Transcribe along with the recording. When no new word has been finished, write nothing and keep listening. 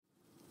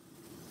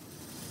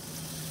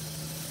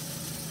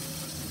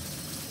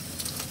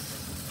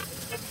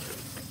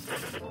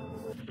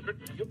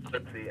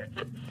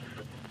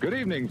Good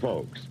evening,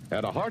 folks,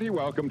 and a hearty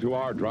welcome to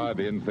our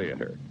drive-in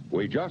theater.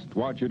 We just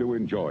want you to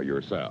enjoy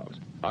yourselves.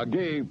 A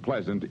gay,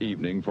 pleasant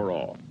evening for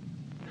all.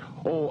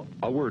 Oh,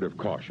 a word of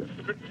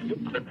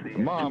caution.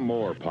 Mom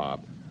or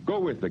Pop, go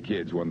with the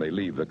kids when they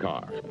leave the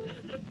car.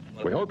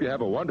 We hope you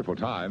have a wonderful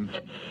time.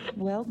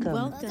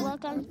 Welcome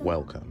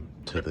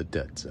to the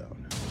Dead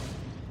Zone.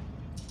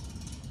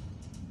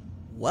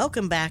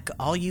 Welcome back,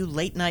 all you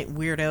late-night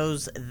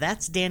weirdos.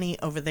 That's Danny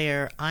over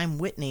there. I'm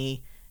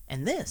Whitney,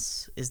 and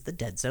this is the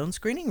Dead Zone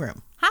Screening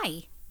Room.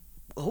 Hi.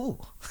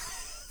 Oh,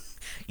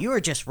 you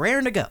are just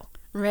raring to go.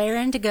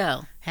 Raring to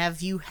go.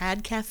 Have you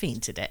had caffeine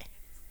today?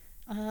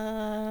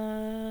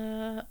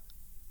 No.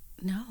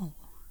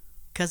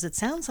 Because it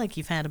sounds like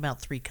you've had about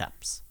 3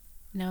 cups.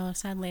 No,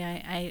 sadly,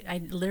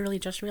 I literally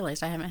just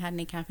realized I haven't had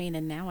any caffeine,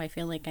 and now I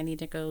feel like I need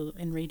to go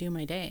and redo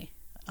my day.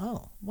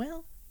 Oh,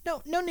 well,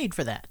 no need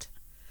for that.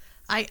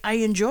 I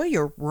enjoy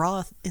your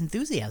raw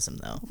enthusiasm,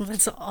 though.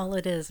 That's all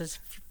it is. It's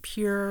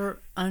pure,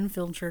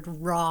 unfiltered,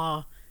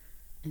 raw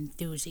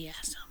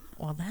enthusiasm.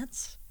 Well,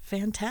 that's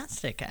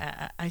fantastic.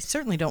 I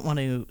certainly don't want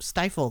to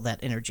stifle that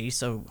energy,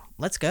 so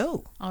let's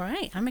go. All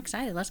right, I'm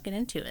excited. Let's get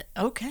into it.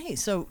 Okay,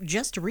 so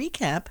just to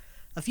recap,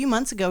 a few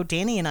months ago,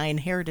 Danny and I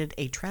inherited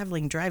a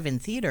traveling drive-in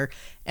theater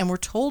and were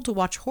told to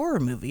watch horror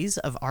movies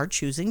of our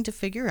choosing to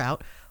figure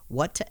out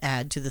what to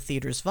add to the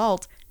theater's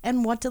vault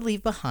and what to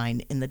leave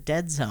behind in the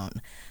dead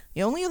zone.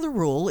 The only other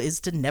rule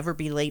is to never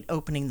be late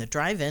opening the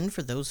drive-in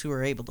for those who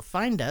are able to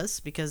find us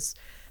because,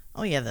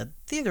 oh yeah, the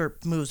theater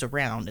moves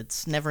around.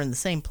 It's never in the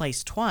same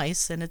place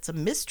twice, and it's a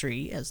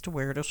mystery as to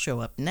where it'll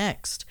show up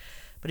next.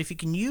 But if you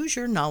can use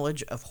your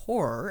knowledge of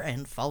horror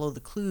and follow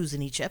the clues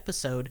in each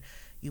episode,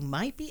 you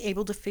might be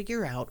able to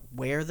figure out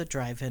where the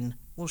drive-in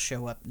will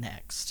show up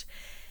next.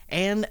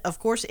 And, of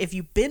course, if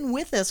you've been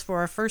with us for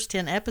our first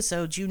 10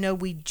 episodes, you know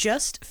we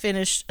just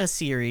finished a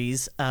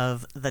series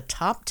of the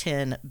top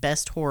 10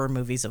 best horror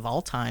movies of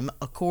all time,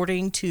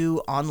 according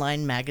to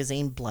online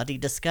magazine Bloody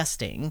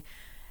Disgusting.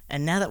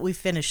 And now that we've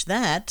finished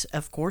that,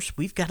 of course,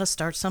 we've got to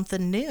start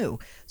something new.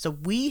 So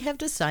we have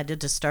decided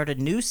to start a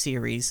new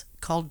series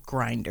called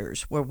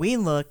Grinders, where we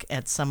look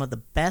at some of the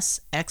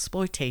best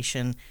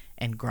exploitation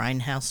and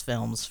grindhouse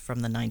films from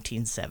the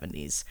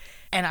 1970s.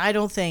 And I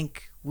don't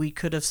think we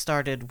could have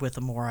started with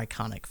a more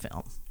iconic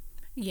film.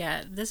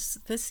 Yeah, this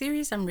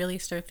series I'm really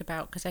stoked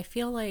about because I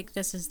feel like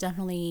this is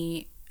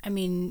definitely, I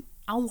mean,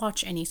 I'll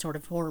watch any sort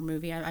of horror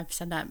movie. I've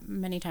said that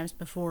many times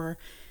before,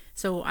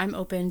 so I'm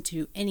open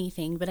to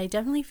anything, but I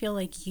definitely feel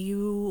like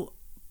you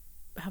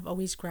have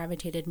always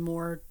gravitated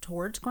more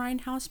towards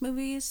grindhouse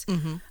movies.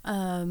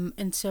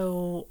 And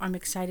so I'm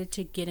excited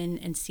to get in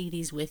and see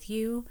these with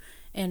you.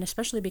 And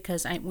especially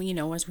because as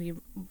we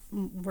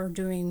were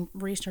doing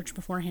research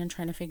beforehand,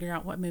 trying to figure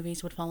out what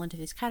movies would fall into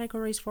these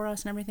categories for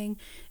us and everything,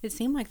 it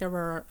seemed like there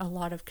were a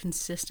lot of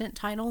consistent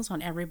titles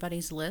on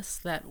everybody's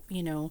list that,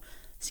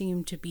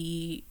 seemed to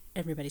be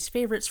everybody's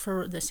favorites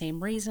for the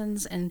same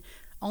reasons. And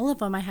all of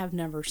them I have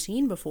never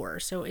seen before.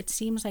 So it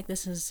seems like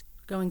this is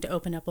going to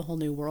open up a whole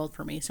new world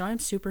for me. So I'm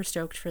super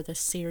stoked for this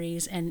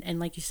series. And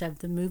like you said,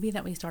 the movie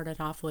that we started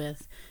off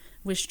with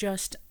was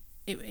just...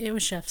 It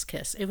was chef's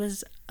kiss. It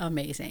was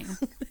amazing.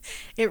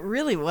 It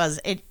really was.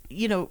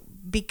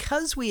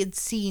 Because we had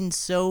seen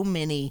so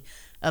many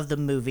of the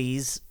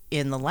movies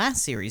in the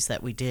last series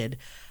that we did,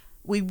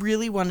 we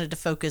really wanted to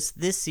focus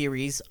this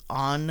series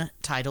on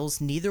titles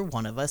neither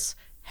one of us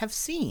have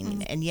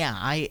seen. And yeah,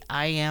 I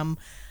am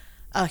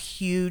a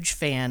huge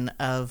fan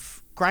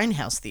of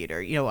grindhouse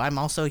theater. I'm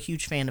also a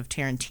huge fan of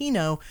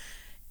Tarantino,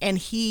 and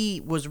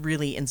he was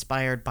really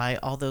inspired by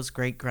all those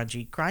great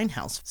grungy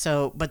grindhouse.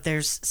 But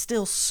there's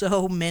still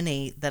so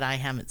many that I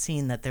haven't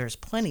seen that there's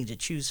plenty to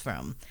choose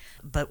from.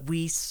 But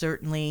we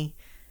certainly,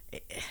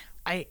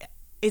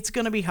 it's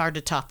going to be hard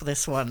to top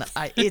this one.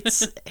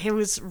 It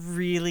was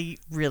really,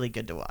 really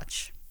good to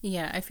watch.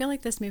 Yeah, I feel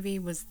like this movie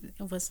was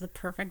the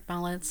perfect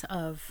balance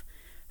of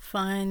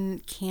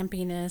fun,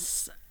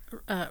 campiness,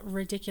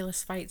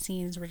 ridiculous fight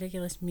scenes,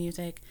 ridiculous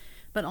music.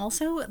 But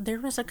also, there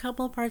was a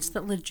couple of parts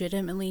that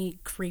legitimately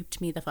creeped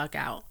me the fuck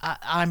out.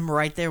 I'm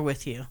right there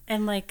with you.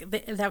 And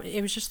that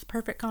it was just the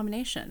perfect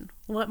combination.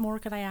 What more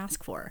could I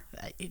ask for?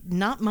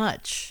 Not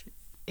much.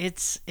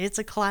 It's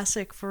a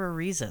classic for a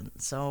reason.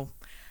 So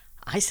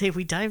I say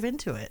we dive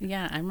into it.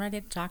 Yeah, I'm ready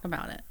to talk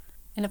about it.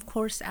 And of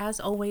course, as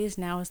always,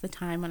 now is the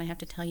time when I have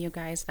to tell you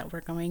guys that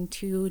we're going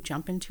to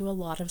jump into a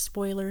lot of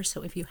spoilers.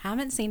 So if you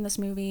haven't seen this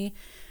movie...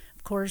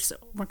 Of course,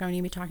 we're going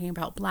to be talking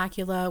about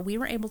Blackula. We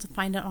were able to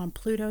find it on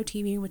Pluto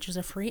TV, which is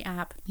a free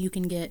app you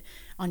can get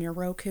on your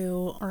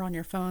Roku or on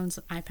your phones,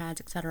 iPads,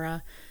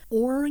 etc.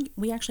 Or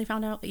we actually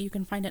found out that you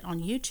can find it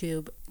on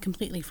YouTube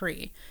completely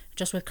free,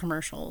 just with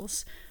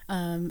commercials.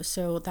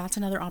 So that's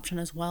another option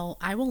as well.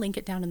 I will link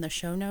it down in the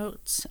show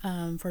notes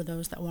for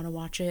those that want to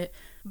watch it.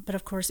 But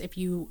of course, if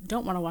you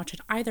don't want to watch it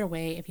either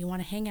way, if you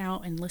want to hang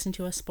out and listen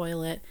to us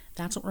spoil it,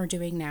 that's what we're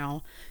doing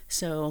now.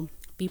 So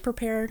be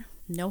prepared.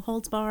 No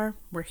holds bar.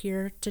 We're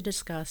here to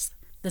discuss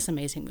this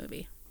amazing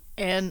movie.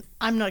 And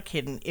I'm not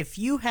kidding. If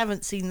you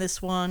haven't seen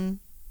this one,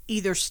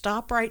 either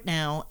stop right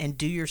now and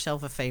do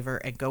yourself a favor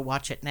and go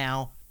watch it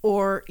now,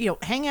 or,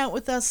 hang out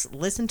with us,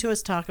 listen to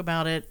us talk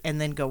about it,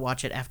 and then go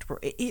watch it afterward.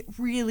 It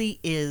really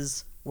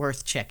is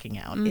worth checking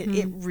out.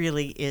 It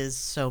really is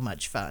so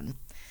much fun.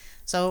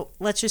 So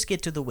let's just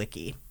get to the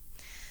wiki.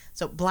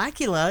 So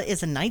Blackula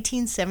is a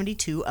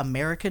 1972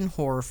 American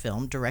horror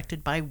film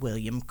directed by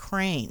William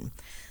Crane.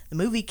 The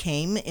movie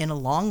came in a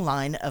long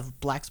line of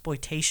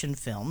blaxploitation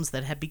films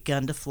that had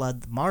begun to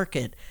flood the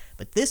market,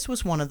 but this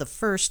was one of the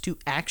first to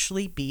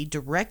actually be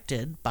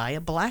directed by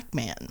a black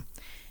man.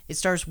 It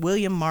stars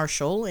William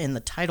Marshall in the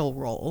title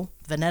role,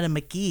 Vanetta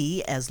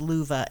McGee as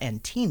Luva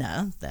and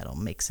Tina, that'll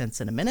make sense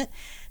in a minute,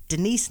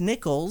 Denise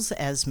Nichols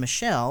as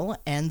Michelle,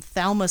 and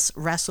Thalmus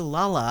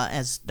Rasulala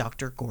as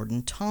Dr.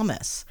 Gordon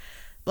Thomas.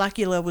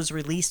 Blackula was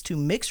released to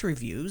mixed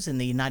reviews in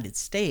the United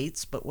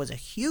States, but was a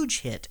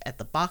huge hit at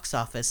the box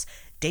office,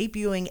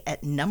 debuting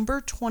at number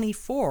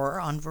 24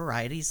 on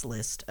Variety's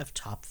list of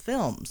top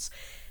films.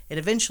 It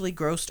eventually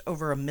grossed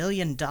over $1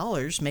 million,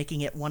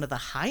 making it one of the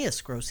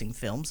highest-grossing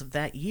films of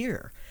that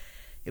year.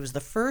 It was the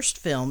first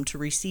film to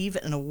receive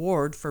an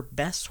award for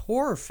Best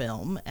Horror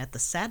Film at the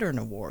Saturn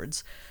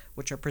Awards,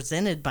 which are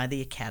presented by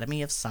the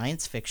Academy of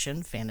Science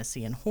Fiction,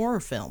 Fantasy, and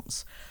Horror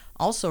Films.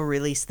 Also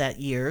released that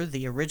year,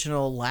 the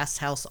original Last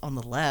House on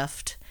the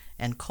Left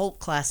and cult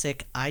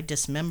classic I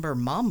Dismember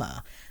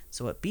Mama,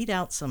 so it beat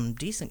out some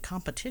decent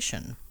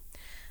competition.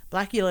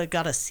 Blackula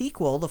got a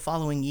sequel the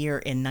following year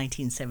in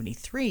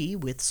 1973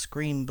 with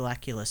Scream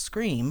Blackula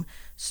Scream,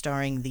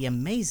 starring the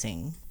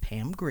amazing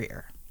Pam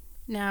Grier.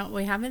 Now,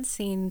 we haven't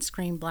seen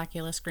Scream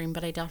Blackula Scream,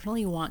 but I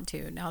definitely want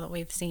to now that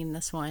we've seen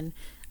this one.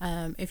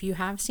 If you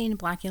have seen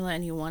Blackula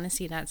and you want to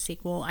see that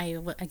sequel, I,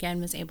 again,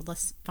 was able to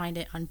find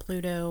it on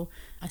Pluto.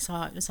 I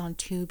saw it was on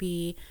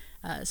Tubi.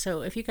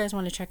 So if you guys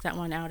want to check that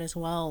one out as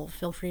well,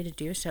 feel free to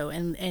do so.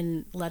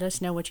 And let us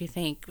know what you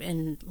think.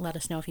 And let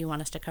us know if you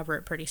want us to cover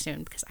it pretty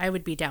soon, because I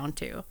would be down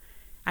to.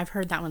 I've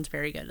heard that one's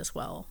very good as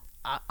well.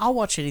 I'll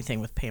watch anything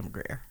with Pam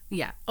Grier.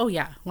 Yeah. Oh,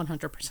 yeah.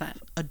 100%.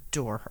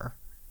 Adore her.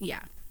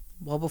 Yeah.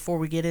 Well, before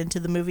we get into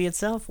the movie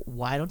itself,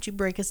 why don't you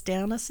break us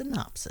down a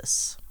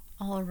synopsis?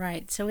 All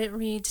right, so it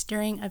reads,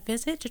 during a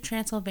visit to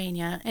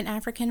Transylvania, an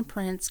African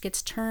prince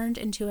gets turned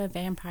into a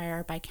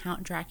vampire by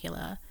Count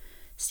Dracula.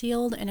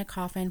 Sealed in a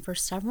coffin for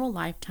several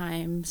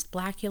lifetimes,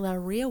 Blackula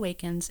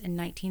reawakens in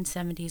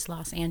 1970s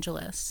Los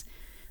Angeles.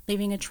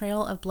 Leaving a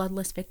trail of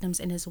bloodless victims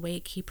in his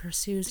wake, he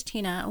pursues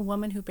Tina, a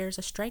woman who bears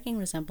a striking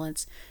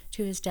resemblance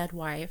to his dead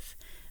wife.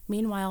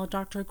 Meanwhile,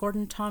 Dr.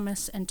 Gordon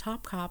Thomas and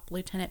top cop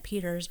Lieutenant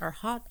Peters are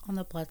hot on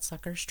the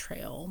bloodsucker's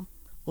trail.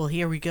 Well,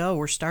 here we go.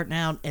 We're starting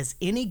out as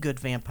any good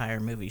vampire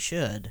movie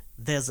should.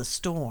 There's a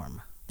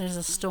storm. There's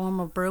a storm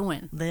of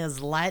brewing.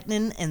 There's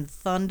lightning and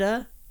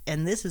thunder,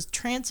 and this is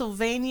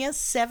Transylvania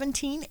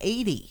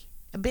 1780,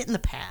 a bit in the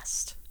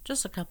past.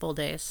 Just a couple of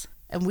days.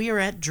 And we are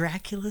at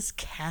Dracula's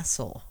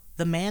castle.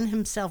 The man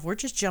himself, we're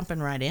just jumping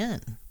right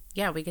in.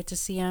 Yeah, we get to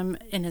see him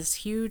in his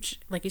huge,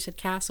 like you said,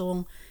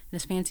 castle, in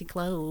his fancy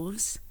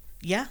clothes.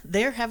 Yeah,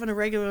 they're having a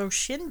regular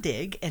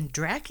shindig, and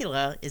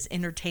Dracula is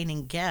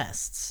entertaining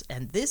guests.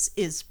 And this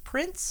is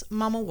Prince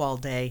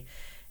Mamuwalde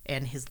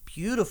and his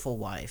beautiful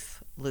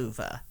wife,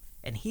 Luva.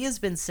 And he has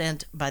been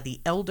sent by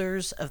the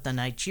elders of the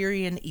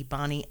Nigerian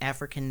Ibani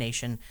African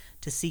nation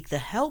to seek the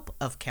help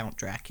of Count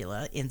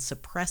Dracula in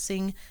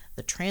suppressing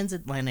the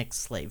transatlantic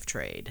slave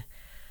trade.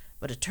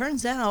 But it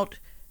turns out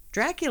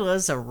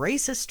Dracula's a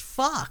racist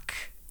fuck.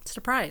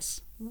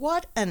 Surprise.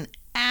 What an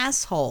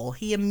asshole.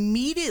 He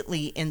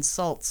immediately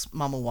insults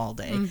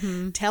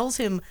Mamuwalde, tells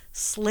him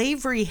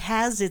slavery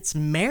has its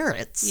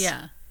merits.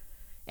 Yeah.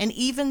 And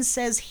even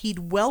says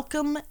he'd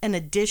welcome an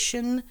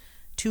addition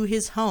to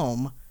his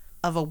home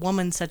of a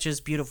woman such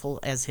as beautiful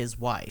as his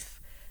wife.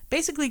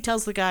 Basically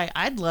tells the guy,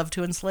 I'd love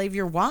to enslave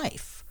your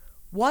wife.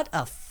 What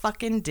a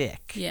fucking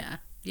dick. Yeah.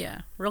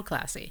 Real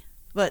classy.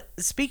 But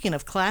speaking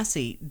of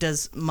classy,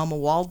 does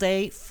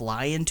Mamuwalde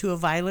fly into a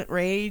violent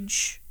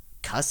rage?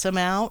 Cuss him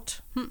out?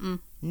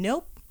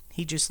 Nope.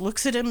 He just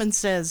looks at him and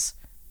says,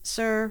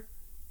 Sir,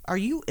 are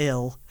you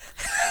ill?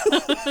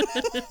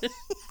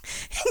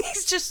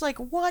 He's just like,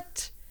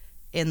 what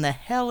in the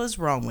hell is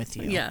wrong with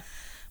you? Yeah.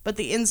 But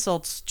the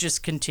insults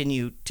just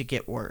continue to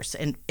get worse.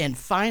 And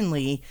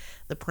finally,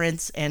 the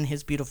prince and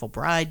his beautiful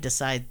bride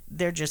decide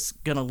they're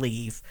just going to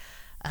leave.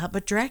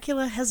 But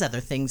Dracula has other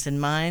things in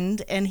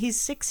mind, and he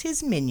sicks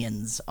his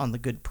minions on the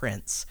good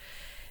prince.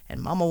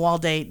 And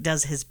Mamuwalde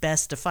does his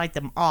best to fight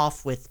them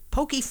off with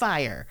pokey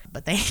fire,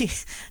 but they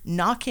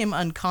knock him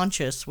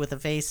unconscious with a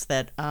vase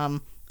that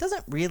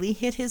doesn't really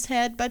hit his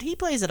head, but he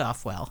plays it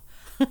off well.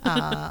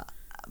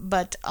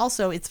 But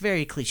also, it's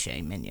very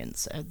cliche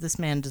minions. This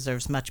man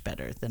deserves much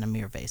better than a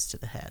mere vase to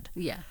the head.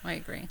 Yeah, I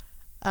agree.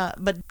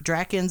 But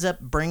Drac ends up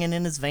bringing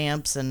in his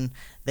vamps, and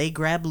they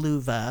grab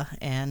Luva,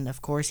 and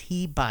of course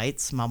he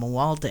bites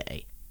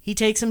Mamuwalde. He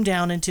takes him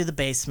down into the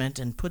basement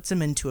and puts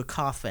him into a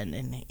coffin,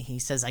 and he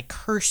says, I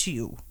curse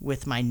you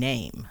with my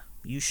name.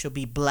 You shall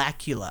be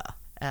Blackula.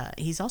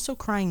 He's also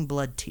crying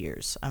blood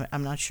tears.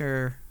 I'm not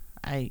sure.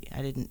 I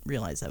didn't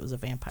realize that was a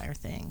vampire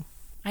thing.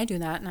 I do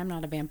that, and I'm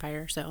not a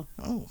vampire, so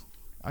Oh,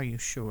 are you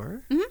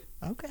sure?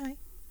 Okay.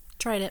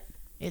 tried it.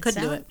 It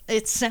Couldn't do it.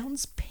 It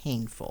sounds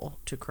painful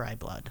to cry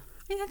blood.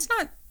 I mean, it's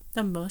not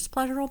the most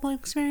pleasurable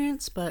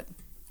experience, but,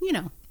 you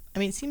know. I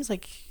mean, it seems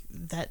like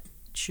that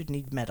should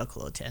need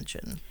medical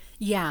attention.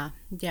 Yeah,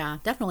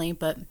 definitely,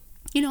 but,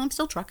 you know, I'm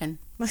still trucking.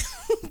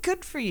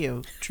 Good for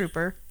you,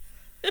 trooper.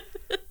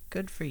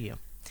 Good for you.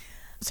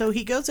 So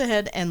he goes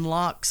ahead and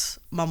locks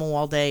Mama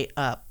Walde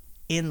up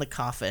in the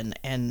coffin,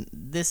 and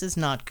this is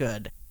not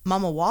good.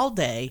 Mama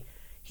Walde,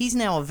 he's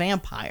now a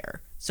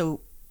vampire,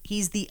 so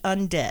he's the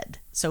undead.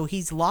 So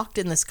he's locked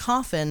in this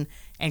coffin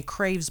and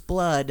craves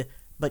blood,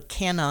 but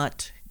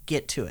cannot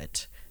get to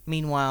it.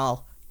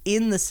 Meanwhile,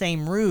 in the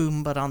same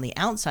room, but on the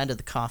outside of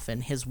the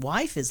coffin, his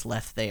wife is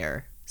left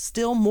there,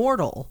 still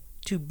mortal,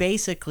 to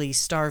basically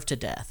starve to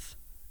death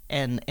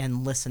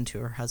and listen to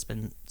her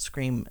husband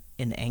scream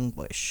in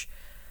anguish.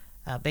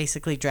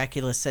 Basically,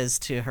 Dracula says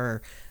to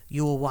her,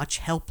 "You will watch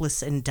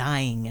helpless and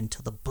dying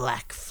until the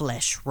black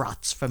flesh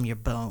rots from your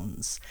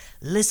bones.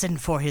 Listen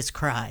for his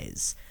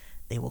cries.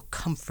 They will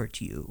comfort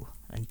you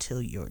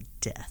until your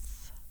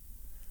death."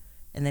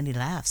 And then he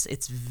laughs.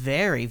 It's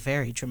very,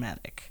 very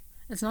dramatic.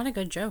 It's not a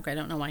good joke. I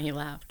don't know why he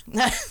laughed.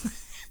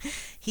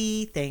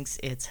 He thinks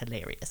it's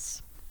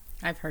hilarious.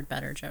 I've heard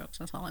better jokes,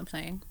 that's all I'm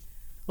saying.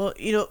 Well,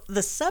 you know,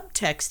 the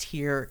subtext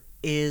here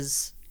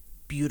is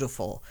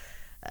beautiful.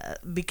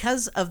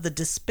 Because of the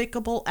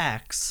despicable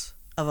acts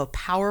of a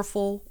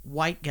powerful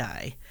white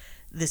guy,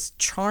 this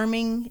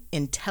charming,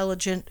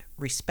 intelligent,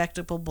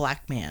 respectable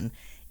black man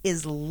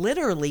is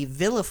literally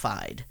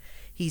vilified.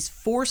 He's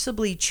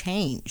forcibly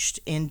changed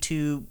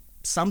into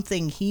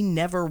something he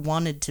never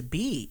wanted to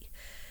be.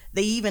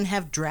 They even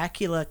have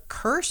Dracula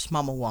curse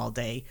Mama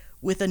Walde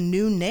with a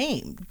new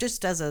name,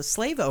 just as a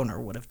slave owner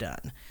would have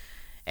done.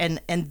 And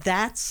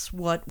that's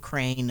what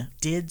Crane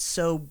did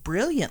so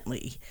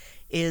brilliantly.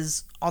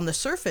 Is on the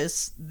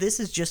surface, this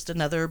is just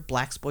another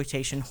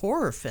blaxploitation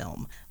horror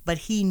film, but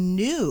he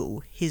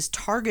knew his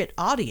target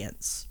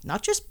audience,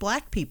 not just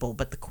black people,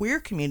 but the queer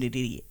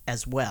community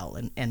as well,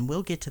 and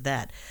we'll get to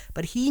that.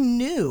 But he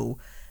knew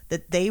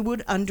that they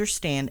would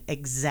understand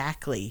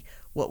exactly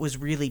what was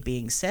really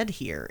being said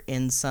here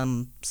in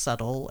some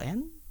subtle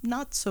and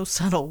not so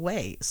subtle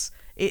ways.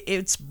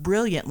 It's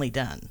brilliantly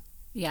done.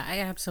 Yeah, I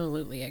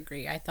absolutely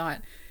agree. I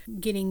thought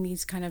getting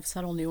these kind of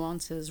subtle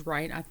nuances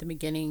right at the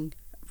beginning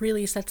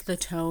really sets the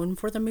tone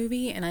for the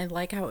movie, and I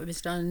like how it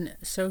was done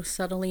so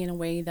subtly in a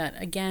way that,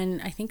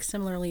 again, I think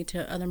similarly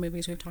to other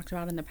movies we've talked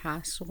about in the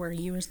past, where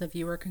you as the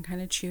viewer can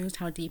kind of choose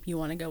how deep you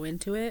want to go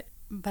into it.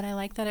 But I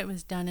like that it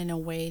was done in a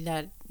way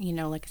that, you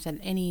know, like I said,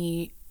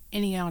 any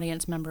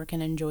audience member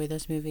can enjoy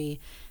this movie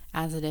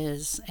as it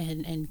is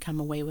and come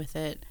away with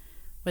it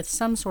with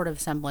some sort of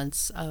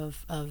semblance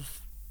of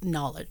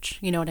knowledge.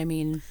 You know what I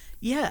mean?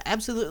 Yeah,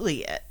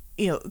 absolutely.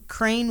 You know,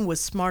 Crane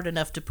was smart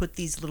enough to put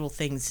these little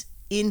things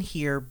in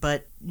here,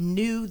 but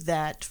knew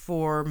that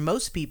for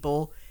most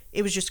people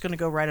it was just going to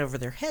go right over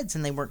their heads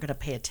and they weren't going to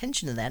pay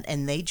attention to that,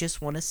 and they just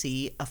want to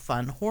see a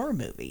fun horror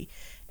movie.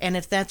 And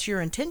if that's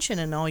your intention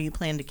and all you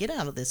plan to get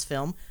out of this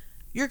film,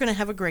 you're going to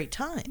have a great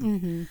time.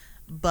 Mm-hmm.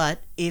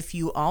 But if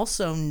you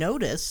also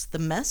notice the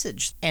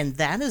message and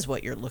that is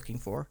what you're looking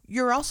for,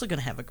 you're also going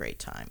to have a great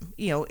time.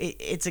 You know,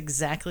 it's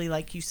exactly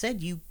like you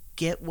said, you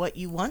get what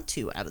you want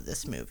to out of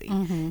this movie.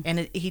 Mm-hmm.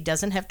 And he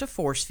doesn't have to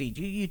force feed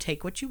you. You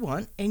take what you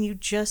want and you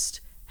just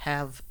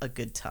have a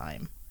good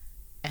time.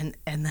 And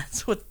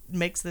that's what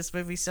makes this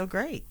movie so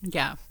great.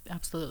 Yeah,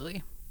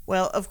 absolutely.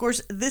 Well, of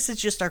course, this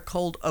is just our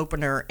cold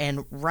opener,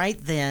 and right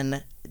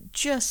then,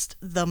 just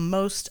the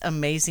most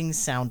amazing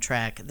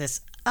soundtrack.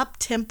 This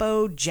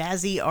up-tempo,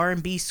 jazzy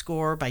R&B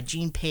score by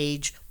Gene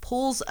Page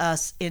pulls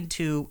us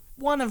into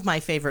one of my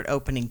favorite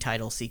opening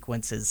title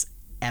sequences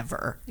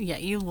ever. Yeah,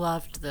 you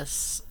loved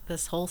this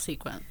whole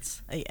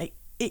sequence.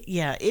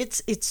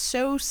 It's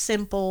so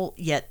simple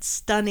yet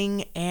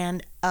stunning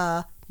and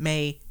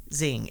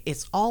amazing.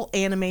 It's all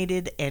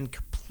animated and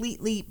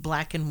completely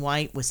black and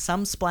white with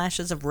some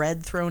splashes of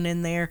red thrown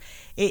in there.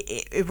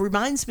 It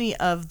reminds me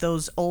of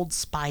those old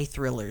spy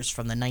thrillers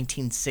from the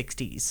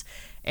 1960s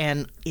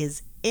and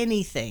is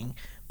anything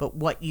but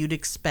what you'd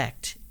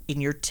expect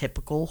in your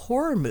typical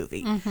horror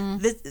movie. Mm-hmm.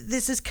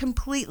 This is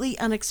completely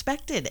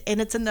unexpected,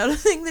 and it's another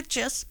thing that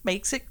just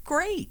makes it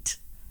great.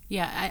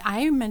 Yeah,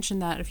 I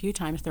mentioned that a few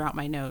times throughout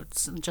my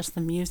notes, just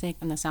the music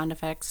and the sound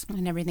effects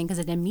and everything, because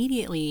it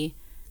immediately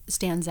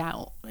stands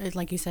out,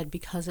 like you said,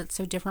 because it's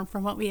so different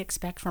from what we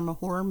expect from a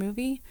horror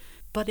movie,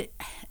 but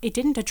it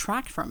didn't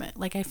detract from it.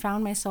 Like, I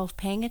found myself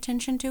paying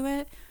attention to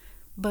it,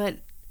 but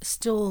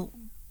still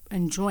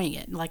enjoying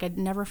it. Like, I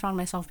never found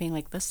myself being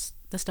like, this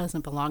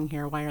doesn't belong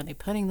here. Why are they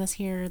putting this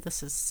here?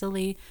 This is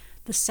silly.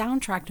 The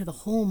soundtrack to the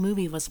whole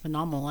movie was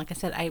phenomenal. Like I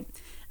said,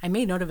 I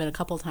made note of it a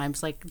couple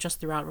times, like just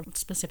throughout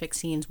specific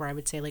scenes where I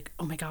would say, like,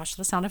 oh my gosh,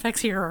 the sound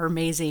effects here are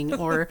amazing,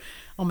 or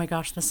oh my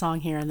gosh, the song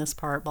here in this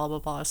part, blah blah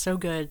blah, is so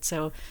good.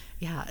 So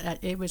yeah,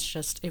 it was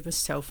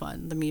so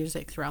fun. The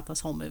music throughout this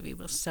whole movie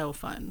was so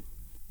fun.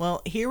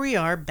 Well, here we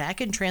are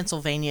back in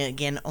Transylvania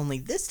again, only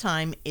this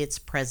time it's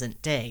present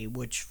day,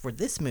 which for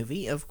this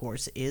movie, of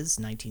course, is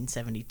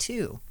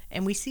 1972.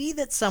 And we see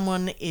that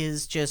someone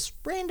is just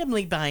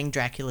randomly buying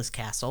Dracula's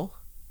castle,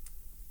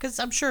 because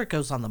I'm sure it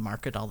goes on the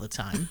market all the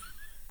time.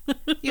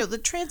 The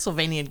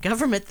Transylvanian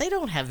government, they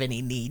don't have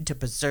any need to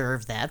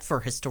preserve that for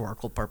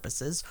historical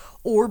purposes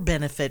or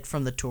benefit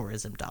from the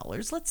tourism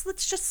dollars. Let's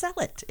just sell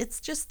it.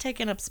 It's just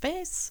taking up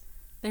space.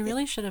 They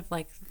really should have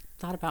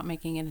thought about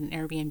making it an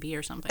Airbnb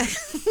or something.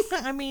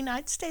 I mean,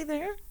 I'd stay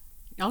there.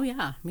 Oh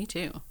yeah, me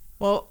too.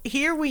 Well,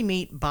 here we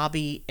meet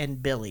Bobby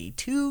and Billy,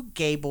 two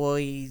gay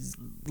boys,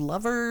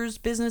 lovers,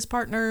 business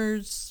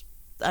partners.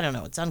 I don't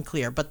know, it's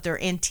unclear, but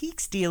they're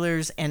antiques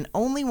dealers and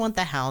only want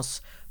the house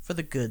for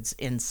the goods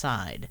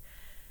inside.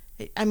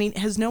 I mean,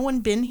 has no one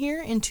been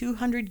here in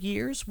 200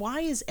 years?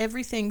 Why is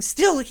everything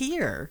still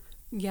here?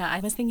 Yeah, I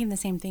was thinking the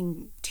same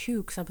thing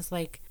too, because I was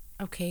like,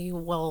 okay,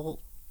 well,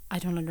 I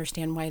don't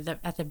understand why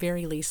at the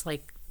very least,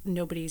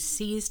 nobody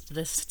seized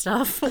this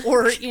stuff,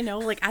 or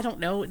I don't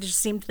know. It just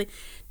seemed like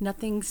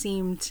nothing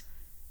seemed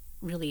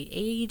really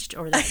aged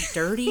or that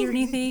dirty or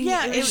anything.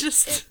 Yeah, it was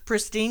just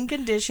pristine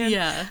condition.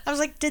 Yeah, I was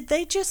like, did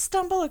they just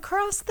stumble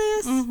across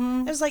this?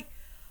 Mm-hmm. I was like,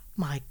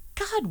 my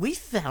God, we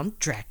found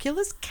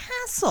Dracula's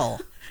castle.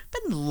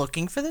 Been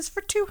looking for this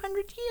for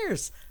 200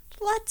 years.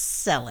 Let's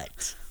sell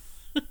it.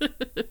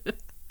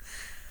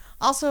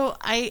 Also,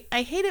 I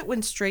hate it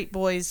when straight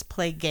boys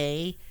play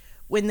gay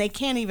when they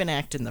can't even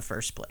act in the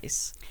first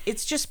place.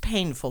 It's just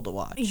painful to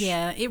watch.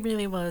 Yeah, it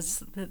really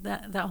was.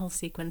 That whole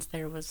sequence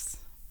there was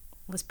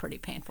pretty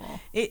painful.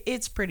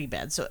 It's pretty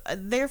bad. So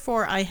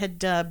therefore, I had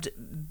dubbed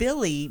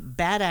Billy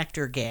bad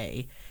actor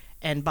gay,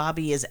 and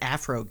Bobby is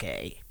Afro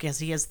gay, because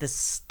he has this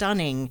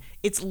stunning.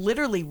 It's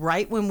literally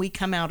right when we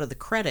come out of the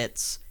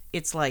credits.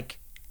 It's like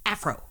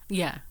Afro.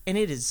 Yeah, and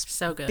it is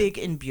so good, big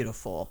and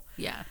beautiful.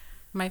 Yeah.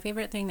 My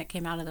favorite thing that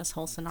came out of this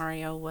whole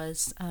scenario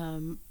was,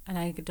 and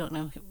I don't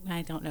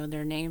know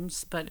their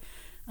names, but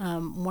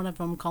one of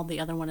them called the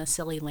other one a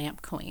silly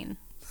lamp queen,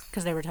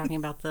 because they were talking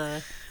about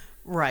the...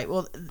 Right.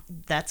 Well,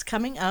 that's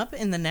coming up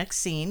in the next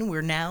scene.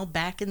 We're now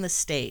back in the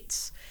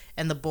States,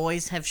 and the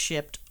boys have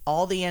shipped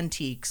all the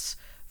antiques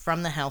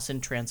from the house in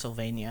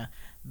Transylvania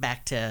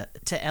back to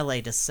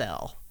LA to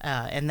sell.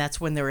 And that's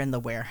when they're in the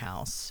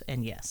warehouse.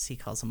 And yes, he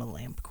calls them a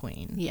lamp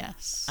queen.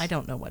 Yes. I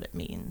don't know what it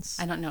means.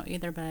 I don't know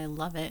either, but I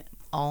love it.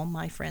 All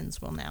my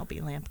friends will now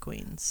be lamp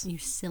queens. You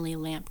silly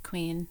lamp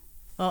queen.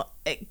 Well,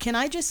 can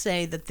I just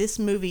say that this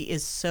movie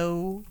is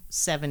so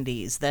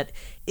 70s that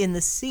in the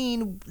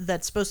scene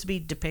that's supposed to be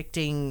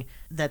depicting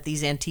that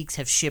these antiques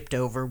have shipped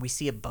over, we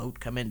see a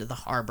boat come into the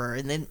harbor,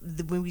 and then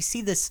when we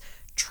see this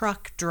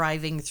truck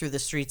driving through the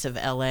streets of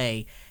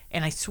LA,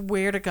 and I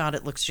swear to God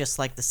it looks just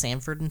like the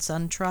Sanford and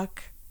Son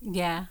truck.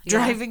 Yeah.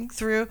 Driving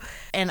through.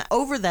 And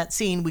over that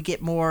scene, we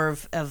get more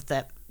of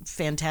that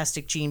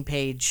fantastic Gene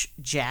Page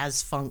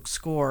jazz funk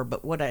score.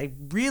 But what I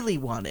really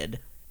wanted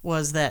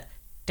was that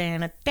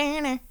Dana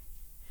Dana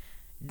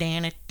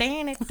Dana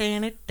Dana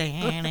Dana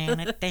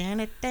Dana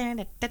Dana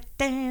Dana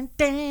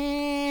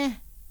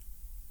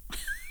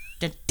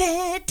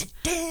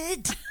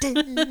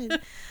Dana.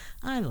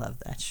 I love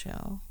that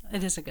show.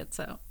 It is a good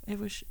show. It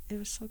was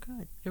so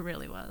good. It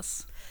really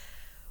was.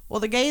 Well,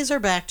 the gays are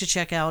back to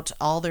check out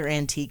all their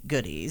antique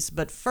goodies,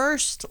 but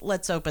first,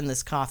 let's open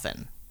this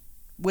coffin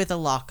with a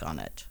lock on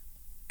it,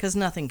 because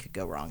nothing could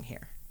go wrong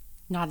here.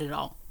 Not at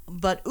all.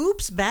 But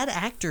oops, bad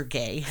actor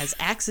gay has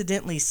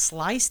accidentally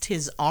sliced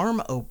his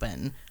arm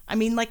open. I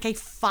mean, like a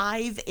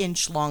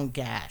 5-inch long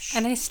gash.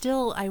 And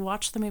I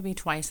watched the movie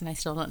twice, and I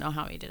still don't know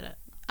how he did it.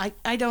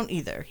 I don't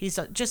either. He's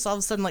just all of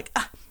a sudden like,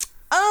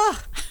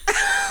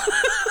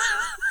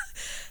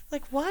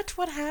 Like, what?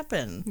 What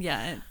happened?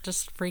 Yeah,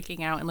 just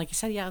freaking out. And like you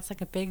said, yeah, it's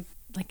like a big,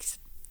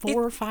 4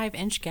 or 5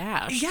 inch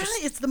gash. Yeah,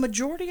 it's the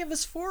majority of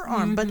his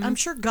forearm, but I'm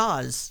sure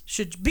gauze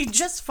should be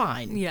just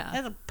fine. Yeah. I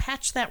had to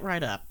patch that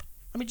right up.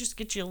 Let me just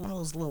get you one of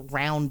those little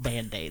round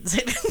Band-Aids.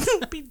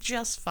 It'll be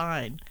just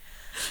fine.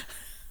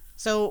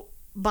 So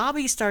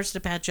Bobby starts to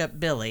patch up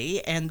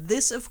Billy, and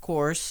this, of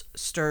course,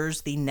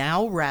 stirs the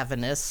now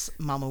ravenous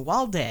Mama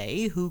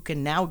Walde, who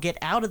can now get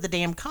out of the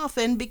damn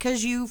coffin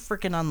because you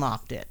frickin'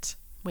 unlocked it.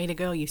 Way to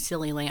go, you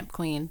silly lamp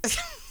queen.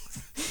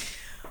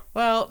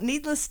 Well,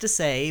 needless to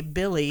say,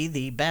 Billy,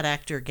 the bad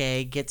actor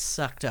gay, gets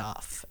sucked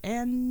off,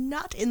 and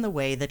not in the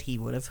way that he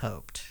would have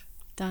hoped.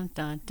 Dun,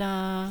 dun,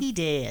 dun. He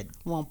did.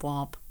 Womp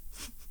womp.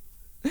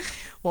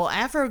 Well,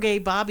 Afro gay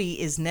Bobby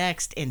is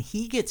next, and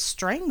he gets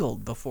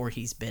strangled before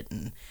he's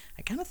bitten.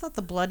 I kind of thought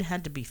the blood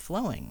had to be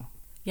flowing.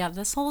 Yeah,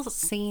 this whole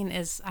scene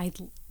is...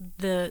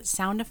 the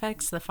sound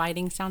effects, the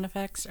fighting sound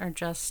effects are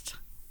just...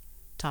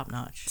 top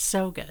notch.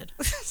 So good.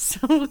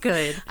 So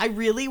good. I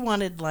really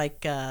wanted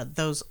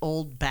those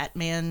old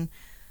Batman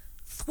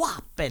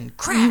thwop and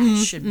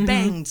crash and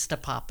bangs to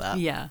pop up.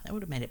 Yeah. That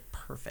would have made it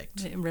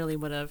perfect. It really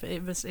would have.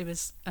 It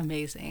was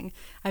amazing.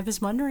 I was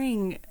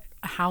wondering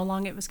how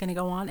long it was going to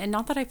go on, and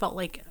not that I felt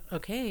like,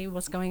 okay,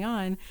 what's going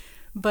on,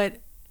 but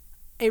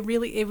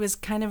it was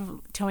kind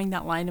of towing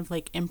that line of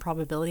like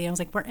improbability. I was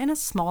like, we're in a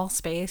small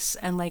space,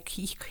 and like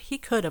he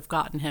could have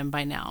gotten him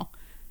by now,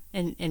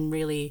 and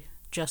really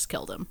just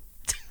killed him.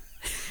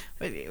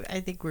 But I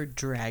think we're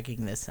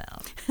dragging this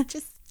out.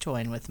 Just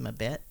toying with him a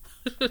bit.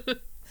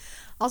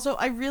 Also,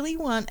 I really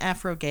want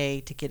Afro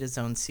Gay to get his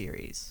own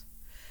series.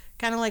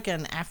 Kind of like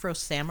an Afro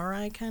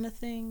Samurai kind of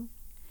thing.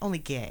 Only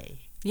gay.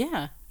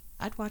 Yeah.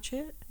 I'd watch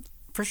it.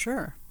 For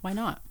sure. Why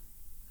not?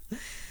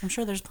 I'm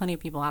sure there's plenty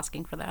of people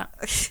asking for that.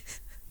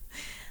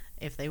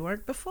 If they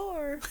weren't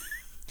before.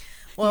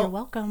 Well, you're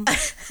welcome.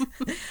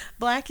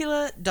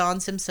 Blackula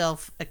dons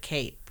himself a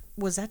cape.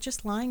 Was that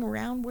just lying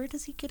around? Where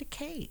does he get a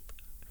cape?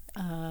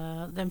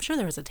 I'm sure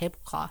there was a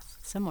tablecloth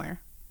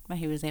somewhere that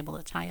he was able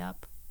to tie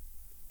up.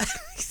 I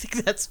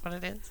think that's what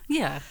it is.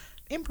 Yeah.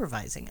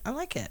 Improvising. I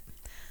like it.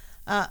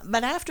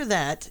 But after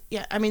that,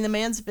 yeah, I mean, the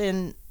man's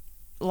been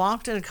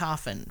locked in a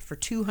coffin for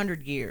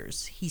 200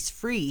 years. He's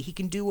free. He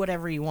can do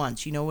whatever he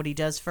wants. You know what he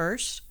does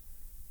first?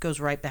 Goes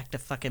right back to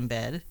fucking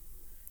bed.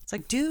 It's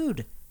like,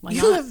 dude,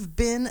 you have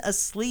been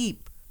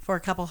asleep for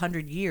a couple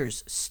hundred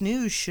years.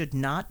 Snooze should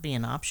not be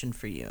an option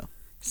for you.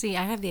 See,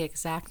 I had the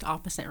exact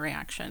opposite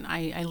reaction.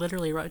 I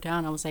literally wrote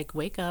down, I was like,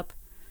 wake up,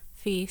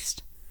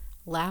 feast,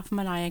 laugh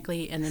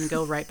maniacally, and then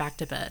go right back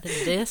to bed.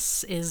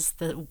 This is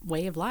the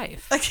way of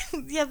life.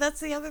 Yeah, that's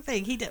the other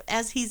thing.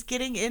 As he's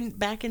getting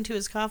back into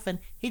his coffin,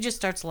 he just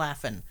starts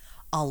laughing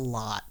a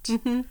lot.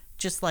 Mm-hmm.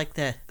 Just like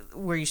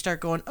where you start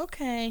going,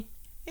 okay,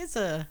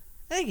 I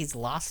think he's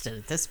lost it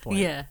at this point.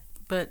 Yeah,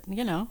 but,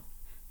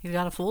 he's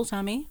got a full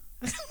tummy.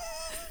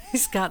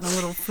 He's gotten a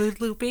little food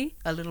loopy.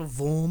 A little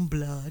warm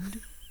blood.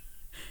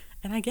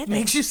 And I get it.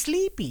 Makes you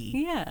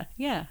sleepy.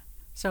 Yeah.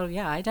 So,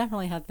 yeah, I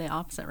definitely had the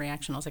opposite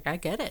reaction. I was like, I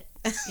get it.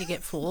 You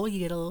get full, you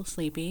get a little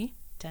sleepy.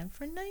 Time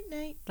for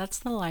night-night. That's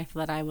the life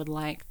that I would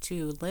like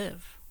to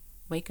live.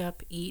 Wake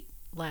up, eat,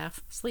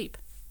 laugh, sleep.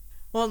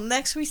 Well,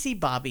 next we see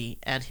Bobby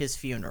at his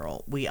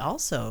funeral. We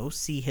also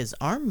see his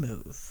arm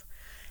move.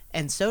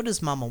 And so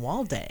does Mama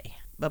Walde.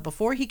 But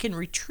before he can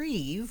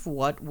retrieve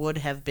what would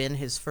have been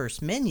his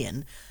first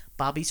minion,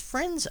 Bobby's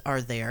friends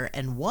are there,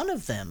 and one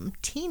of them,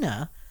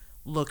 Tina,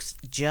 looks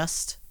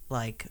just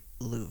like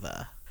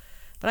Luva.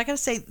 But I gotta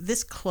say,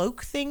 this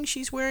cloak thing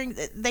she's wearing,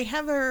 they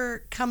have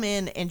her come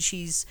in and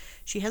she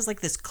has like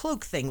this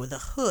cloak thing with a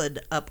hood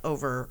up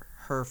over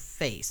her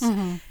face.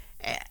 Mm-hmm.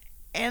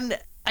 And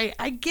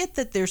I get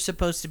that there's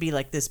supposed to be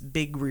like this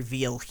big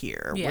reveal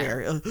here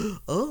where,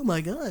 oh my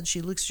God,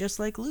 she looks just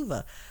like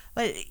Luva.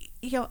 But,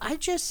 I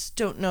just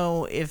don't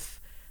know if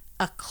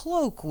a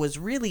cloak was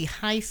really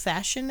high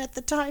fashion at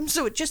the time.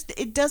 So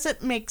it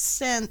doesn't make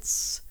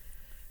sense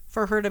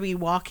for her to be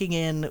walking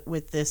in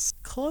with this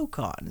cloak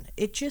on.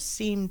 It just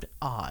seemed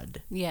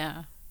odd.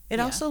 Yeah. It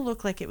also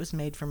looked like it was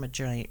made from a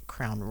giant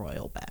Crown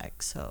Royal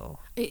bag, so...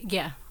 It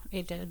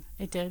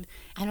did.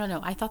 I don't know.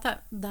 I thought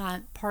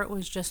that part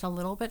was just a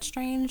little bit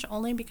strange,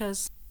 only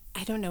because,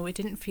 I don't know, it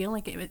didn't feel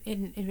like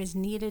it was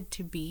needed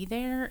to be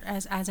there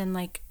as in,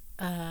 like,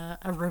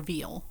 a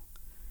reveal.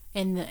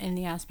 In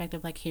the aspect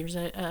of, like, here's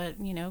a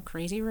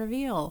crazy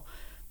reveal.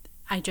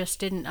 I just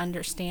didn't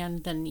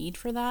understand the need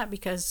for that,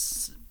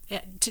 because...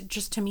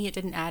 to me, it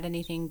didn't add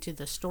anything to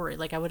the story.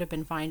 Like, I would have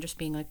been fine just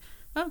being like,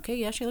 oh, okay,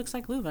 yeah, she looks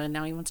like Luva, and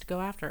now he wants to go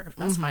after her.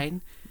 That's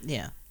fine.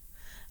 Yeah.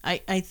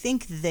 I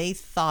think they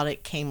thought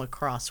it came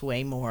across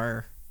way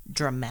more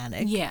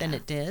dramatic than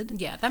it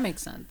did. Yeah, that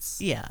makes sense.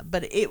 Yeah,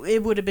 but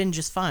it would have been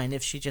just fine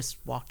if she just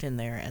walked in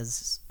there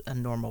as a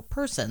normal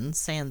person,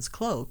 sans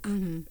cloak.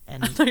 Mm-hmm.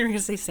 And I thought you were going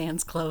to say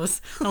sans clothes.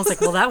 I was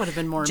like, well, that would have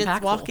been more just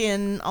impactful. Walk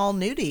in all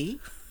nudie,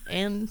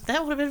 and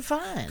that would have been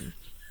fine.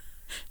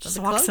 Just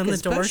walks in the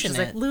door. She's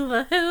like,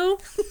 Luva, who?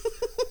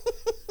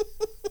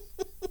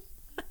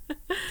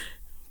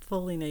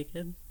 Fully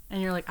naked.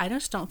 And you're like, I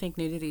just don't think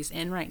nudity's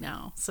in right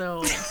now.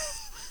 So.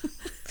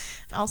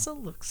 Also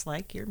looks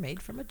like you're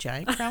made from a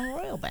giant Crown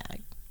Royal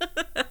bag.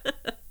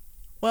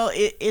 Well,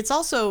 it's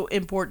also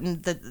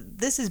important that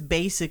this is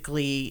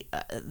basically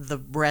the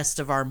rest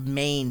of our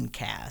main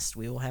cast.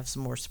 We will have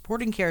some more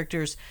supporting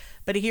characters.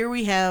 But here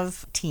we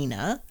have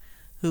Tina,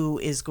 who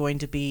is going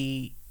to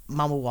be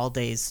Mama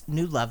Walde's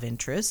new love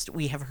interest.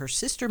 We have her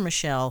sister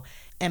Michelle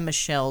and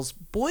Michelle's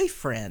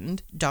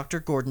boyfriend,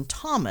 Dr. Gordon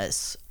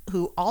Thomas,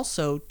 who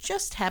also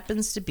just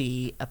happens to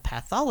be a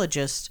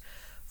pathologist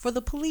for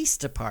the police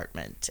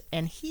department.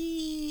 And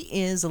he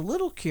is a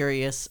little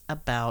curious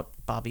about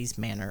Bobby's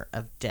manner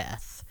of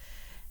death.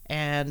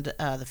 And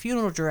the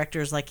funeral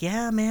director is like,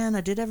 yeah, man,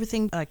 I did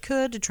everything I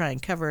could to try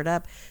and cover it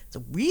up. It's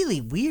a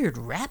really weird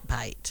rat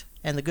bite.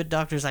 And the good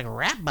doctor's like,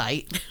 rat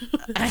bite?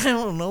 I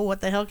don't know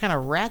what the hell kind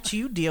of rats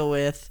you deal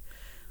with,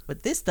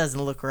 but this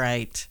doesn't look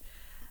right.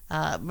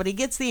 But he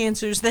gets the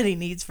answers that he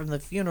needs from the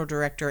funeral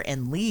director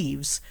and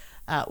leaves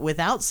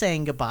without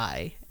saying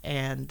goodbye.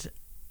 And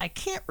I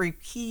can't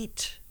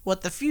repeat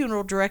what the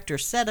funeral director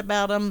said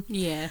about him.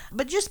 Yeah.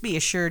 But just be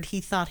assured he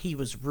thought he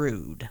was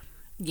rude.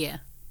 Yeah.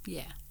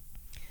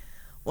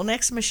 Well,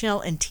 next, Michelle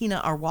and Tina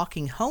are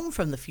walking home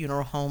from the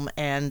funeral home,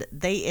 and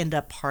they end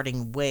up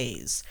parting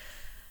ways.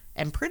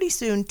 And pretty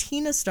soon,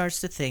 Tina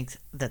starts to think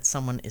that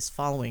someone is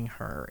following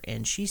her,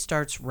 and she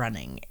starts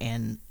running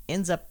and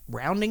ends up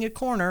rounding a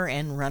corner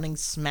and running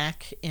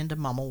smack into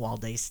Mama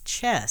Walde's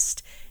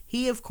chest.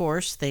 He, of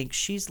course, thinks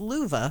she's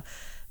Luva,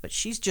 but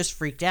she's just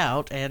freaked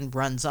out and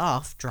runs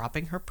off,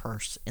 dropping her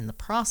purse in the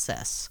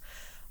process.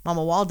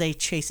 Mama Walde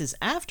chases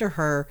after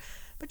her,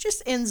 but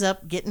just ends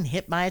up getting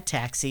hit by a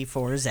taxi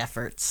for his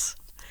efforts.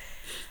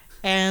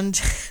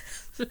 And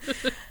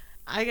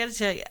I gotta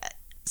tell you,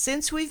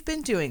 since we've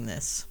been doing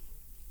this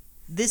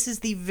is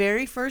the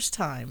very first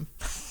time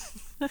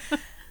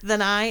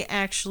that I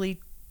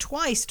actually,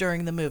 twice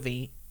during the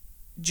movie,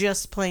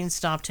 just plain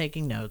stopped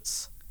taking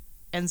notes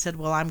and said,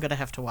 well, I'm going to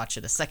have to watch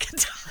it a second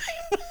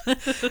time.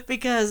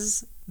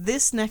 Because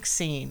this next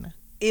scene,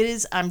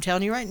 I'm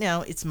telling you right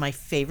now, it's my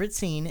favorite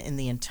scene in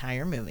the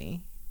entire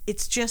movie.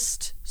 It's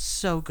just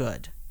so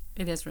good.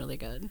 It is really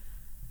good.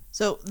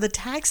 So the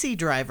taxi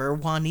driver,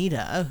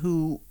 Juanita,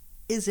 who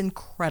is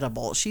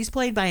incredible. She's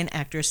played by an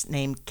actress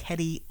named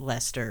Ketty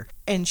Lester,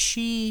 and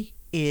she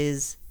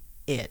is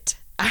it.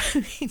 I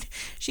mean,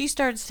 she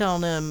starts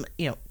telling him,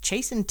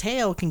 chasing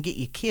tail can get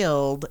you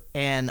killed,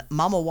 and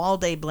Mama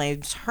Walde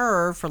blames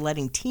her for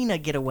letting Tina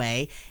get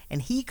away,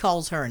 and he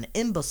calls her an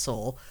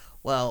imbecile.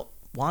 Well,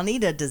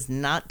 Juanita does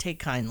not take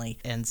kindly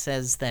and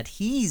says that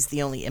he's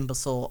the only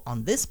imbecile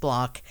on this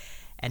block,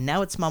 and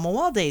now it's Mama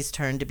Walde's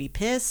turn to be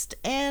pissed,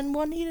 and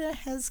Juanita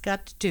has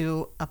got to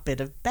do a bit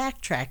of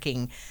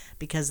backtracking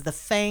because the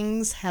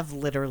fangs have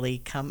literally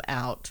come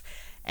out.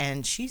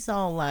 And she's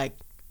all like,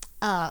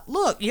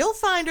 look, you'll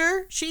find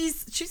her.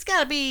 She's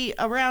got to be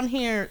around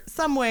here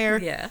somewhere.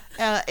 Yeah.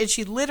 And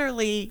she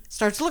literally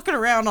starts looking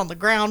around on the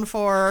ground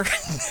for her.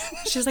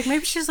 She's like,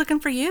 maybe she's looking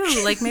for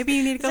you. Like, maybe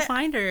you need to go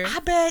find her. I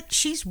bet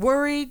she's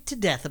worried to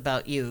death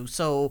about you,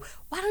 so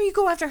why don't you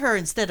go after her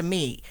instead of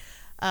me?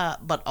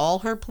 But all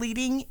her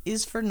pleading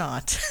is for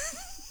naught.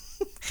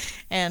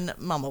 And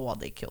Mama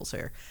Walde kills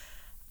her.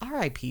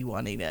 R.I.P.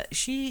 Juanita.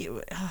 She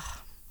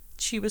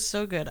was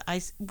so good.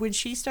 When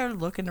she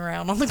started looking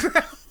around on the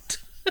ground,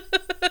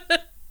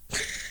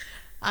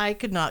 I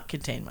could not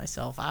contain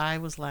myself. I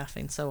was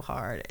laughing so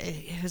hard.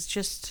 It was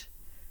just...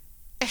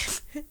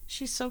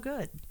 she's so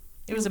good.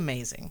 It was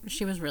amazing.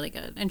 She was really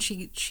good. And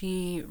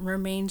she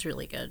remains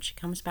really good. She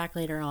comes back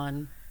later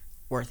on.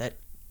 Worth it.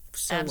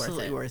 So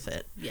Absolutely worth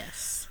it.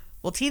 Yes.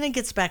 Well, Tina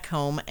gets back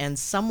home and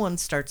someone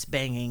starts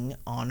banging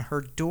on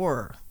her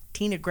door.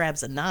 Tina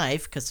grabs a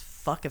knife because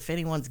fuck if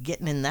anyone's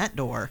getting in that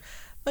door.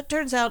 But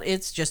turns out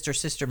it's just her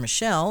sister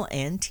Michelle,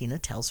 and Tina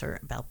tells her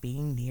about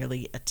being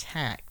nearly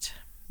attacked.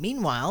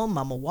 Meanwhile,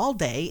 Mama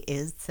Walde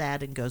is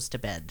sad and goes to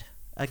bed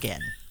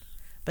again.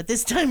 But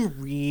this time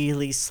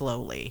really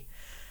slowly.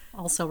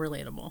 Also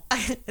relatable.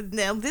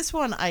 Now, this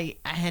one, I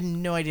had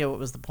no idea what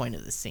was the point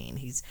of the scene.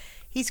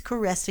 He's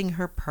caressing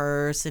her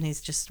purse, and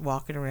he's just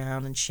walking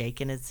around and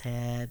shaking his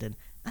head, and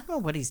I don't know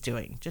what he's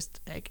doing.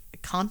 Just like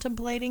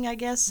contemplating, I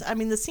guess. I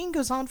mean, the scene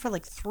goes on for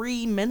like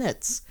 3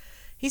 minutes.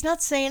 He's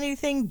not saying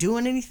anything,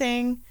 doing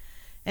anything,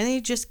 and then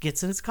he just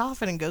gets in his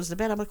coffin and goes to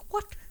bed. I'm like,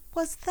 what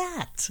was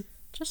that?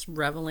 Just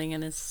reveling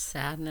in his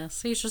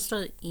sadness. He's just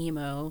an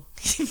emo.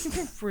 He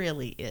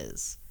really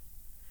is.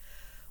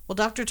 Well,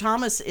 Dr.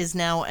 Thomas is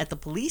now at the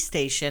police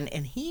station,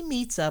 and he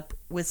meets up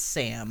with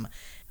Sam,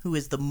 who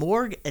is the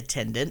morgue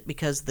attendant,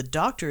 because the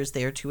doctor is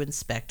there to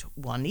inspect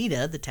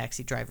Juanita, the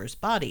taxi driver's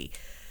body.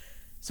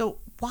 So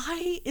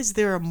why is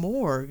there a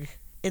morgue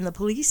in the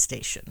police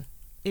station?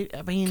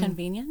 I mean...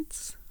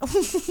 Convenience?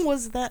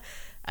 Was that...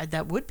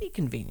 that would be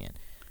convenient.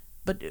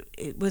 But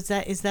is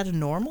that a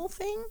normal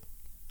thing?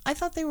 I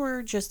thought they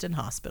were just in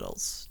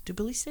hospitals. Do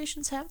police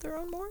stations have their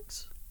own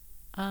morgues?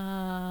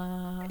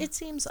 It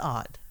seems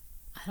odd.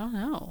 I don't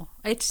know.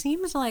 It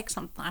seems like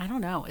something... I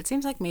don't know. It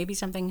seems like maybe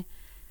something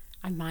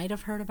I might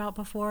have heard about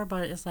before,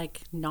 but it's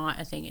like not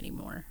a thing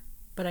anymore.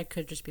 But I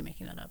could just be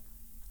making that up.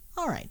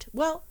 All right.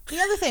 Well, the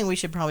other thing we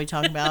should probably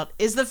talk about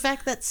is the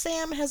fact that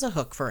Sam has a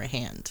hook for a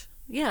hand.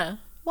 Yeah.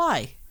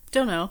 Why?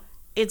 Don't know.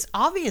 It's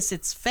obvious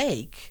it's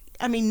fake.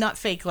 I mean, not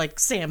fake like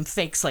Sam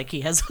fakes like he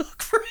has a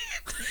hook for a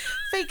hand.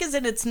 Fake as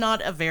in it's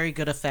not a very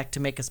good effect to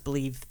make us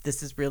believe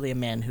this is really a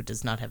man who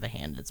does not have a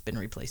hand that's been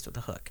replaced with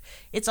a hook.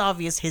 It's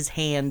obvious his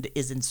hand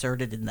is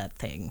inserted in that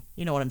thing.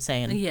 You know what I'm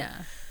saying? Yeah.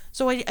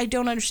 So I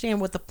don't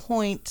understand what the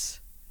point...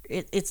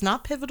 It's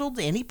not pivotal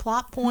to any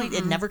plot point.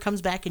 It never comes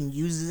back and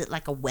uses it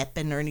like a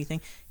weapon or anything.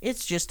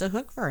 It's just a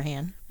hook for a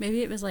hand.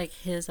 Maybe it was like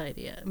his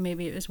idea.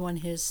 Maybe it was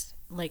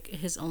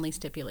his only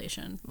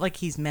stipulation. Like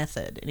he's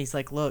method. And he's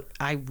like, look,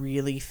 I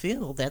really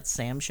feel that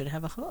Sam should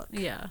have a hook.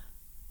 Yeah.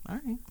 All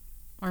right.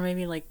 Or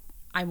maybe like,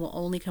 I will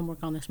only come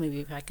work on this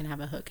movie if I can have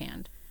a hook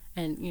hand.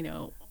 And,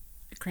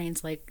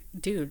 Crane's like,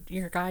 dude,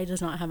 your guy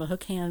does not have a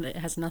hook hand. It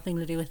has nothing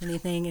to do with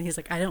anything. And he's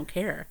like, I don't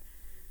care.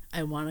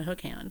 I want a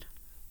hook hand.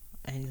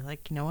 And you're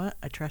like, you know what?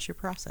 I trust your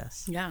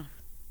process. Yeah.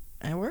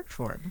 And it worked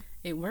for him.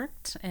 It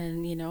worked.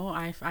 And,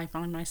 I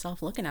found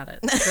myself looking at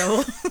it.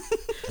 So,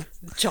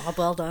 job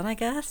well done, I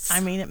guess. I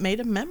mean, it made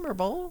him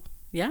memorable.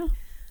 Yeah.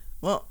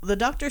 Well, the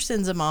doctor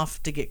sends him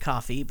off to get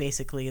coffee.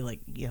 Basically,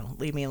 like,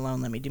 leave me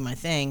alone. Let me do my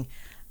thing.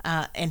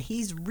 And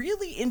he's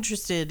really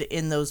interested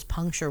in those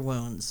puncture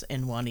wounds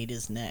in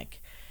Juanita's neck.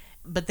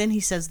 But then he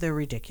says they're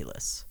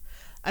ridiculous.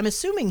 I'm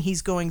assuming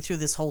he's going through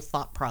this whole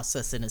thought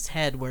process in his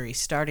head where he's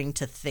starting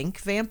to think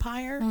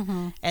vampire.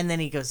 And then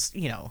he goes,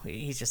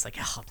 he's just like,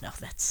 oh, no,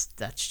 that's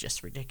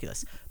just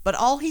ridiculous. But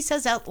all he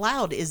says out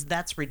loud is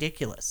that's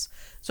ridiculous.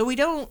 So we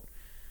don't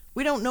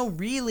know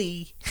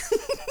really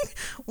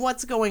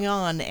what's going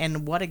on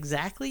and what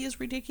exactly is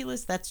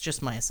ridiculous. That's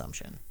just my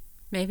assumption.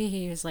 Maybe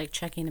he was like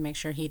checking to make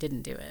sure he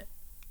didn't do it.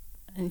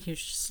 And he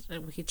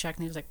checked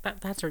and he was like,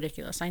 that's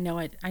ridiculous. I knew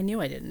I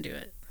didn't do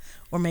it.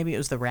 Or maybe it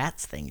was the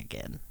rats thing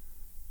again.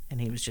 And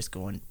he was just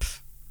going,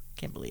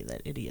 can't believe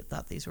that idiot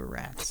thought these were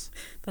rats.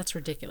 That's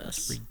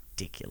ridiculous. That's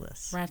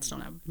ridiculous. Rats don't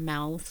have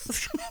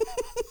mouths.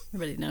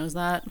 Everybody knows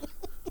that.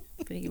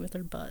 They eat with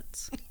their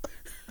butts.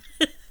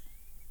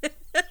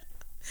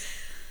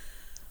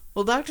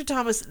 Well, Dr.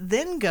 Thomas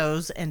then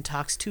goes and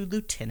talks to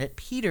Lieutenant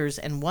Peters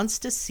and wants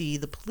to see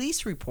the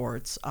police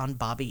reports on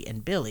Bobby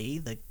and Billy,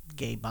 the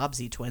gay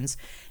Bobbsey twins,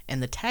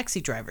 and the taxi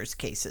driver's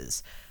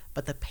cases.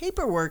 But the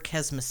paperwork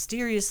has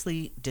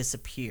mysteriously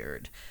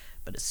disappeared.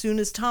 But as soon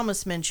as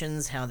Thomas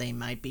mentions how they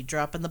might be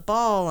dropping the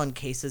ball on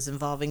cases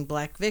involving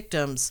black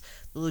victims,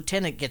 the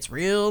lieutenant gets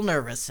real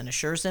nervous and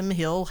assures him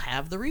he'll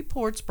have the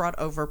reports brought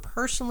over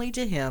personally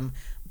to him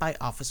by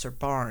Officer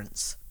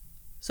Barnes.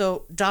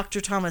 So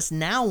Dr. Thomas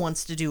now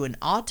wants to do an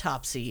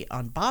autopsy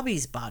on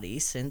Bobby's body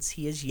since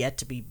he is yet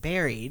to be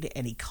buried,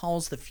 and he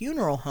calls the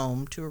funeral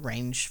home to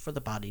arrange for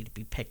the body to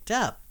be picked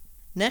up.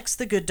 Next,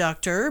 the good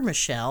doctor,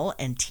 Michelle,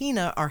 and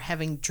Tina are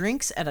having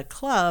drinks at a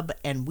club,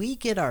 and we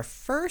get our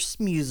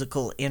first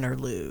musical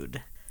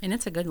interlude. And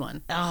it's a good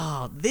one.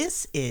 Oh,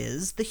 this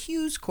is the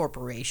Hughes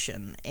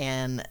Corporation,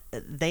 and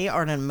they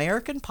are an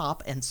American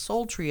pop and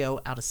soul trio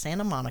out of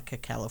Santa Monica,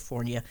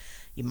 California.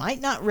 You might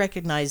not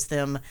recognize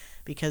them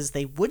because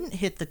they wouldn't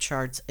hit the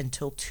charts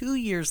until 2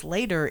 years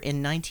later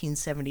in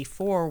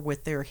 1974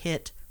 with their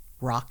hit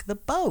Rock the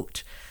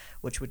Boat,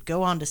 which would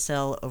go on to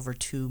sell over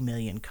 2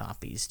 million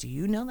copies. Do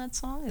you know that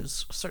song? It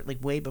was certainly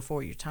way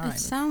before your time.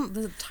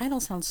 The title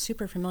sounds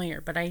super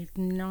familiar, but I'm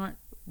not...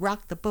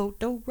 Rock the boat,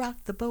 don't rock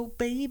the boat,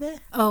 baby.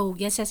 Oh,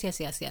 yes.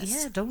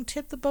 Yeah, don't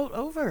tip the boat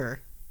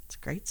over. It's a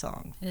great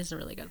song. It is a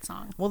really good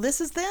song. Well, this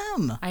is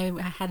them. I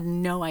had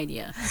no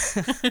idea.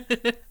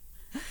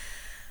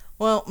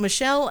 Well,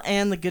 Michelle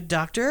and the good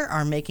doctor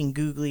are making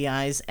googly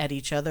eyes at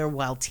each other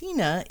while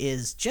Tina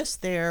is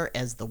just there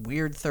as the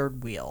weird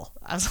third wheel.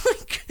 I was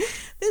like,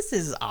 this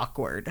is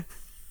awkward.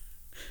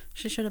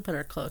 She should have put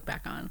her cloak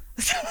back on.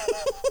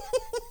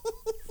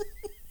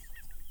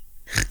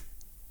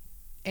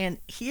 And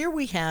here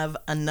we have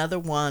another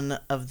one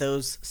of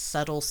those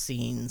subtle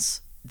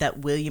scenes that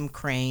William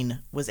Crane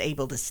was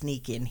able to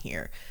sneak in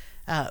here.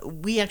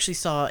 We actually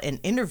saw an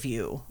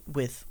interview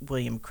with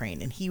William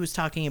Crane, and he was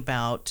talking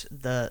about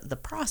the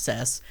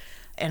process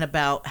and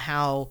about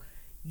how,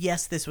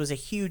 yes, this was a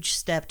huge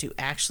step to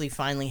actually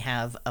finally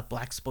have a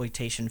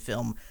blaxploitation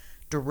film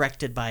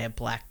directed by a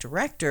black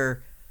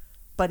director,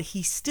 but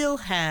he still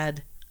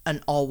had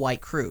an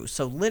all-white crew.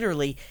 So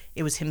literally,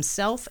 it was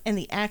himself and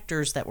the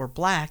actors that were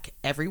black.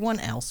 Everyone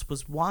else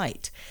was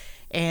white.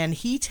 And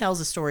he tells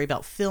a story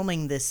about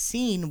filming this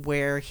scene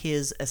where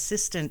his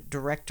assistant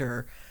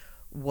director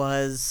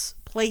was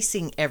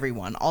placing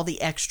everyone, all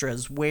the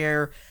extras,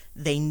 where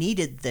they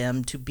needed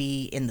them to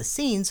be in the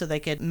scene so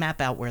they could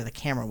map out where the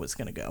camera was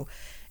going to go.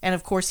 And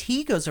of course,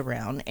 he goes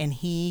around and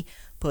he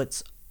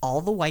puts all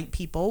the white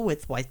people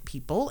with white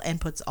people and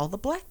puts all the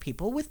black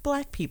people with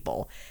black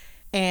people.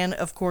 And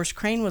of course,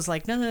 Crane was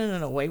like,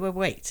 no,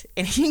 wait.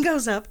 And he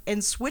goes up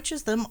and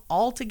switches them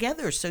all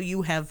together. So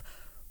you have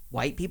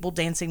white people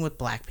dancing with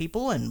black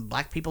people and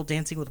black people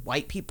dancing with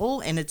white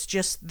people. And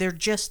they're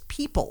just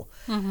people.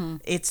 Mm-hmm.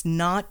 It's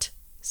not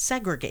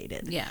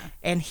segregated. Yeah.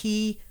 And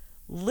he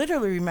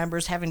literally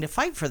remembers having to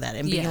fight for that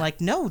and being like,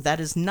 no, that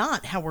is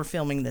not how we're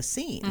filming this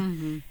scene.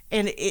 Mm-hmm.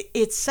 And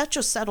it's such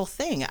a subtle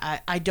thing.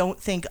 I don't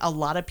think a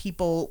lot of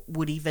people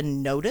would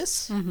even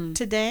notice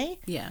today.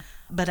 Yeah.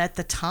 But at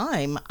the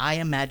time, I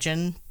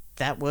imagine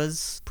that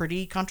was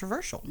pretty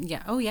controversial.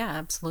 Yeah. Oh, yeah,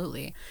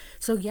 absolutely.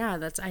 So,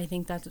 yeah, I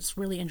think that's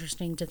really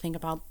interesting to think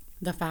about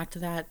the fact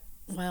that,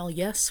 well,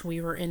 yes, we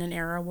were in an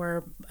era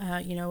where,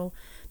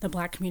 the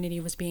black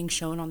community was being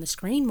shown on the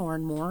screen more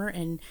and more,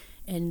 and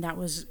that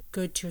was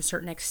good to a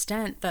certain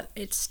extent, but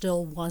it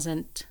still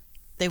wasn't...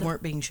 They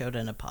weren't being showed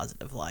in a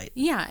positive light.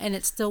 Yeah, and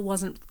it still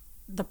wasn't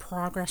the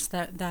progress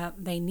that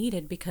they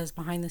needed, because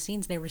behind the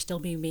scenes they were still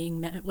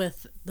being met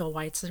with the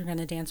whites are going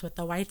to dance with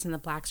the whites and the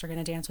blacks are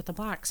going to dance with the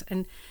blacks.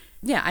 And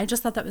yeah, I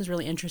just thought that was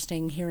really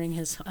interesting hearing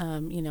his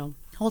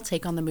whole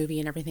take on the movie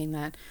and everything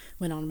that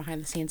went on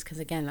behind the scenes, because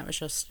again, that was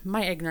just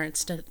my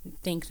ignorance to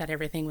think that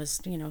everything was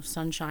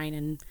sunshine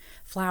and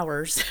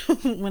flowers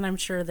when I'm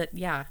sure that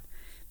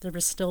there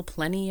was still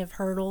plenty of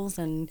hurdles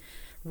and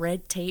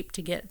red tape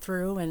to get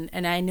through,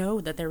 and I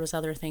know that there was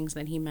other things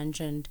that he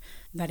mentioned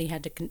that he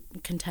had to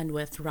contend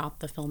with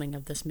throughout the filming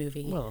of this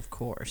movie. Well, of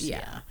course,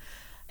 yeah.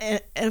 And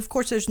of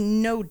course, there's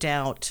no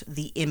doubt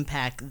the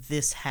impact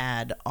this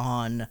had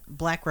on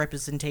Black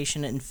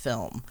representation in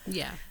film.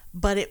 Yeah.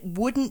 But it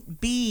wouldn't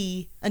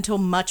be until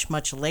much,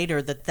 much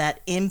later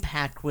that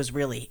impact was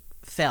really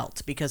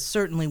felt, because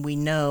certainly we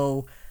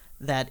know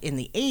that in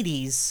the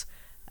 80s,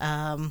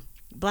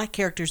 Black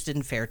characters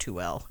didn't fare too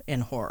well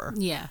in horror.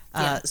 Yeah.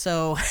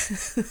 So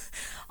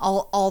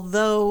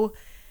although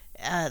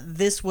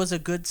this was a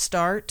good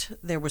start,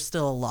 there was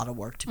still a lot of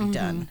work to be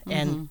done.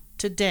 And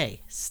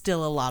today,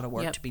 still a lot of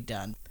work to be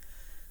done.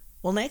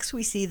 Well, next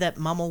we see that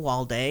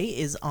Mamuwalde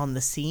is on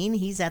the scene.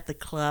 He's at the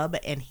club,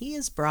 and he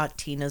has brought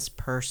Tina's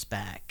purse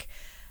back.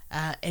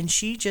 And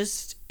she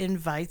just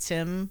invites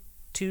him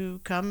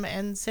to come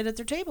and sit at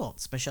their table.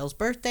 It's Michelle's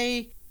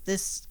birthday.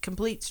 This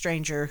complete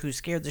stranger who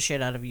scared the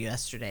shit out of you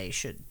yesterday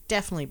should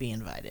definitely be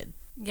invited.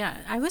 Yeah,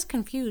 I was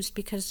confused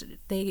because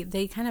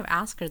they kind of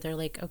ask her, they're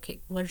like,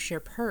 okay, where's your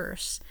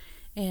purse?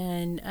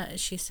 And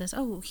she says,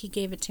 oh, he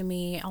gave it to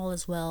me, all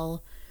is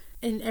well.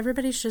 And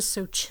everybody's just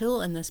so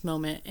chill in this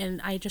moment.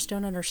 And I just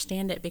don't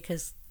understand it,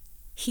 because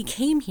he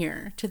came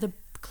here to the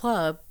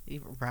club.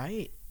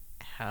 Right.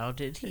 How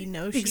did he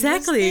know she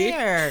exactly was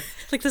there?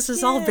 Like, this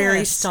is all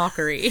very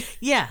stalkery.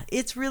 Yeah,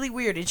 it's really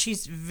weird. And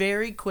she's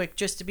very quick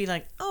just to be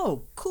like,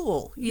 oh,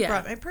 cool. You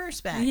brought my purse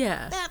back.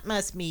 Yeah. That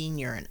must mean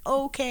you're an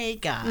okay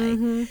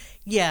guy.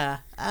 Yeah.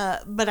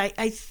 But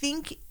I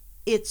think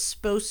it's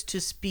supposed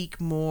to speak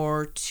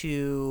more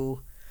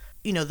to,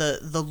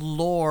 the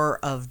lore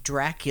of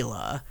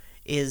Dracula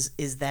is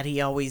that he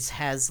always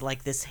has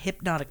like this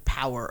hypnotic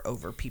power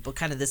over people,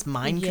 kind of this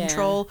mind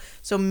control.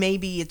 So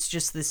maybe it's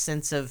just this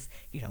sense of,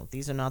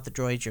 these are not the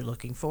droids you're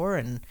looking for,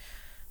 and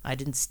I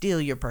didn't steal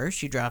your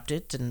purse, you dropped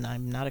it, and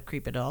I'm not a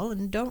creep at all,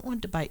 and don't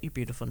want to bite your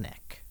beautiful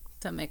neck.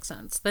 That makes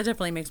sense. That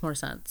definitely makes more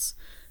sense.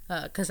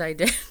 Because I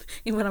did,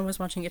 when I was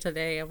watching it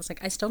today, I was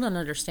like, I still don't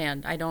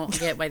understand. I don't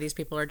get why these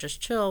people are just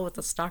chill with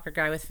the stalker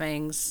guy with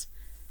fangs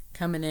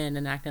coming in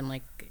and acting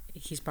like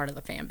he's part of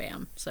the fam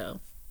bam. So...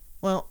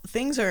 Well,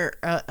 things are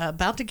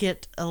about to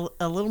get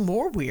a little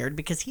more weird,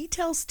 because he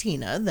tells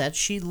Tina that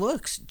she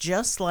looks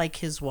just like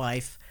his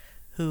wife,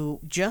 who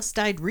just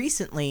died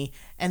recently,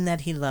 and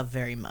that he loved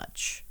very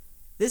much.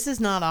 This is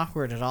not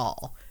awkward at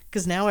all,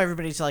 because now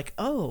everybody's like,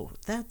 oh,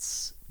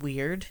 that's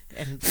weird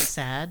and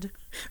sad.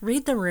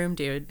 Read the room,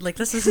 dude. Like,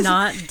 this is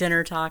not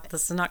dinner talk.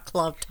 This is not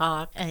club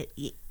talk.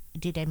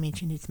 Did I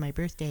mention it's my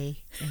birthday,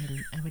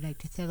 and I would like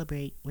to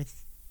celebrate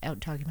without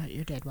talking about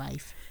your dead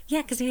wife?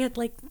 Yeah, because he had,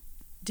 like...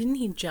 Didn't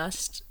he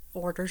just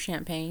order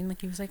champagne?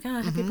 Like, he was like,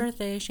 happy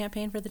birthday,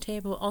 champagne for the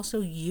table.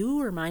 Also,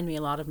 you remind me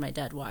a lot of my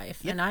dead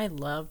wife. And I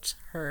loved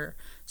her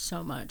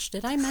so much.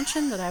 Did I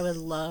mention that I would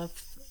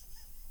love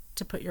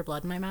to put your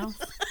blood in my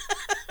mouth?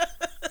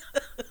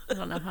 I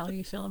don't know how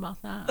you feel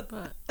about that,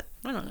 but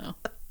I don't know.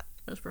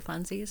 Those for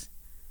funsies.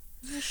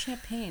 There's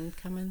champagne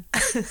coming.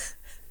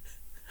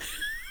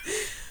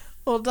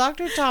 Well,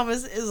 Dr.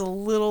 Thomas is a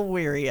little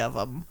weary of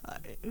him.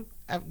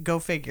 Go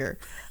figure.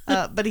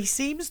 But he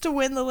seems to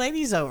win the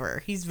ladies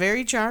over. He's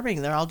very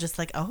charming. They're all just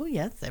like, oh,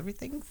 yes,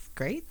 everything's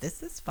great.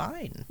 This is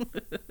fine.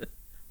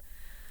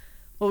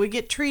 Well, we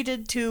get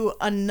treated to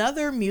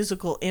another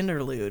musical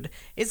interlude.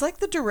 It's like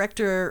the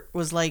director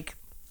was like,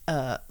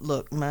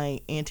 look,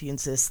 my auntie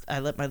insists I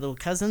let my little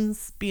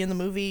cousins be in the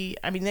movie.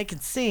 I mean, they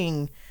can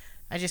sing.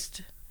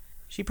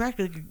 She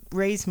practically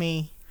raised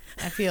me.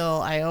 I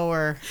feel I owe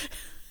her.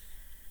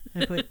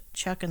 I put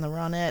Chuck and the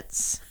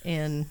Ronettes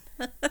in.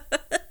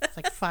 It's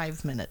like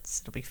 5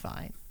 minutes. It'll be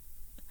fine.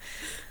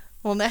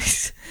 Well,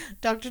 next,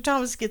 Dr.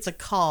 Thomas gets a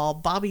call.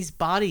 Bobby's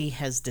body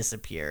has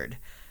disappeared.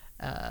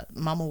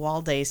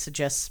 Mamuwalde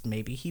suggests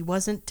maybe he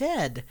wasn't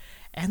dead.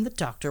 And the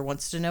doctor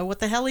wants to know what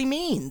the hell he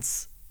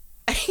means.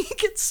 He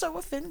gets so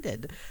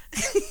offended.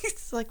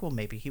 He's like, well,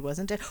 maybe he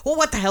wasn't dead. Well,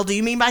 what the hell do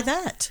you mean by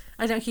that?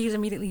 I know,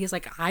 he's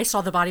like, I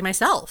saw the body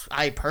myself.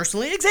 I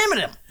personally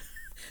examined him.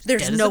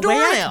 There's no way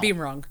I could be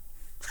wrong.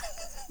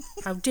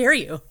 How dare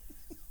you?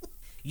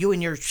 You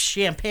and your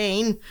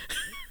champagne.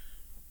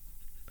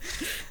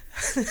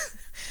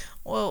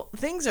 Well,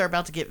 things are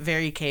about to get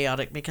very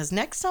chaotic, because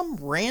next some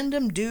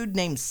random dude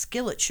named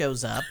Skillet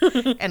shows up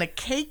and a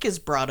cake is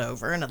brought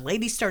over and a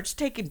lady starts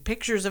taking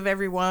pictures of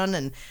everyone,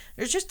 and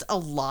there's just a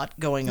lot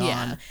going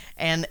on.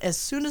 And as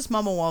soon as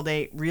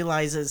Mamuwalde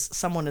realizes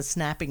someone is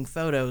snapping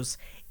photos,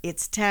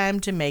 it's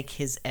time to make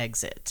his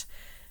exit.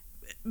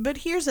 But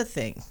here's the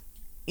thing.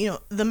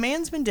 The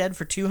man's been dead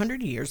for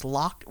 200 years,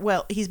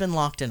 he's been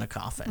locked in a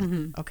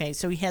coffin. Okay,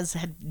 so he has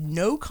had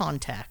no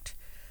contact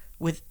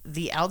with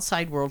the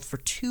outside world for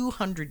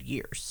 200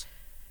 years.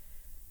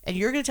 And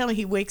you're going to tell me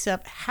he wakes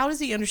up, how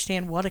does he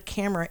understand what a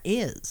camera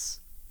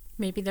is?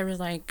 Maybe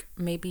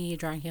maybe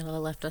Dracula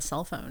left a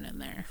cell phone in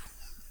there.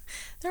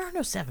 There are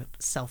no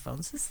cell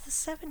phones. This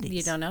is the 70s.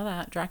 You don't know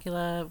that.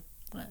 Dracula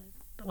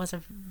was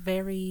a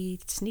very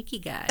sneaky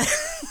guy.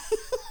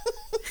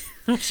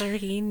 I'm sure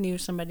he knew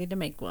somebody to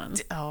make one.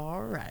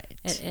 All right.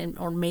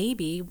 Or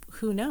maybe,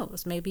 who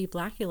knows, maybe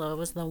Blackula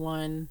was the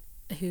one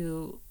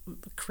who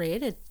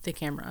created the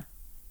camera.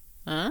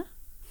 Huh?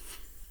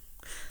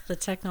 The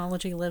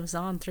technology lives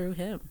on through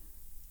him.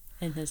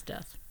 in his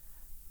death.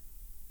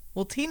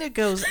 Well, Tina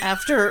goes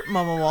after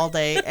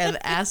Mamuwalde and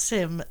asks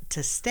him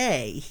to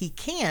stay. He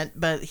can't,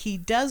 but he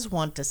does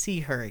want to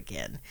see her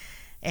again.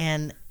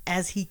 And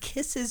as he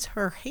kisses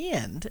her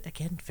hand,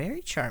 again,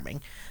 very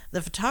charming,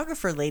 the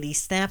photographer lady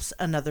snaps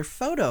another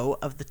photo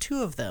of the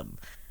two of them.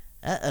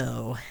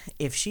 Uh-oh.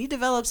 If she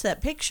develops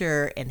that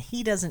picture and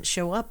he doesn't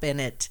show up in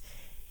it,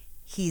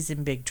 he's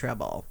in big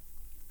trouble.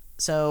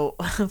 So,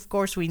 of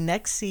course, we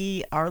next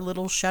see our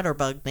little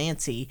shutterbug,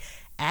 Nancy,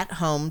 at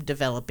home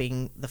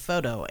developing the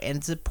photo. And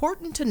it's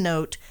important to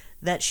note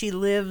that she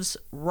lives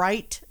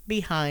right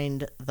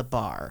behind the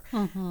bar.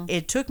 Mm-hmm.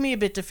 It took me a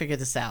bit to figure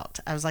this out.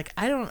 I was like,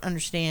 I don't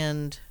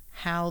understand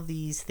how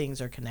these things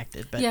are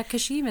connected. But yeah,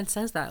 because she even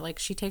says that. Like,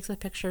 she takes the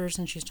pictures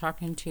and she's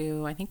talking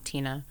to, I think,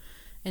 Tina.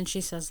 And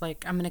she says,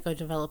 like, I'm going to go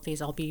develop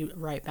these. I'll be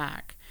right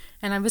back.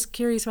 And I was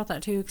curious about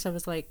that, too, because I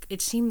was like,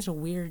 it seems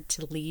weird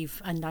to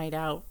leave a night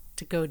out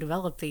to go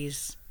develop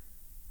these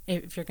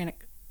if you're going to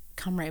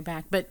come right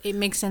back. But it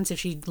makes sense if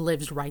she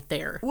lives right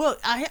there. Well,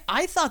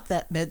 I thought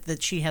that meant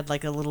that she had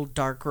like a little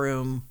dark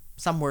room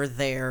somewhere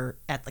there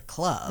at the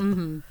club.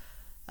 Mm-hmm.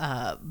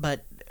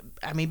 But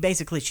I mean,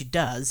 basically she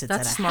does. It's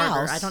That's at a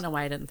smarter. house. I don't know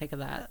why I didn't think of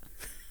that.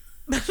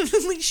 But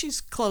at least she's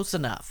close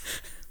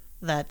enough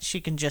that she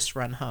can just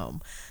run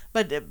home.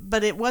 But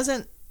it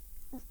wasn't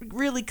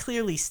really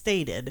clearly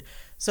stated.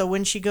 So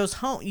when she goes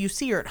home, you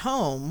see her at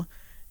home.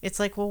 It's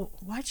like, well,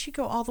 why'd she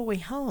go all the way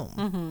home?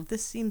 Mm-hmm.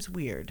 This seems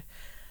weird.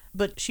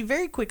 But she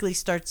very quickly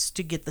starts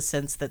to get the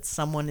sense that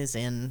someone is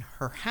in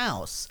her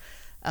house.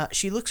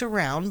 She looks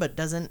around but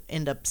doesn't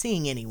end up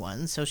seeing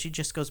anyone, so she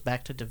just goes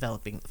back to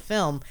developing the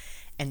film.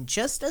 And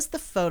just as the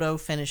photo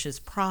finishes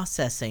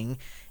processing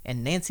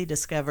and Nancy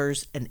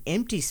discovers an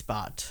empty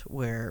spot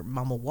where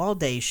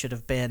Mamuwalde should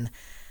have been,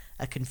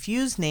 a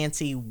confused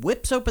Nancy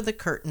whips open the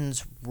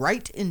curtains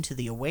right into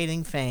the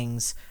awaiting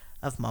fangs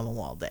of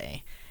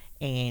Mamuwalde.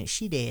 And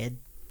she did.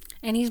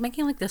 And he's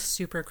making like this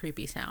super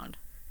creepy sound.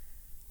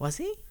 Was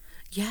he?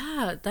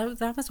 Yeah,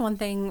 that was one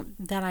thing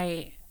that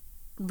I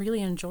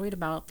really enjoyed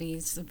about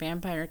these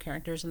vampire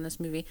characters in this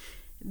movie.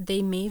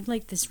 They made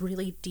like this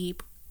really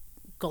deep,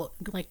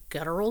 like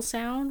guttural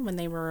sound when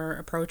they were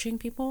approaching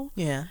people.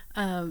 Yeah.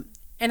 And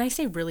I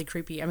say really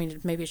creepy. I mean,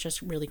 maybe it's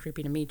just really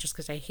creepy to me just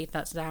because I hate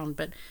that sound.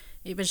 But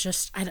it was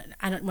just I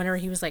don't. Whenever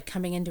he was like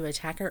coming in to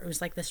attack her, it was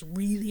like this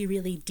really,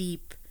 really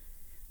deep,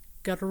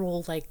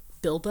 guttural like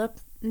buildup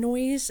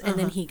noise, and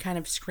then he kind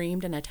of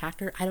screamed and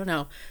attacked her. I don't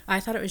know. I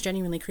thought it was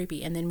genuinely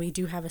creepy. And then we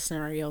do have a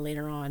scenario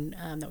later on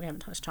that we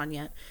haven't touched on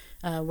yet,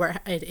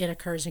 where it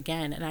occurs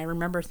again. And I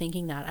remember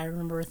thinking that. I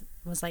remember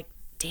was like,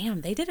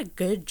 damn, they did a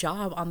good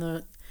job on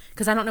the,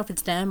 because I don't know if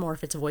it's them or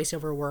if it's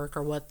voiceover work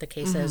or what the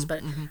case is,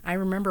 but I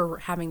remember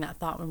having that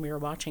thought when we were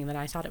watching, that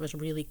I thought it was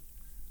really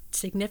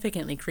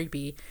significantly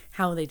creepy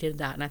how they did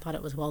that, and I thought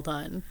it was well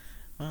done.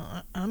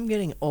 Well, I'm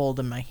getting old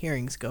and my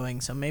hearing's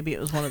going, so maybe it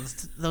was one of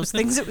those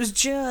things that was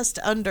just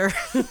under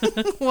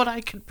what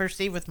I could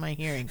perceive with my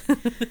hearing.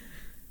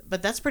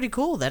 But that's pretty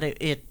cool that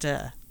it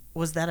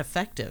was that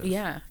effective.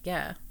 Yeah,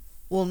 yeah.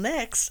 Well,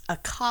 next, a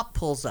cop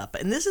pulls up.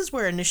 And this is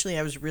where initially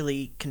I was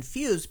really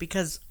confused,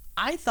 because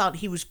I thought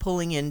he was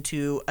pulling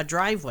into a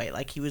driveway,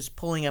 like he was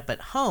pulling up at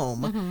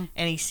home,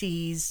 and he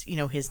sees,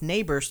 his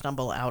neighbor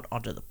stumble out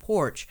onto the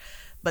porch.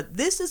 But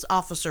this is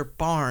Officer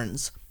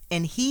Barnes,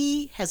 and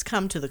he has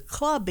come to the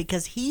club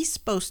because he's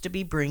supposed to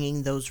be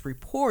bringing those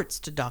reports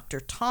to Dr.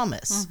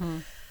 Thomas.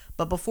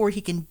 But before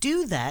he can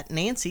do that,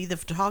 Nancy, the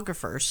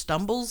photographer,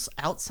 stumbles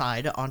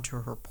outside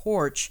onto her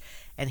porch,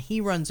 and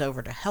he runs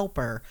over to help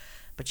her.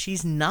 But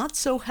she's not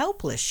so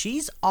helpless.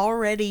 She's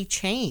already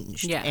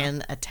changed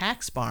and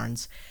attacks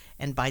Barnes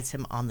and bites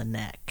him on the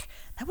neck.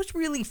 That was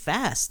really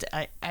fast.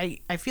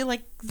 I feel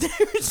like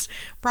there's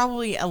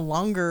probably a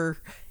longer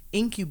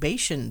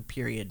incubation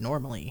period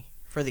normally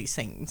for these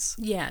things.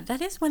 Yeah,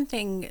 that is one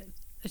thing,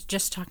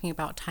 just talking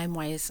about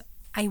time-wise.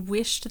 I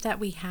wished that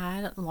we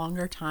had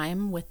longer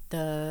time with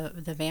the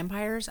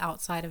vampires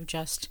outside of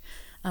just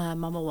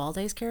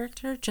Mamuwalde's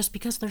character, just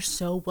because they're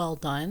so well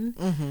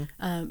done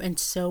and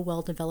so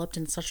well developed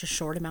in such a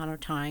short amount of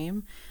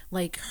time.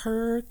 Like,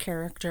 her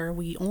character,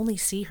 we only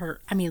see her,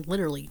 I mean,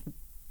 literally,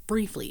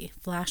 briefly,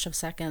 flash of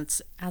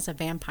seconds, as a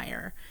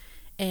vampire.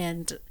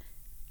 And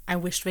I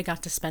wished we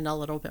got to spend a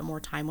little bit more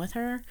time with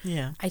her.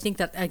 Yeah. I think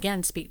that,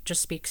 again,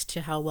 just speaks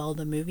to how well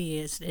the movie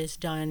is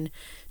done,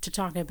 to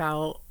talk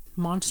about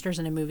monsters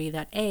in a movie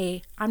that,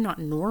 I'm not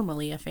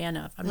normally a fan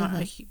of. I'm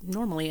not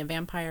normally a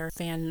vampire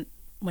fan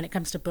when it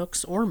comes to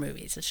books or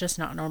movies. It's just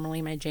not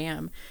normally my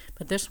jam.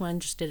 But this one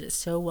just did it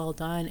so well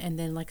done. And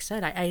then, like I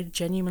said, I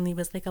genuinely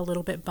was like a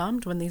little bit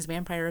bummed when these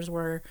vampires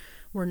were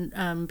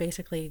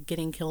basically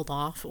getting killed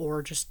off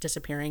or just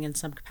disappearing in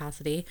some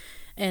capacity.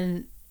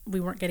 And we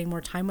weren't getting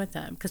more time with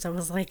them, because I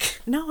was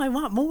like, no, I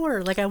want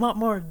more. Like, I want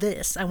more of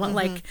this. I want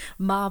like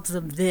mobs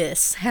of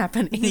this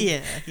happening.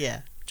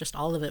 Yeah. Just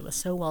all of it was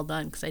so well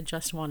done, because I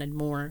just wanted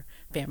more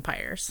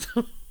vampires.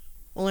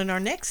 Well, in our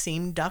next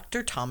scene,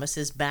 Dr. Thomas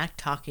is back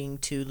talking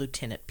to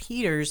Lieutenant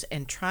Peters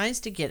and tries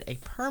to get a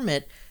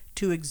permit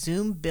to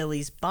exhume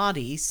Billy's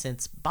body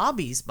since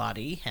Bobby's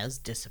body has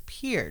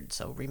disappeared.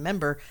 So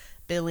remember,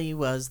 Billy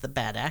was the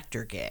bad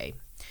actor gay.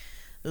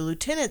 The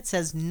lieutenant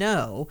says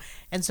no,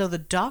 and so the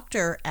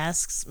doctor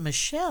asks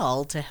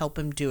Michelle to help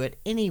him do it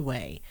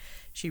anyway.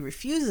 She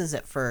refuses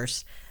at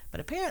first,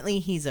 but apparently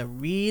he's a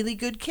really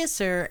good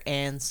kisser,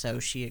 and so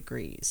she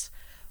agrees.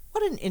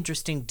 What an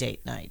interesting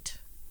date night.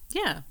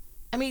 Yeah.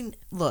 I mean,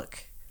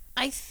 look,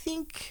 I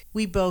think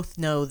we both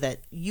know that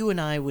you and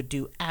I would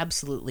do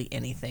absolutely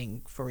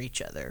anything for each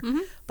other. Mm-hmm.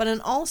 But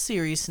in all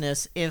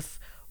seriousness, if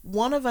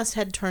one of us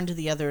had turned to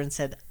the other and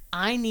said,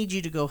 I need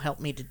you to go help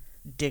me to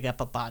dig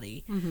up a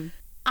body,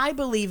 I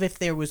believe if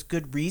there was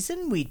good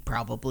reason, we'd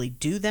probably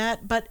do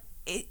that. But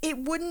it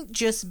wouldn't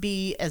just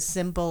be as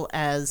simple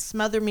as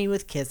smother me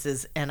with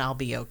kisses and I'll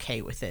be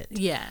okay with it.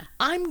 Yeah.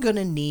 I'm going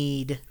to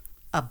need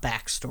a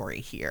backstory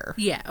here.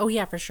 Yeah. Oh,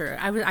 yeah, for sure.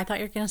 I thought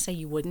you were going to say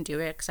you wouldn't do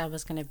it because I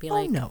was going to be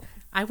like, no.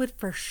 I would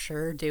for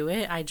sure do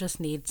it. I just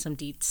need some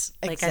deets.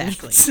 Like,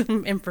 Exactly. I need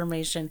some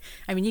information.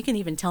 I mean, you can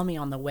even tell me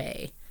on the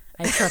way.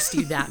 I trust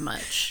you that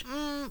much.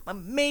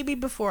 Maybe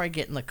before I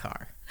get in the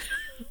car.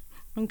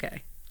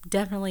 Okay.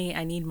 Definitely,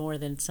 I need more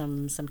than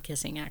some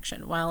kissing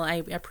action. While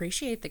I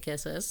appreciate the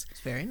kisses,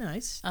 It's very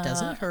nice.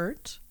 Doesn't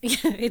hurt.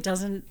 it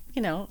doesn't.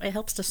 It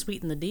helps to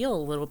sweeten the deal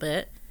a little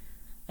bit.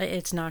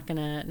 It's not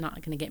gonna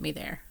get me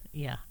there.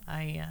 Yeah,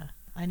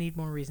 I need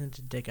more reason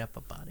to dig up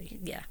a body.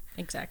 Yeah,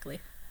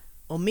 exactly.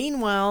 Well,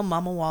 meanwhile,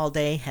 Mama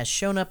Walde has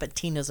shown up at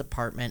Tina's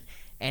apartment,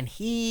 and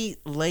he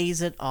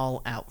lays it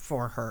all out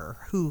for her.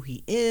 Who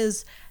he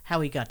is,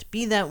 how he got to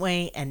be that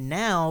way, and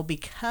now,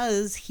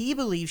 because he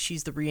believes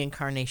she's the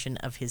reincarnation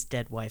of his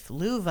dead wife,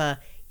 Luva,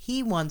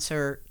 he wants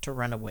her to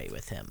run away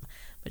with him.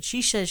 But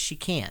she says she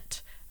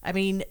can't. I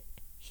mean,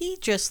 he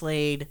just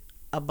laid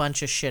a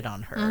bunch of shit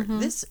on her.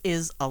 This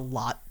is a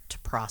lot to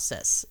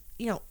process.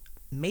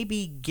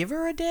 Maybe give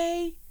her a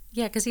day?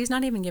 Yeah, because he's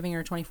not even giving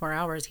her 24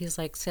 hours. He's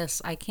like,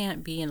 sis, I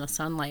can't be in the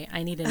sunlight.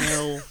 I need to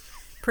know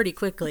pretty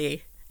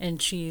quickly. And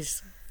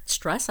she's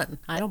stressing.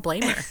 I don't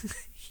blame her.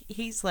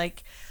 He's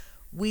like,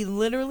 we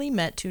literally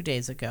met 2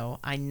 days ago.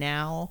 I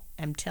now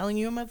am telling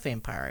you I'm a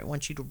vampire. I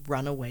want you to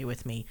run away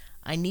with me.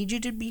 I need you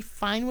to be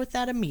fine with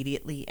that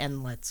immediately,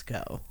 and let's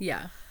go.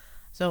 Yeah.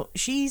 So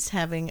she's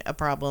having a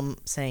problem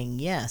saying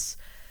yes,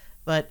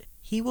 but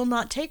he will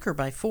not take her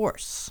by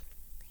force.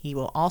 He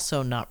will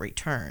also not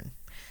return.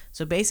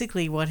 So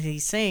basically what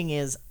he's saying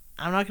is,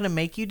 I'm not going to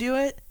make you do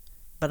it,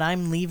 but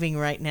I'm leaving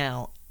right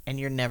now, and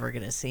you're never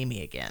going to see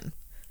me again.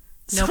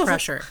 No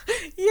pressure.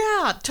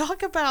 Yeah,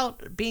 talk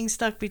about being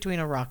stuck between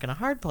a rock and a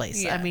hard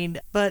place. Yeah. I mean,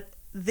 but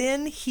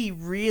then he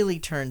really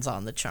turns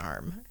on the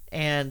charm.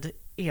 And,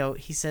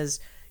 he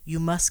says, you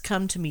must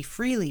come to me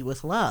freely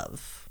with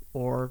love,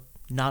 or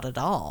not at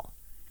all.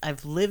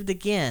 I've lived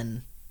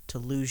again to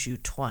lose you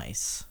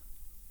twice.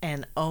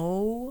 And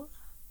oh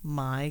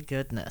my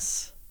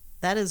goodness.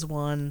 That is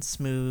one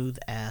smooth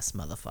ass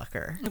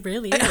motherfucker. It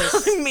really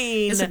is. I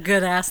mean, It's a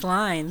good ass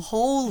line.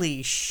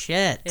 holy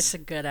shit. It's a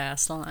good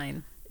ass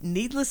line.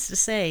 Needless to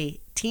say,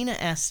 Tina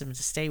asked him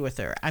to stay with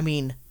her. I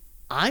mean,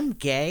 I'm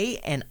gay,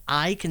 and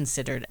I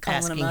considered Calling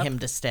asking him up? him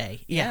to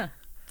stay. Yeah.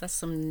 That's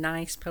some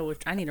nice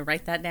poetry. I need to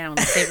write that down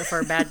and save it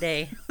for a bad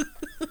day.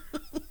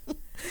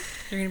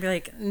 You're going to be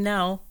like,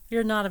 no,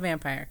 you're not a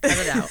vampire. Cut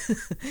it out.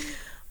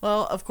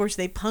 Well, of course,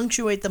 they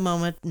punctuate the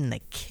moment, and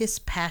they kiss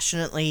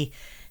passionately,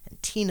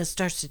 and Tina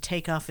starts to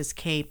take off his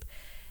cape,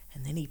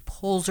 and then he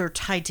pulls her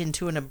tight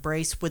into an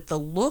embrace with the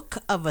look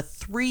of a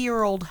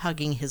 3-year-old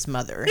hugging his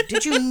mother.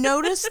 Did you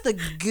notice the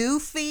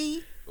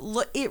goofy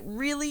look? It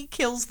really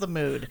kills the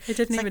mood. I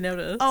didn't even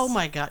notice. Oh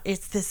my God.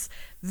 It's this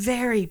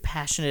very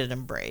passionate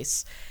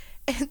embrace.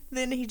 And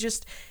then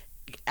he's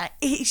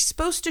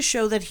supposed to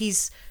show that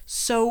he's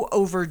so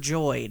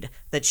overjoyed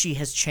that she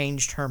has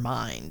changed her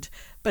mind.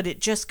 But it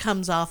just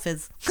comes off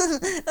as,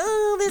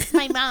 oh, this is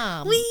my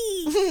mom.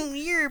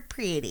 Wee! You're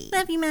pretty.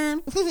 Love you,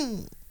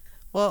 Mom.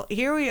 Well,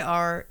 here we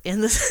are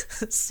in the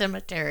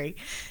cemetery,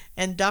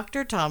 and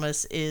Dr.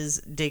 Thomas is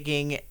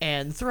digging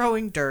and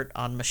throwing dirt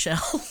on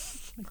Michelle.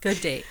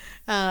 Good date.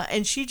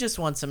 And she just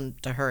wants him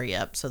to hurry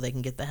up so they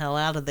can get the hell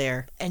out of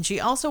there. And she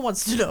also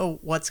wants to know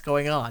what's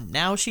going on.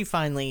 Now she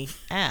finally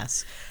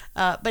asks.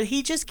 But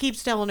he just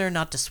keeps telling her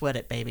not to sweat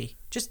it, baby.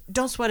 Just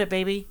don't sweat it,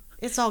 baby.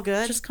 It's all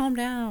good. Just calm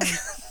down.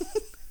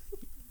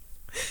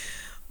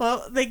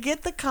 Well, they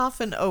get the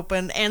coffin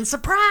open, and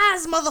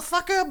surprise,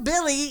 motherfucker,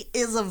 Billy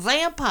is a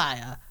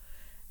vampire.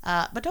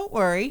 But don't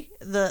worry,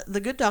 the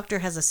good doctor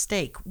has a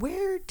stake.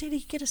 Where did he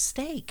get a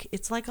stake?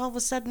 It's like all of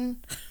a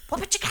sudden,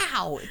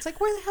 whoop-a-cha-cow. It's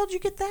like, where the hell did you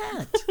get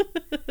that?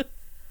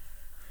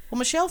 Well,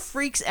 Michelle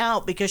freaks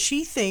out because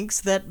she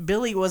thinks that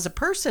Billy was a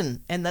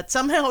person and that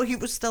somehow he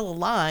was still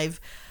alive.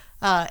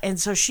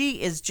 And so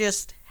she is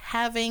just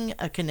having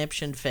a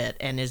conniption fit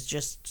and is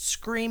just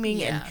screaming.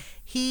 Yeah. And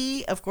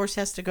he, of course,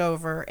 has to go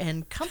over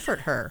and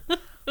comfort her.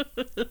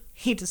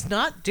 He does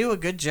not do a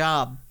good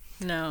job.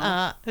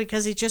 No.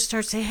 Because he just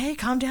starts saying, hey,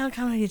 calm down,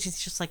 calm down.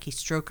 It's just like he's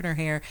stroking her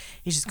hair.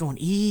 He's just going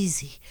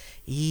easy,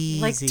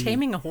 easy. Like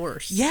taming a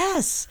horse.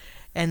 Yes.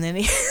 And then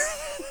he...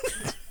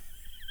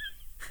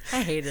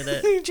 I hated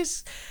it. You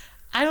just,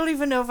 I don't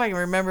even know if I can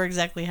remember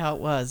exactly how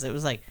it was. It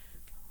was like,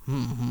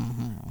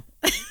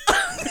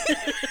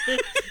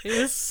 It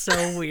was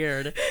so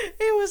weird.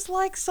 it was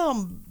like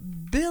some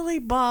Billy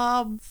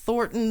Bob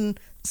Thornton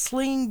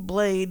sling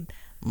blade.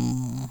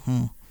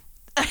 It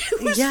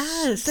was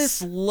Yes.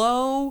 this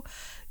low.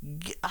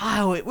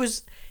 Oh, it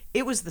was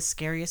the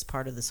scariest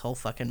part of this whole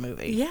fucking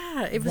movie.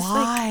 Yeah, it was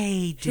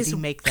Why did his- he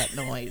make that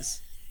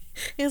noise?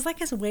 It was like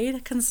his way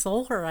to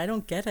console her. I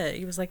don't get it.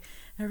 He was like,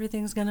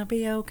 everything's gonna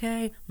be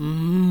okay.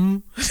 Mm-hmm.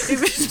 It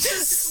was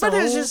just But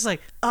it was so- just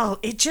like, oh,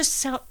 it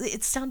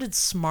sounded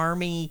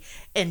smarmy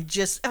and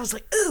just, I was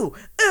like, ooh,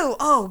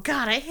 oh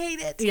God, I hate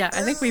it. Yeah,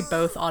 I think we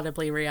both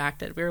audibly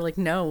reacted. We were like,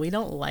 no, we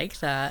don't like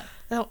that.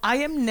 No, I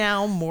am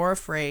now more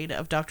afraid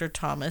of Dr.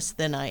 Thomas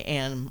than I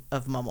am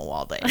of Mama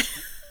Walde.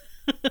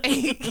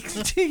 He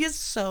is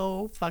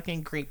so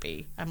fucking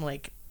creepy. I'm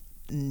like,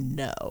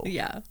 no.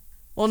 Yeah.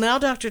 Well, now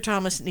Dr.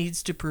 Thomas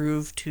needs to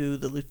prove to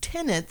the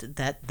lieutenant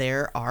that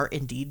there are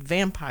indeed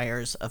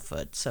vampires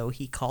afoot. So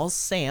he calls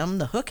Sam,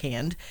 the hook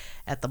hand,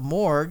 at the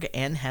morgue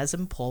and has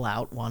him pull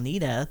out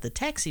Juanita, the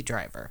taxi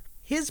driver.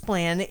 His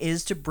plan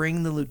is to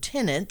bring the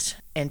lieutenant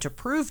and to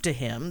prove to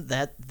him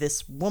that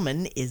this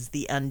woman is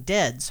the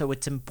undead. So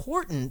it's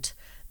important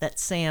that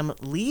Sam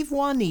leave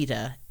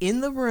Juanita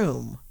in the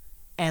room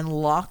and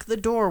lock the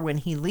door when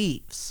he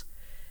leaves.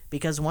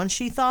 Because once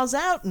she thaws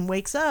out and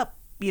wakes up,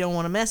 you don't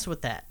want to mess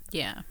with that.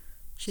 Yeah.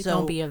 She's So-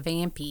 gonna be a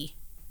vampy.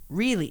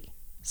 Really,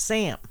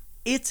 Sam,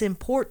 it's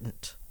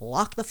important.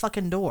 Lock the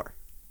fucking door.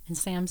 And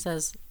Sam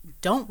says,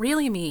 don't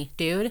really me,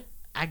 dude.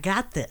 I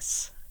got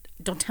this.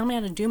 Don't tell me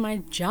how to do my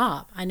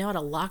job. I know how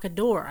to lock a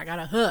door. I got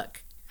a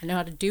hook. I know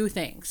how to do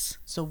things.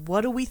 So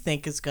what do we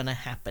think is going to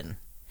happen?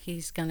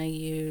 He's gonna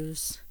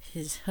use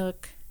his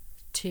hook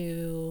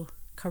to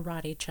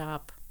karate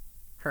chop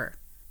her.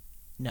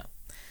 No.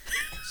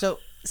 So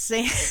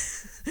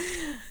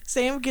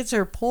Sam gets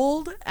her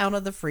pulled out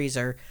of the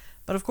freezer,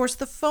 but of course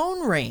the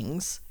phone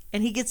rings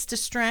and he gets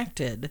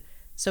distracted.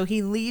 So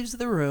he leaves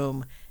the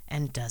room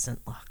and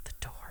doesn't lock the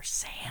door.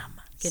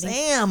 Sam.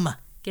 Sam.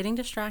 Getting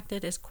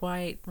distracted is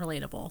quite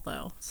relatable,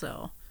 though.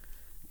 So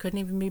couldn't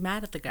even be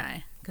mad at the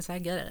guy because I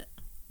get it.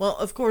 Well,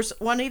 of course,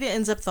 Juanita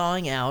ends up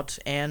thawing out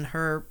and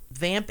her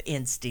vamp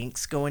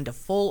instincts go into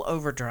full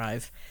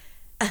overdrive.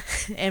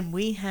 And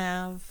we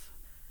have...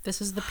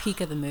 This is the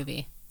peak of the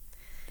movie.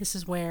 This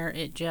is where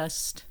it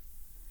just...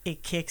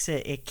 It kicks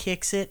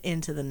it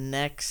into the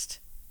next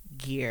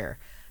gear.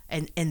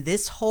 And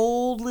this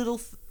whole little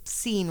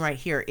scene right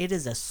here, it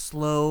is a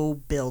slow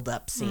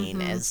build-up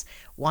scene as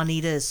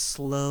Juanita is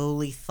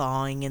slowly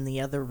thawing in the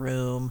other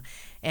room.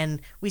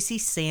 And we see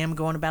Sam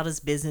going about his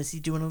business.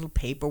 He's doing a little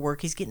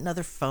paperwork. He's getting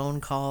other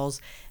phone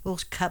calls. We'll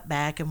cut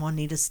back and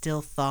Juanita's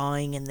still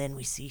thawing. And then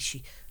we see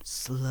she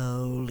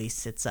slowly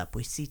sits up.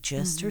 We see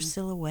just her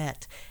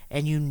silhouette.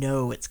 And you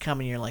know it's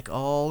coming. You're like,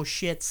 oh,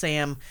 shit,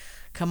 Sam.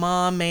 Come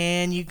on,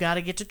 man. You got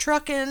to get to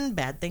trucking.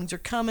 Bad things are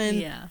coming.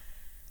 Yeah.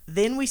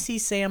 Then we see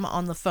Sam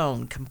on the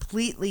phone,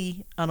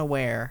 completely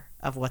unaware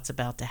of what's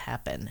about to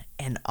happen.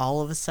 And all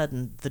of a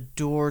sudden, the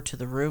door to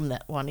the room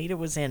that Juanita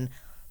was in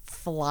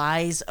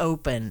flies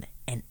open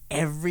and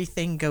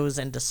everything goes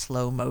into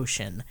slow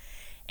motion.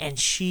 And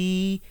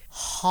she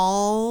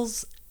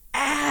hauls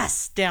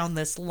ass down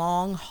this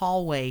long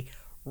hallway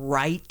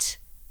right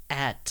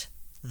at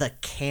the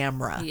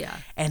camera. Yeah.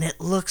 And it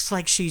looks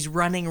like she's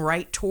running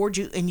right towards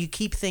you. And you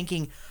keep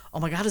thinking, oh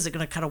my God, is it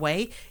going to cut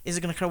away? Is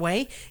it going to cut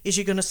away? Is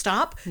she going to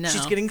stop? No.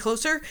 She's getting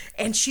closer.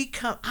 And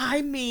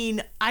I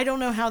mean, I don't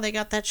know how they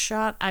got that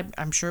shot.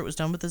 I'm sure it was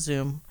done with the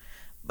zoom.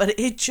 But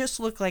it just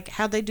looked like,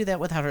 how'd they do that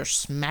without her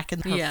smacking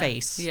her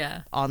face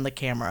on the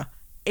camera?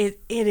 It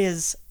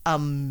is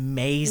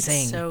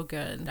amazing. It's so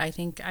good. I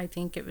think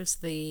it was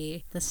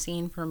the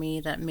scene for me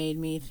that made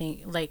me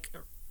think, like,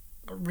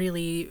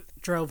 really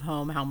drove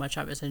home how much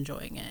I was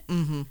enjoying it.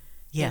 Mm-hmm.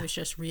 Yeah. It was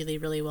just really,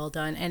 really well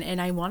done.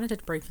 And I wanted to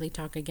briefly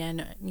talk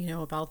again,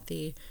 about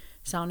the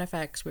sound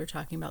effects. We were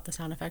talking about the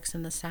sound effects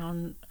and the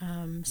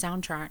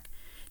soundtrack.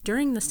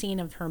 During the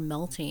scene of her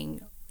melting,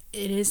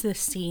 it is this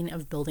scene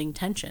of building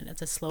tension.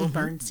 It's a slow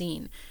burn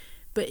scene.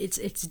 But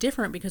it's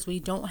different because we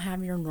don't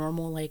have your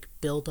normal, like,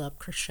 build-up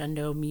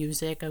crescendo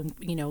music of,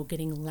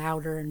 getting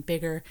louder and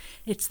bigger.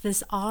 It's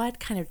this odd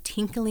kind of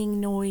tinkling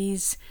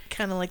noise.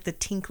 Kind of like the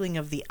tinkling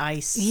of the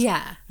ice.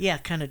 Yeah. Yeah,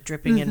 kind of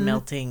dripping and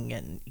melting.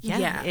 And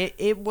Yeah.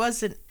 It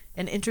was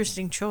an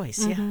interesting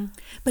choice. Yeah.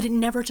 But it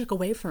never took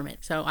away from it.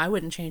 So I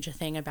wouldn't change a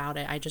thing about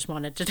it. I just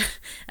wanted to,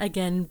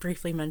 again,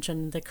 briefly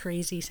mention the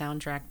crazy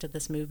soundtrack to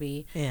this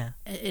movie. Yeah.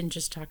 And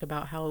just talk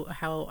about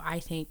how I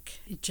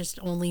think it just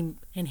only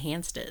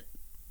enhanced it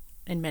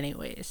in many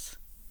ways.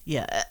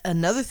 Yeah.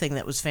 Another thing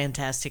that was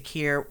fantastic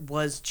here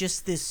was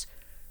just this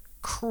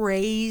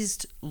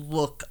crazed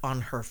look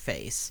on her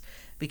face.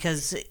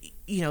 Because,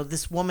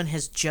 this woman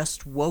has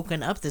just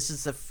woken up. This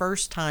is the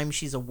first time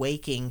she's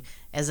awaking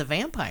as a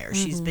vampire.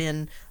 She's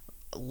been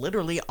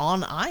literally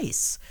on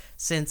ice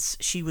since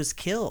she was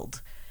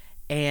killed.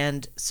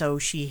 And so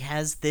she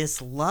has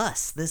this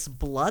lust, this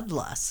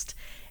bloodlust.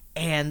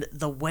 And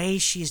the way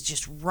she's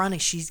just running,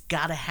 she's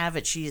got to have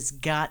it. She has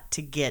got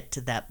to get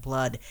to that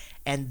blood.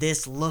 And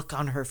this look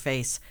on her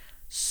face,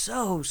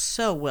 so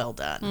well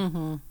done.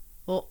 Mm-hmm.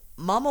 Well,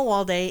 Mama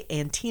Walde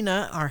and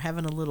Tina are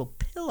having a little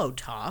pillow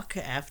talk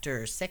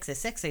after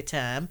sexy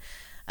time.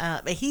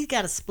 But he's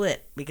got to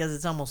split because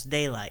it's almost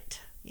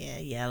daylight.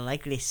 Yeah,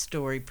 likely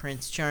story,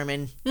 Prince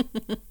Charming.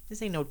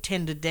 This ain't no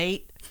Tinder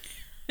date.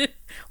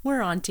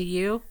 We're on to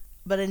you.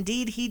 But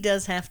indeed, he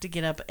does have to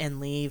get up and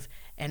leave.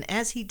 And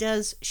as he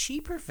does,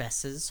 she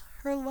professes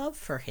her love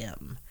for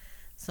him.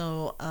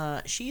 So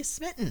she is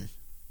smitten.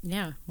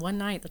 Yeah, one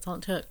night, that's all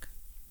it took.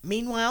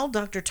 Meanwhile,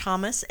 Dr.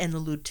 Thomas and the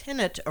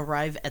lieutenant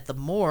arrive at the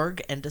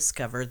morgue and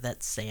discover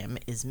that Sam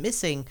is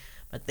missing.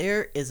 But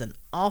there is an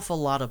awful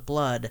lot of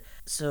blood,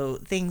 so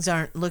things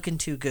aren't looking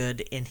too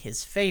good in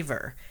his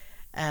favor.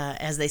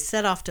 As they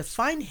set off to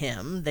find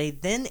him, they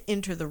then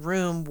enter the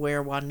room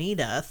where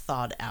Juanita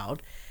thawed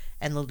out,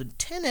 and the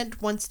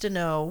lieutenant wants to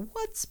know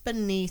what's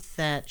beneath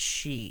that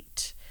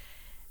sheet.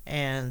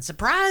 And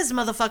surprise,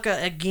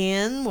 motherfucker,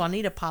 again,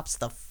 Juanita pops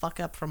the fuck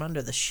up from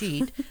under the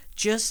sheet,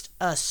 just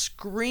a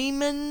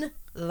screaming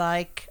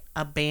like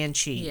a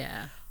banshee.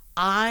 Yeah.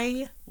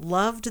 I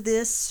loved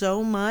this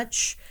so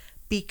much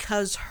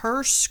because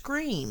her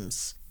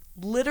screams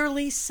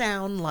literally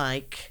sound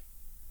like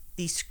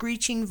the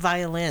screeching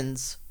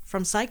violins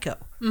from Psycho.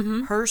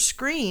 Mm-hmm. Her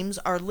screams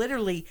are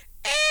literally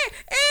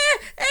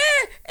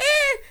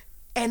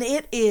and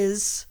it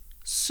is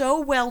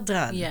so well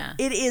done. Yeah.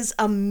 It is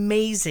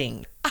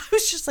amazing. I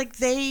was just like,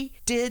 they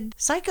did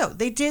Psycho.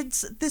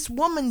 This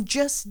woman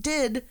just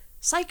did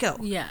Psycho.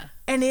 Yeah.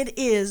 And it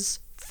is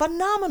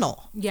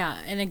phenomenal. Yeah,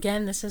 and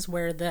again, this is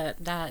where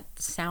that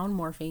sound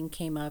morphing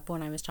came up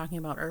when I was talking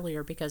about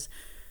earlier, because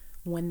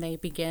when they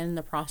begin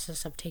the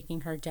process of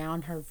taking her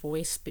down, her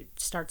voice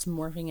starts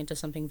morphing into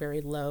something very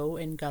low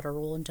and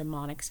guttural and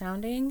demonic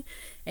sounding,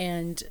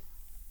 and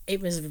it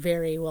was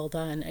very well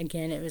done.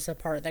 Again, it was a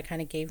part that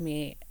kind of gave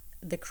me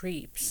the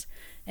creeps.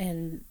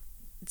 And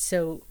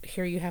so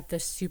here you have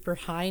this super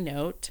high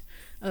note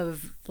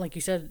of, like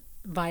you said,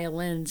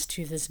 violins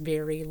to this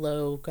very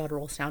low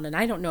guttural sound. And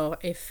I don't know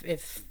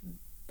if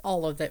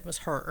all of it was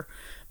her,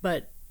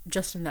 but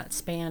just in that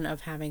span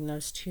of having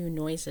those two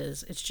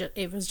noises,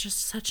 it was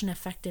just such an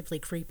effectively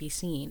creepy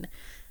scene.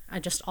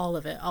 All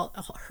of it.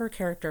 Her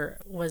character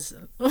was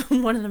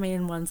one of the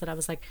main ones that I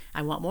was like,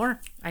 I want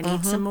more. I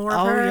need some more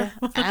of her.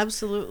 Yeah,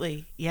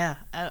 absolutely. Yeah.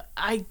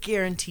 I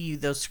guarantee you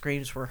those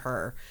screams were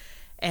her.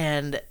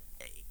 And,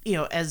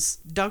 as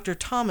Dr.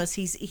 Thomas,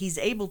 he's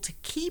able to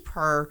keep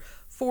her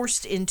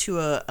forced into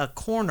a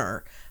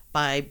corner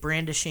by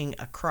brandishing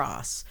a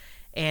cross.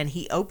 And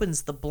he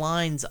opens the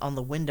blinds on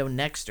the window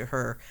next to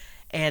her.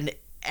 And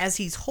as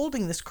he's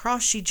holding this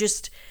cross,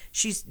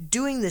 she's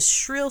doing this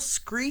shrill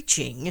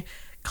screeching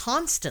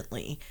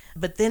constantly,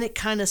 but then it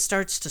kind of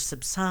starts to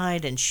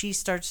subside and she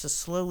starts to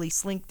slowly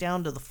slink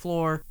down to the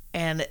floor,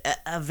 and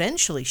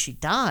eventually she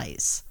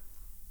dies.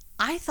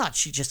 I thought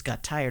she just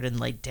got tired and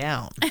laid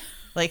down.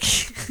 Like,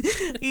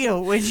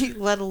 when you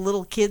let a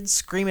little kid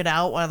scream it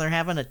out while they're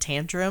having a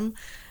tantrum,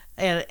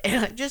 and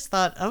I just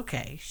thought,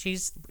 okay,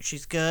 she's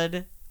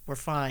good, we're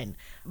fine.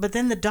 But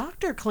then the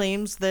doctor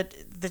claims that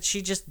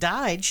she just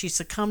died. She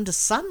succumbed to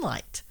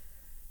sunlight.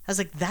 I was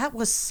like, that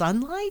was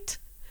sunlight?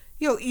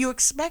 You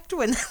expect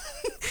when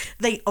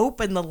they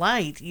open the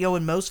light,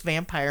 in most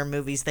vampire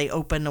movies, they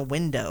open a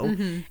window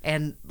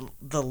and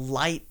the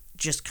light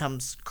just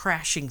comes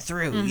crashing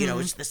through.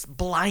 It's this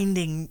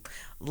blinding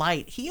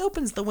light. He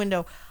opens the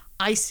window.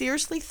 I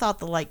seriously thought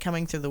the light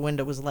coming through the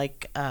window was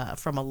like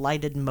from a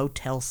lighted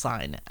motel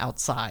sign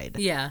outside.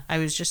 Yeah. I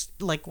was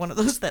just like one of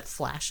those that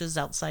flashes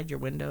outside your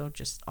window,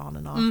 just on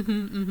and off.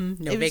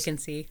 No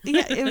vacancy.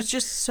 Yeah, it was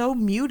just so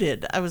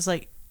muted. I was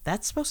like,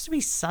 that's supposed to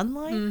be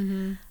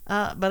sunlight?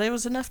 But it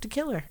was enough to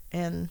kill her.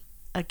 And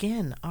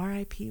again,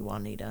 R.I.P.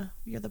 Juanita.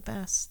 You're the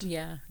best.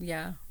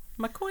 Yeah.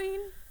 My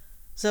queen.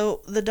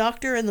 So the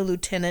doctor and the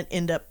lieutenant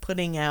end up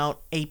putting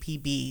out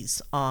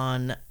APBs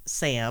on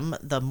Sam,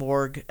 the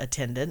morgue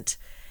attendant,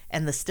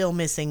 and the still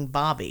missing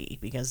Bobby,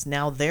 because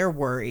now they're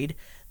worried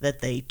that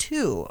they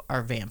too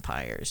are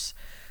vampires.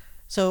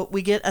 So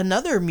we get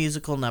another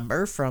musical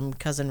number from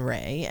Cousin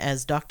Ray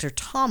as Dr.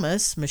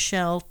 Thomas,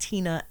 Michelle,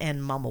 Tina,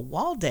 and Mama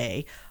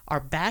Walde are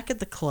back at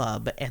the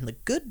club, and the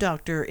good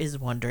doctor is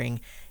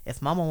wondering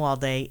if Mama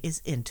Walde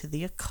is into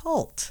the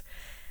occult.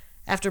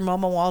 After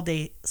Mama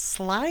Walde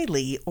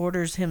slyly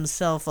orders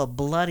himself a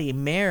Bloody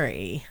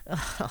Mary.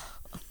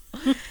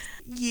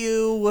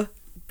 You.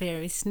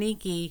 Very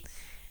sneaky.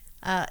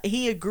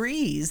 He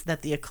agrees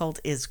that the occult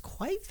is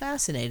quite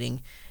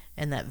fascinating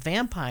and that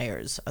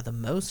vampires are the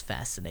most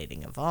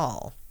fascinating of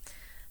all.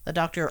 The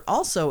doctor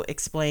also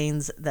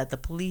explains that the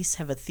police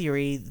have a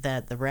theory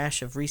that the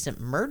rash of recent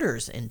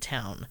murders in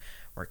town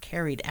were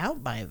carried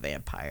out by a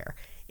vampire.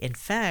 In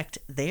fact,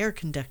 they are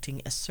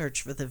conducting a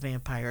search for the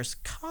vampire's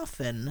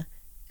coffin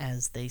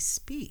as they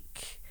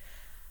speak.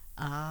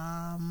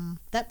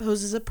 That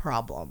poses a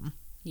problem.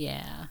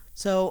 Yeah.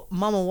 So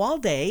Mama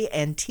Walde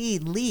and T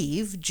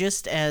leave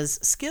just as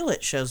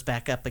Skillet shows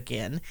back up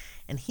again,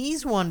 and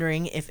he's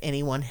wondering if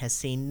anyone has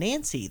seen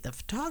Nancy, the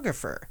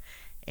photographer.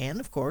 And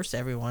of course,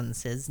 everyone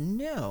says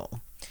no.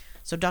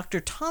 So Dr.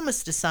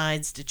 Thomas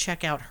decides to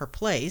check out her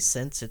place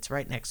since it's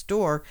right next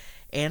door,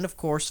 and of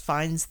course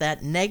finds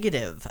that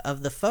negative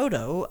of the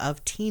photo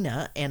of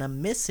Tina and a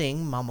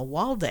missing Mama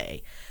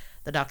Walde.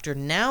 The doctor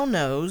now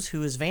knows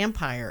who his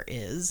vampire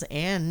is,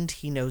 and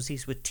he knows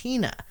he's with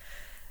Tina.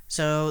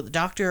 So the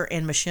doctor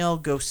and Michelle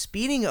go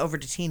speeding over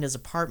to Tina's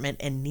apartment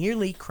and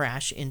nearly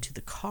crash into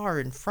the car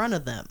in front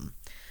of them.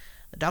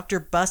 The doctor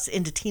busts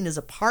into Tina's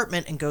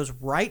apartment and goes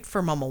right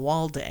for Mama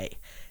Walde.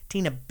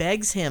 Tina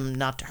begs him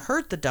not to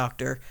hurt the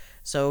doctor,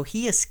 so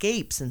he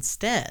escapes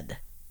instead.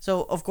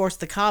 So, of course,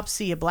 the cops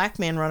see a black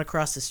man run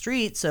across the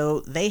street, so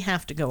they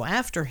have to go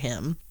after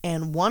him,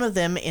 and one of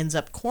them ends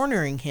up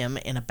cornering him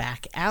in a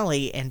back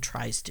alley and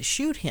tries to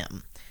shoot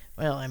him.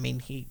 Well, I mean,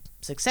 he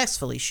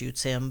successfully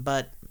shoots him,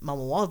 but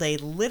Mama Walde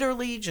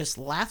literally just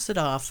laughs it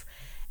off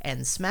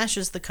and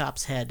smashes the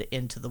cop's head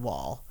into the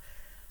wall.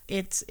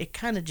 It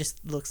kind of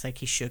just looks like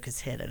he shook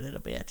his head a little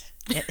bit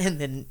and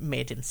then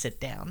made him sit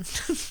down.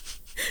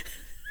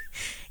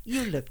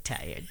 You look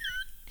tired.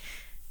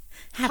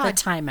 Have a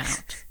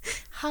timeout.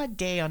 Hard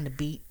day on the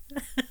beat.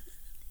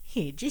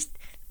 Here, just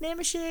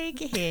never shake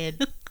your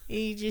head.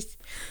 You just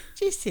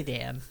sit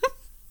down.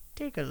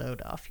 Take a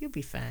load off. You'll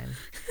be fine.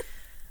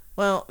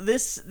 Well,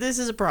 this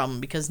is a problem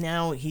because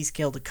now he's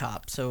killed a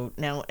cop. So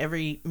now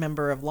every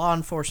member of law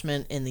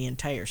enforcement in the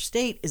entire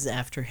state is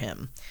after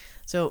him.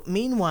 So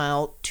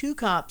meanwhile, two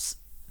cops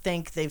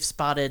think they've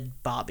spotted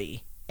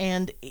Bobby.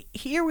 And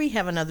here we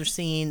have another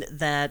scene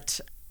that,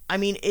 I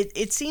mean,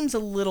 it seems a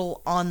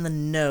little on the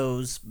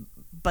nose,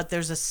 but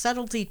there's a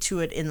subtlety to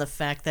it in the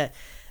fact that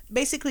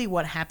basically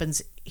what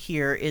happens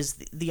here is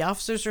the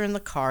officers are in the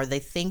car. They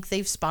think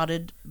they've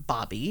spotted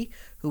Bobby,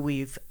 who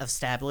we've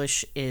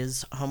established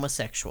is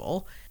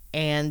homosexual.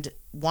 And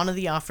one of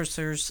the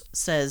officers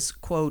says,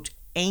 quote,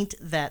 "Ain't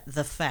that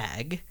the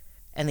fag?"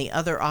 And the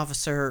other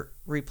officer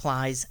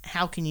replies,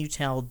 "How can you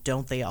tell?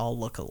 Don't they all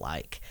look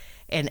alike?"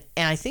 And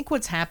I think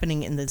what's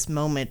happening in this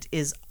moment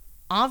is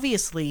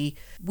obviously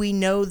we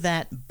know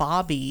that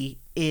Bobby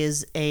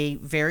is a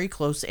very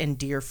close and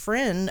dear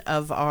friend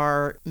of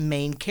our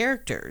main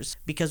characters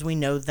because we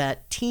know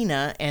that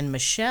Tina and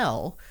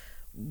Michelle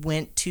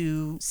went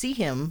to see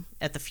him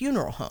at the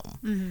funeral home.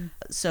 Mm-hmm.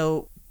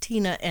 So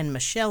Tina and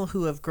Michelle,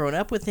 who have grown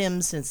up with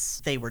him since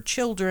they were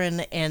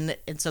children, and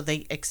so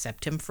they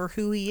accept him for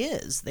who he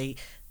is. They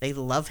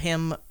love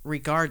him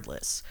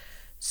regardless.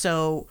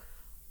 So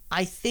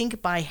I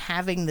think by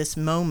having this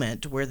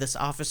moment where this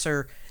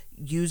officer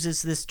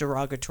uses this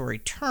derogatory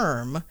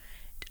term,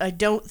 I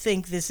don't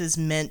think this is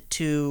meant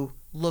to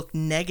look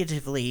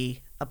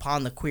negatively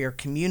upon the queer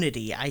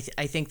community. I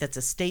think that's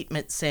a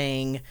statement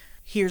saying,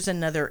 here's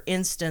another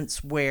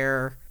instance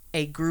where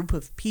a group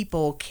of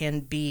people can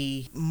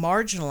be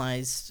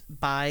marginalized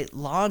by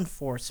law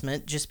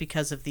enforcement just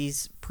because of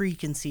these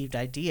preconceived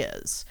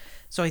ideas.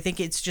 So I think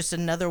it's just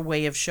another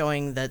way of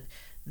showing that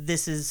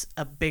this is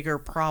a bigger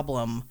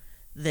problem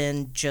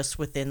than just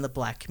within the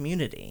Black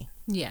community.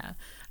 Yeah.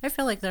 I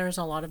feel like there's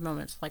a lot of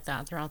moments like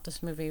that throughout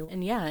this movie.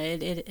 And yeah,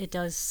 it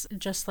does,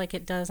 just like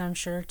it does, I'm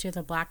sure, to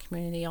the Black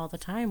community all the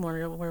time,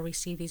 where we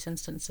see these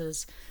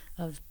instances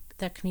of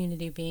that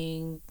community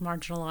being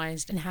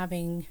marginalized and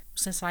having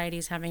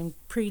societies having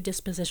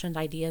predispositioned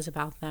ideas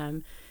about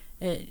them.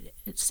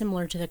 It's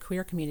similar to the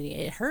queer community.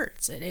 It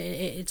hurts.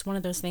 It's one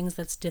of those things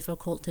that's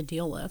difficult to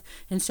deal with.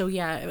 And so,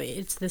 yeah,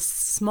 it's this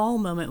small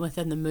moment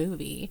within the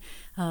movie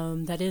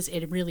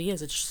it really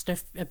is. It's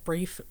just a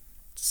brief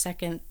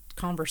second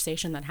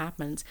conversation that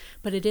happens.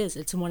 But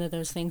it's one of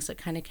those things that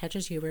kind of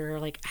catches you where you're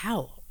like,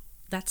 ow,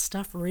 that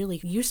stuff really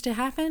used to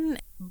happen,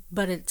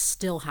 but it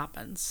still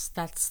happens.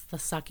 That's the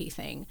sucky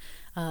thing.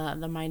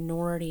 The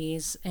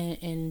minorities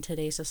in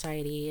today's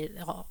society,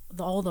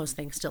 all those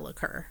things still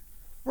occur.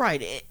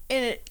 Right.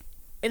 And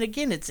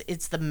again,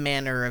 it's the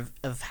manner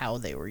of how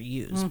they were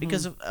used. Mm-hmm.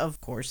 Because,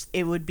 of course,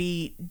 it would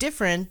be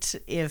different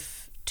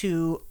if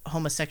two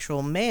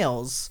homosexual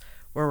males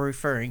were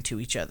referring to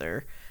each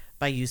other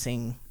by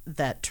using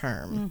that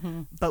term.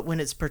 Mm-hmm. But when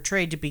it's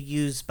portrayed to be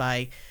used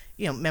by,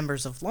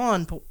 members of law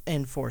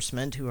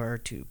enforcement who are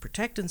to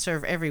protect and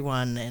serve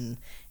everyone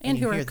and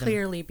who are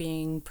clearly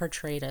being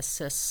portrayed as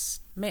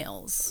cis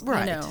males.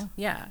 Right.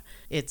 Yeah.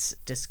 It's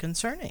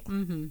disconcerting.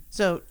 Mm-hmm.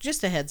 So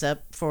just a heads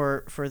up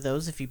for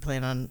those, if you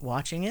plan on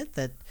watching it,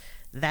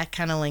 that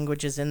kind of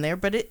language is in there,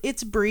 but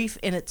it's brief,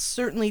 and it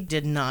certainly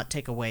did not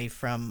take away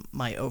from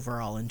my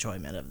overall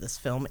enjoyment of this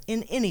film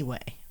in any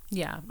way.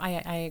 Yeah,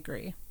 I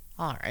agree.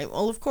 All right.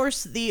 Well, of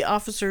course, the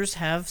officers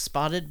have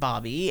spotted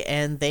Bobby,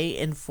 and they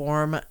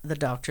inform the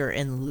doctor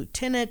and the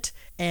lieutenant,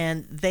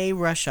 and they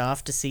rush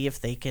off to see if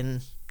they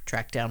can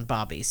track down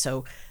Bobby.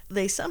 So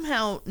they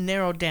somehow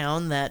narrow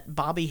down that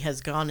Bobby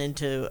has gone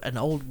into an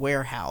old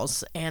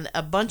warehouse, and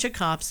a bunch of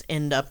cops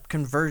end up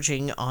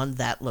converging on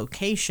that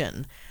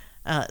location.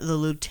 The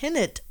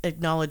lieutenant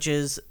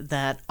acknowledges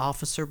that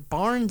Officer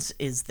Barnes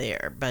is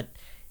there, but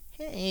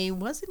hey,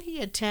 wasn't he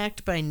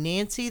attacked by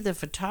Nancy the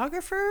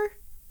photographer?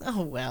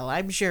 Oh, well,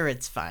 I'm sure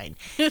it's fine.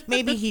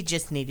 Maybe he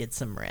just needed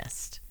some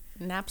rest.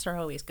 Naps are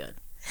always good.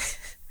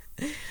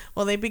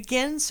 Well, they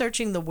begin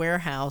searching the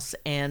warehouse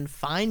and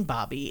find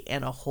Bobby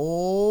and a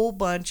whole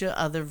bunch of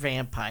other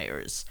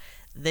vampires.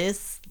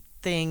 This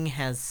thing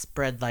has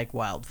spread like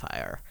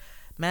wildfire.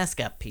 Mask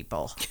up,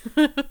 people.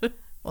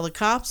 Well, the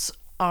cops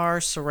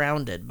are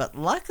surrounded, but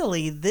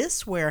luckily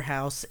this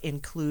warehouse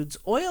includes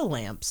oil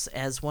lamps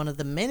as one of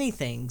the many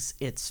things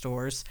it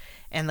stores,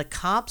 and the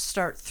cops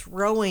start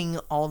throwing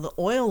all the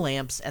oil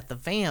lamps at the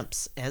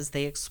vamps as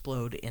they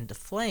explode into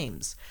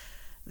flames.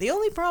 The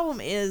only problem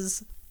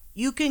is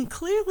you can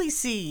clearly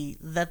see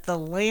that the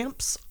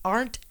lamps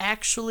aren't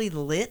actually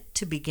lit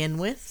to begin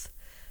with.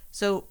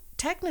 So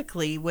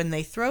technically, when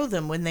they throw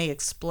them, when they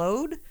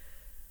explode,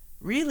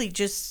 really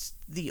just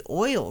the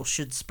oil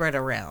should spread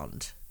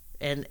around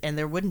and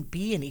there wouldn't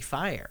be any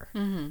fire.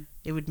 Mm-hmm.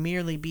 It would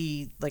merely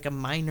be like a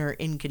minor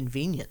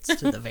inconvenience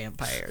to the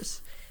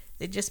vampires.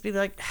 They'd just be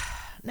like,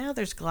 now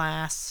there's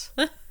glass.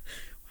 Why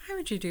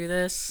would you do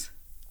this?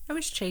 I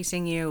was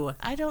chasing you.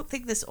 I don't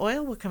think this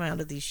oil will come out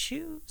of these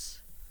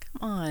shoes.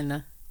 Come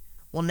on.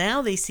 Well,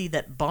 now they see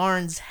that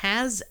Barnes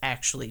has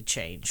actually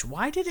changed.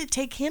 Why did it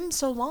take him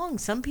so long?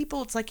 Some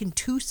people, it's like in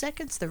 2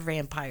 seconds they're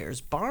vampires.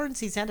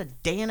 Barnes, he's had a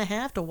day and a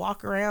half to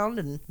walk around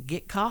and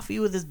get coffee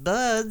with his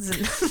buds.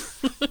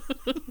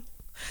 And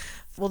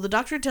well, the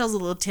doctor tells the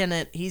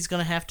lieutenant he's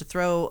going to have to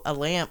throw a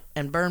lamp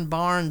and burn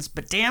Barnes,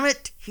 but damn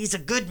it, he's a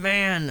good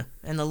man,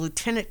 and the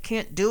lieutenant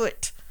can't do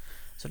it.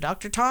 So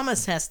Dr.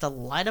 Thomas has to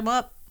light him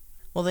up.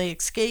 Well, they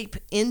escape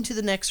into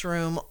the next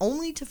room,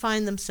 only to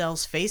find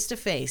themselves face to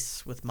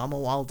face with Mama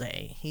Walde.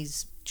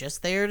 He's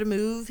just there to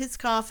move his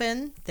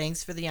coffin.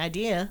 Thanks for the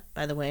idea,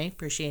 by the way.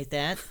 Appreciate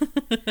that.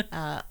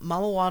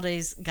 Mama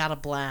Walde's got a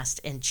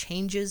blast and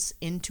changes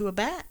into a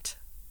bat.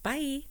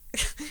 Bye.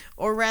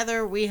 Or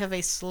rather, we have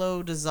a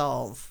slow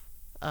dissolve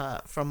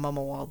from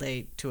Mama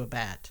Walde to a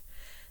bat.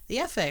 The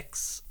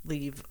FX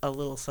leave a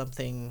little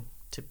something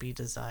to be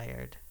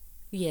desired.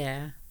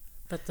 Yeah,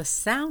 but the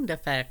sound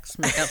effects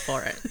make up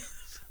for it.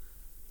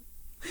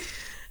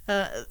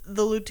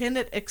 The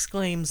lieutenant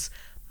exclaims,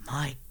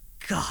 "My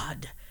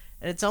God!"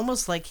 And it's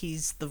almost like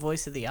he's the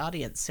voice of the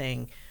audience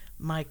saying,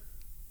 "My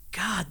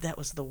God, that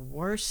was the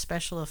worst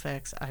special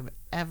effects I've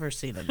ever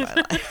seen in my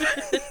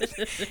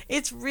life."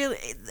 It's really,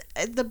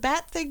 the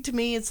bat thing to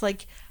me, it's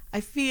like, I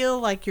feel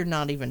like you're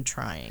not even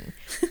trying.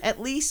 At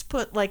least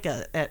put like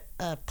a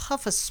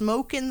puff of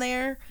smoke in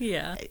there.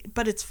 Yeah.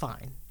 But it's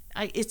fine.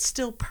 It's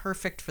still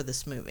perfect for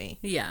this movie.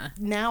 Yeah.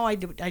 Now I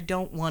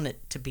don't want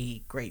it to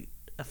be great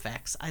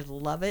effects. I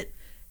love it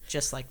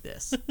just like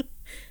this.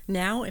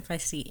 Now, if I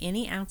see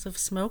any ounce of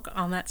smoke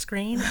on that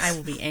screen, I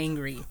will be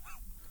angry.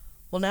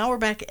 Well, now we're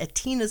back at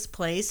Tina's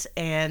place,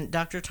 and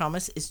Dr.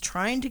 Thomas is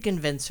trying to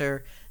convince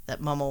her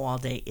that Mama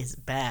Walde is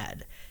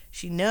bad.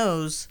 She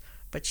knows,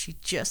 but she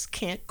just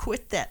can't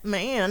quit that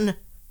man.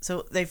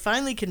 So they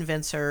finally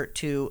convince her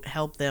to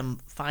help them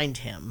find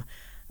him.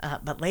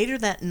 But later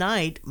that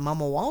night,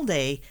 Mama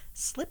Walde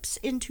slips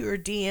into her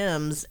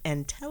DMs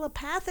and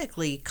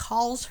telepathically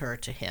calls her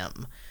to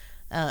him,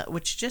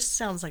 which just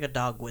sounds like a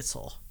dog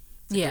whistle.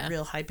 It's like a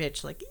real high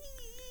pitch, like,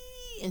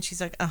 ee, and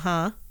she's like,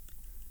 uh-huh.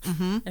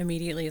 Mm-hmm.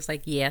 Immediately it's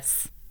like,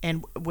 yes.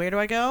 And where do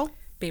I go?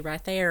 Be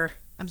right there.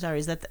 I'm sorry,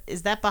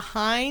 is that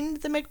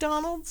behind the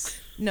McDonald's?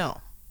 No.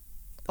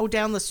 Oh,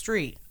 down the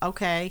street.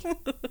 Okay.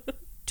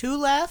 2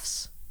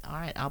 lefts? All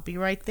right, I'll be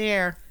right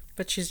there.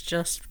 But she's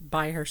just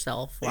by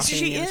herself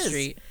walking in the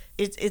street.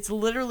 It's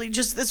literally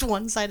just this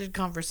one-sided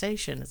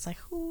conversation. It's like,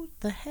 who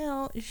the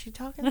hell is she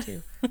talking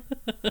to?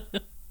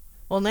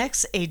 Well,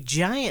 next, a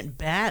giant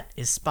bat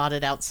is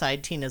spotted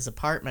outside Tina's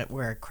apartment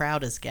where a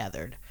crowd is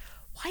gathered.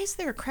 Why is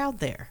there a crowd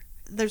there?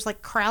 There's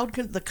like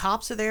the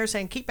cops are there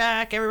saying, keep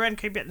back, everyone,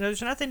 keep back.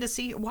 There's nothing to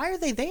see. Why are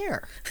they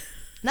there?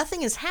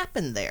 Nothing has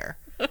happened there.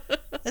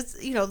 That's,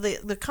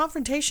 the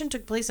confrontation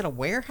took place at a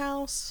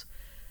warehouse.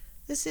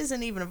 This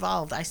isn't even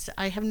involved.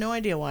 I have no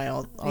idea why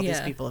all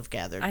these people have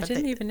gathered. I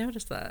didn't even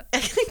notice that.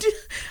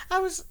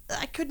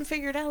 I couldn't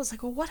figure it out. I was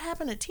like, well, what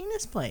happened at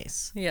Tina's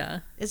place?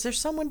 Yeah. Is there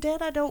someone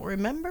dead I don't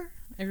remember?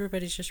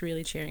 Everybody's just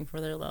really cheering for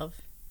their love.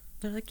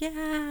 They're like,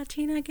 yeah,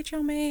 Tina, get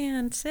your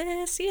man.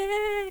 Sis,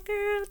 yeah,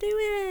 girl, do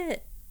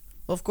it.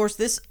 Well, of course,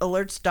 this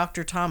alerts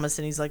Dr. Thomas,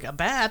 and he's like, a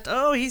bat?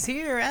 Oh, he's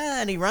here.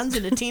 And he runs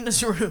into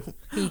Tina's room.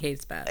 He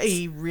hates bats.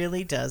 He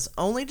really does.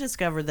 Only to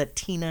discover that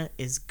Tina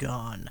is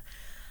gone.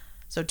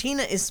 So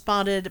Tina is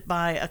spotted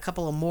by a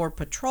couple of more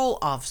patrol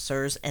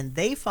officers, and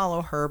they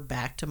follow her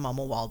back to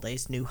Mama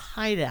Walde's new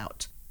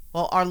hideout.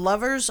 Well, our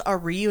lovers are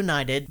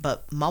reunited,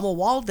 but Mama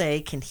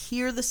Walde can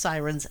hear the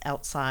sirens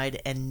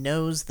outside and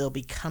knows they'll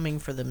be coming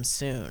for them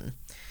soon.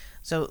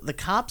 So the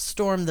cops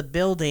storm the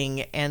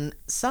building, and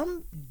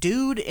some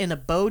dude in a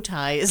bow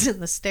tie is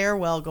in the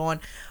stairwell going,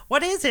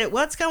 "What is it?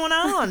 What's going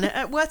on?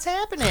 What's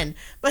happening?"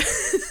 But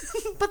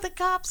the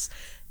cops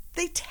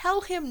They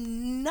tell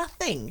him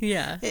nothing.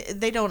 Yeah.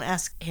 They don't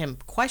ask him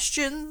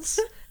questions.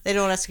 They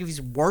don't ask if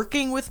he's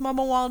working with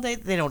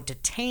Mamuwalde. They don't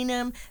detain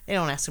him. They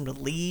don't ask him to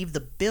leave the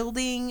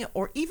building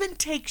or even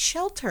take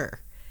shelter.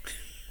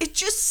 It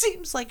just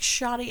seems like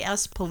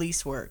shoddy-ass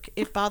police work.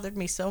 It bothered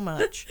me so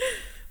much.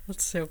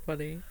 That's so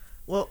funny.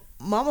 Well,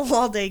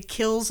 Mamuwalde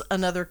kills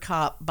another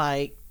cop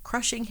by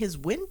crushing his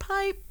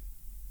windpipe,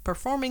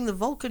 performing the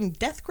Vulcan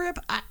death grip.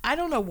 I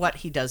don't know what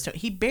he does to him.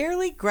 He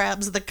barely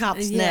grabs the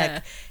cop's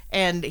neck,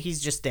 and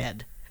he's just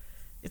dead.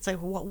 It's like,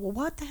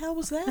 what the hell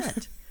was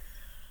that?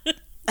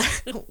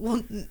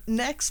 Well,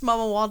 next,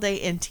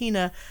 Mamuwalde and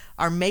Tina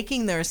are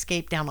making their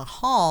escape down a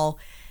hall,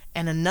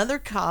 and another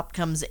cop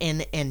comes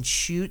in and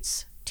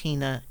shoots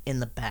Tina in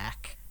the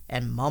back.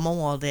 And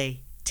Mamuwalde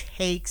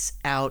takes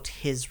out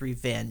his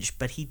revenge,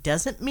 but he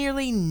doesn't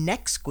merely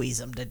neck squeeze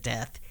him to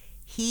death.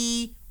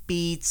 He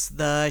beats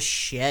the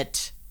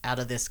shit out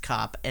of this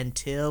cop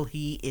until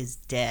he is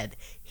dead.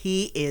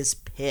 He is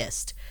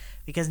pissed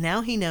because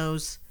now he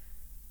knows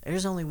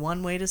there's only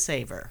one way to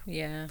save her.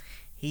 Yeah.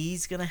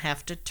 He's gonna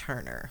have to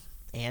turn her,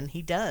 and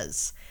he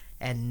does.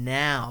 And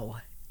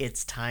now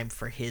it's time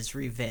for his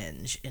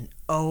revenge. And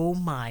oh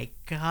my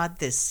God,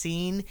 this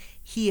scene,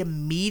 he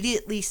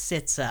immediately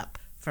sits up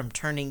from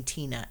turning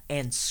Tina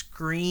and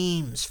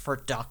screams for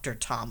Dr.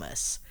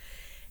 Thomas.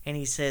 And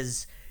he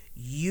says,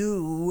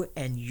 "You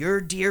and your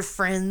dear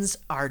friends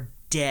are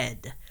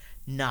dead.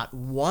 Not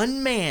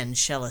one man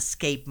shall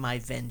escape my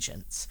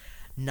vengeance.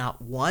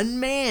 Not one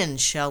man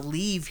shall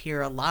leave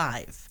here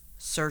alive.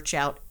 Search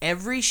out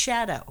every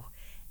shadow,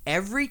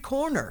 every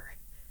corner.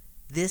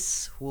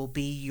 This will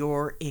be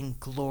your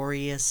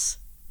inglorious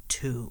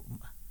tomb."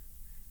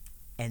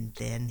 And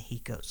then he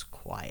goes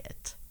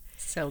quiet.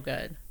 So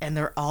good. And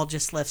they're all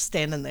just left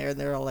standing there, and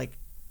they're all like,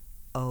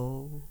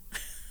 oh,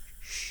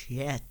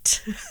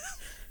 shit.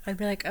 I'd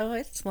be like, oh,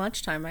 it's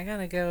lunchtime. I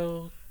gotta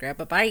go grab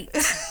a bite.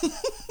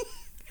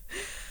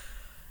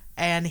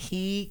 And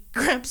he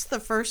grabs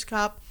the first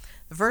cop.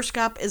 The first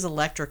cop is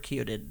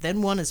electrocuted.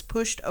 Then one is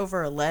pushed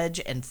over a ledge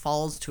and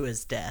falls to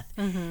his death.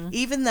 Mm-hmm.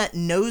 Even that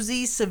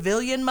nosy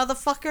civilian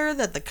motherfucker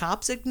that the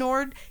cops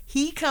ignored,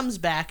 he comes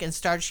back and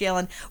starts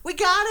yelling, "We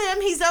got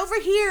him! He's over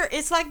here!"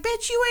 It's like,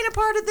 bitch, you ain't a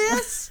part of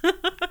this.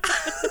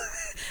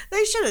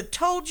 They should have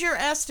told your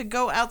ass to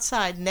go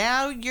outside.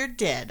 Now you're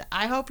dead.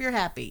 I hope you're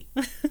happy.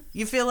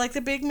 You feel like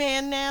the big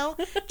man now?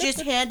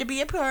 Just had to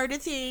be a part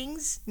of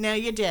things. Now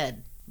you're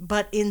dead.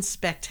 But in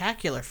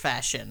spectacular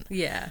fashion.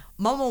 Yeah.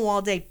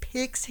 Mamuwalde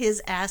picks his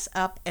ass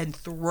up and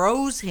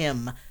throws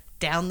him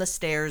down the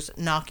stairs,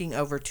 knocking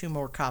over two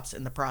more cops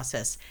in the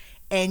process.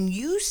 And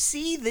you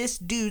see this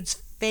dude's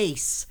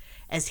face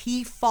as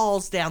he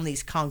falls down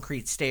these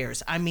concrete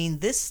stairs. I mean,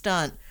 this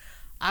stunt,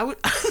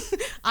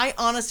 I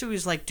honestly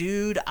was like,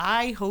 dude,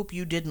 I hope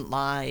you didn't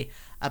lie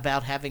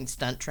about having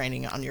stunt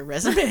training on your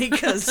resume,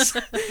 because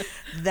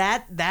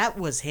that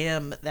was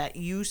him. That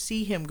you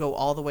see him go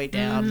all the way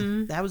down.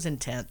 Mm-hmm. That was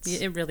intense.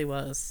 It really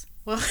was.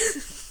 Well,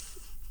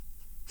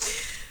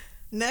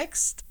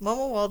 next,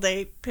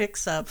 Mamuwalde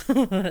picks up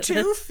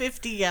two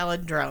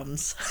 50-gallon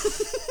drums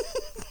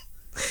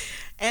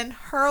and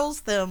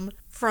hurls them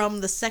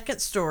from the second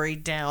story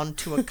down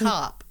to a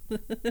cop.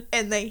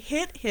 And they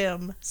hit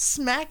him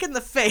smack in the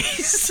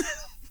face.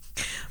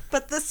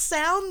 But the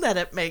sound that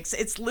it makes,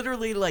 it's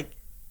literally like,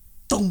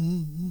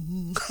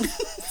 dong.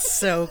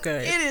 So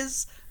good. It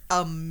is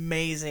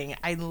amazing.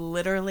 I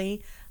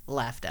literally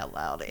laughed out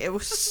loud. It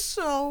was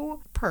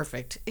so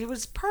perfect. It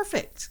was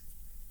perfect.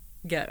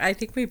 Yeah, I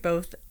think we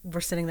both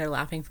were sitting there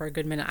laughing for a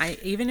good minute.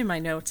 Even in my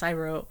notes, I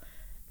wrote,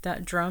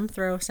 that drum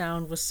throw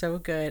sound was so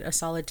good, a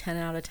solid 10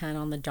 out of 10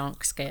 on the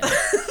donk scale.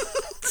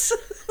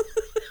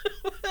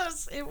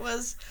 It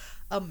was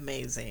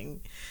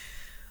amazing.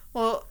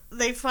 Well,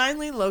 they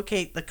finally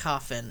locate the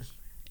coffin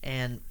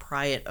and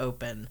pry it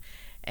open.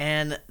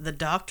 And the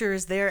doctor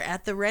is there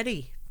at the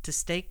ready to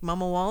stake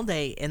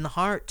Mamuwalde in the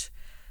heart.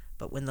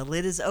 But when the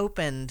lid is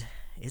opened,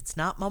 it's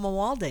not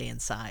Mamuwalde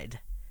inside.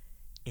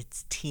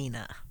 It's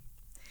Tina.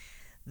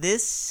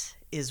 This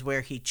is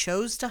where he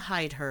chose to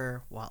hide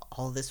her while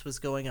all this was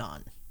going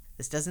on.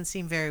 This doesn't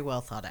seem very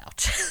well thought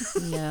out.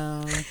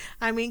 No.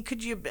 I mean,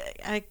 could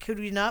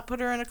we not put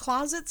her in a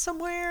closet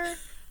somewhere?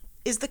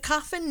 Is the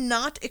coffin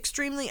not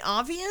extremely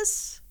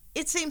obvious?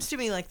 It seems to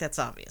me like that's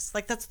obvious.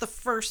 Like, that's the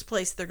first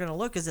place they're going to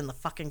look, is in the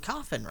fucking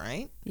coffin,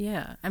 right?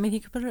 Yeah. I mean,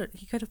 he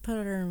could have put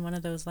her in one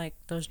of those, like,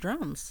 those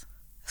drums.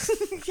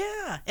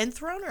 Yeah, and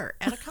thrown her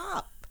at a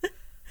cop.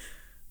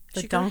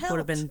 The dunk would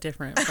have been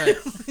different,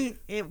 but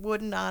it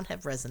would not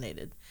have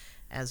resonated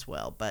as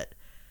well. But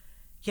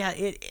yeah,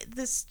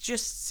 this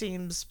just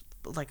seems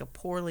like a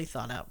poorly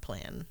thought out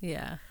plan.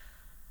 Yeah.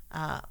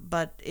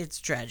 But it's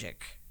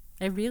tragic.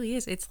 It really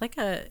is. It's like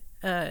a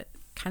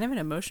kind of an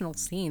emotional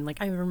scene.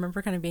 Like, I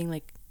remember kind of being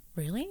like,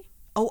 really?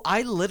 Oh,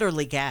 I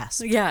literally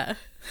gasped. Yeah.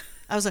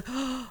 I was like,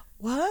 oh,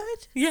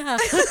 what? Yeah.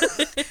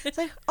 It's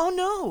like, oh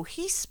no,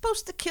 he's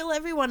supposed to kill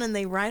everyone and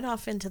they ride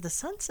off into the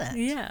sunset.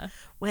 Yeah.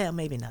 Well,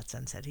 maybe not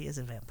sunset. He is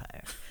a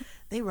vampire.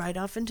 They ride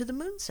off into the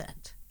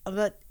moonset.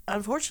 But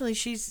unfortunately,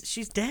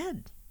 she's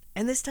dead.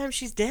 And this time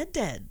she's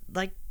dead.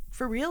 Like,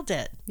 for real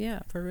dead. Yeah,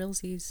 for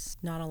realsies,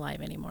 not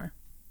alive anymore.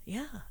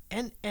 Yeah.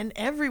 And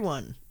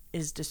everyone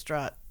is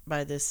distraught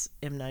by this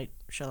M. Night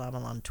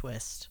Shyamalan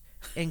twist,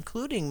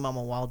 including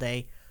Mama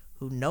Walde,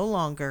 who no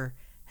longer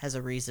has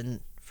a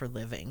reason for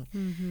living.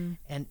 Mm-hmm.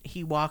 And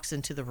he walks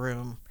into the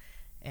room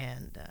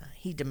and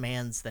he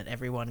demands that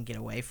everyone get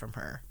away from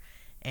her.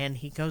 And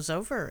he goes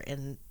over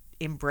and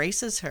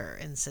embraces her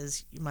and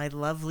says, "My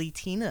lovely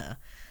Tina,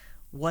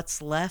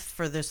 what's left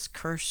for this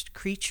cursed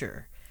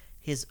creature?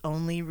 His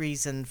only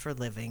reason for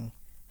living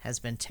has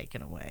been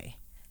taken away."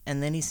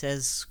 And then he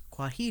says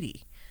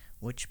Kwaheri,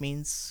 which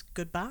means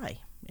goodbye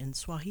in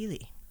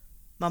Swahili.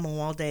 Mama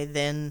Walde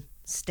then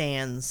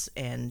stands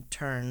and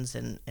turns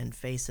and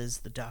faces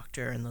the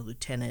doctor and the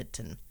lieutenant,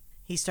 and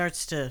he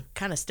starts to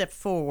kind of step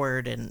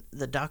forward, and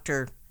the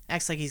doctor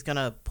acts like he's going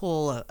to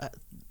pull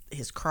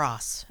his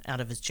cross out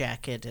of his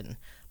jacket, and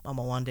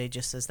Mama Walde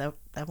just says that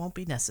won't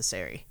be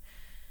necessary.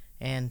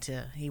 And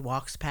he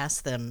walks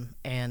past them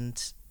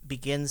and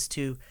begins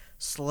to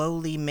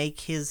slowly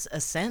make his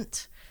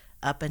ascent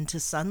up into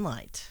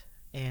sunlight.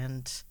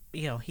 And,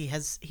 you know, he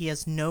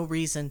has no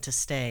reason to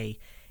stay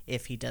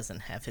if he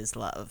doesn't have his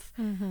love.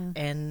 Mm-hmm.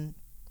 And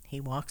he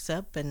walks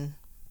up and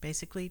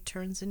basically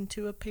turns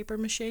into a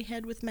papier-mâché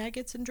head with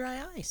maggots and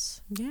dry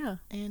ice. Yeah.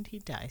 And he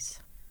dies.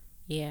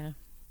 Yeah.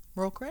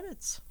 Roll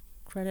credits.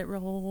 Credit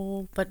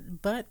roll.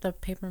 But the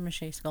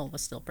papier-mâché skull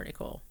was still pretty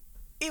cool.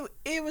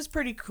 It was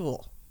pretty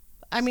cool.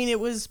 I mean, it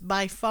was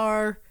by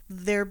far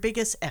their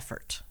biggest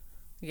effort.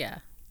 Yeah.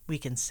 We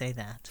can say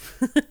that.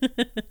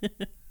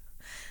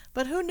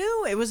 But who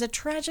knew? It was a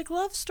tragic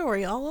love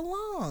story all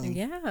along.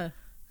 Yeah.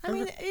 I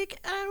mean,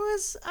 I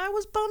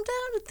was bummed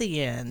out at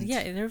the end.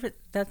 Yeah,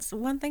 that's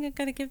one thing I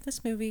gotta give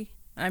this movie.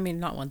 I mean,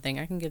 not one thing.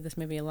 I can give this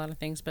movie a lot of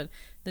things, but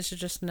this is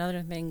just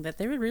another thing that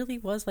there really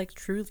was, like,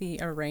 truly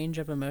a range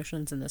of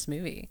emotions in this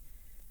movie.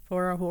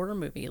 For a horror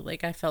movie,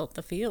 like, I felt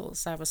the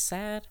feels. I was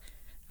sad.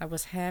 I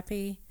was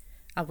happy.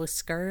 I was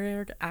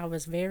scared. I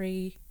was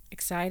very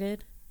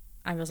excited.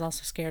 I was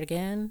also scared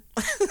again.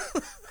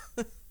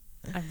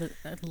 I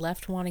was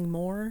left wanting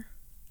more.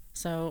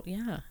 So,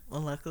 yeah.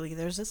 Well, luckily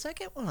there's a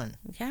second one.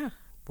 Yeah.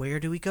 Where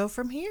do we go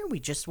from here? We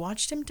just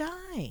watched him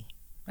die.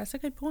 That's a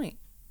good point.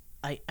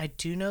 I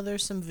do know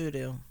there's some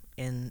voodoo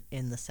in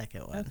the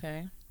second one.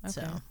 Okay.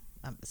 So,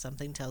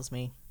 something tells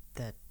me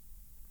that...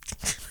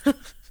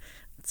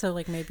 So,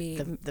 like, maybe...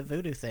 The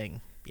voodoo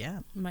thing, yeah.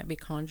 Might be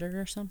conjured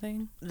or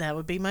something. That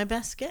would be my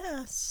best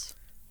guess.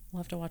 We'll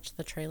have to watch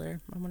the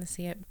trailer. I want to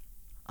see it.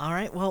 All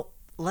right, well,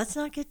 let's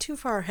not get too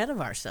far ahead of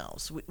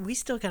ourselves. We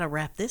still got to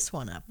wrap this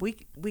one up.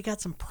 We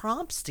got some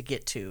prompts to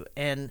get to,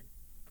 and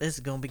this is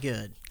going to be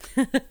good.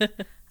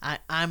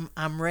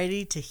 I'm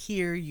ready to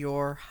hear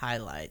your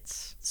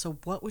highlights. So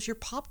what was your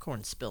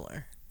popcorn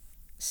spiller?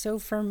 So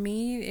for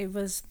me, it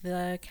was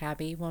the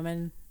cabbie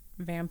woman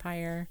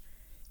vampire.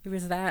 It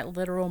was that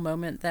literal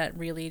moment that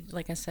really,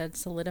 like I said,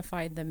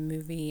 solidified the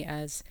movie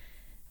as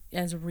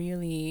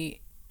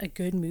really a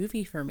good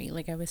movie for me.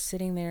 Like, I was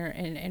sitting there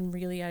and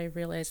really I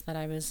realized that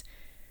I was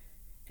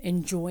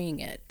enjoying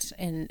it.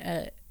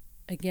 And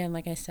again,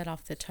 like I said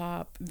off the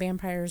top,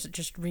 vampires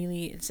just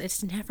really,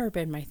 it's never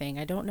been my thing.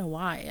 I don't know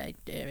why.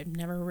 I've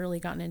never really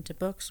gotten into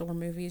books or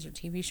movies or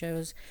TV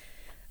shows,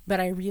 but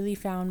I really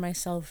found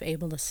myself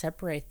able to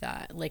separate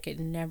that. Like, it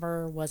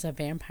never was a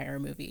vampire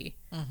movie.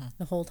 Mm-hmm.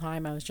 The whole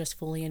time I was just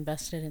fully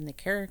invested in the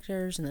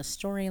characters and the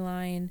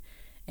storyline.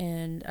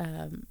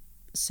 And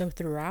so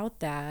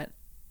throughout that,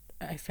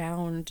 I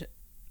found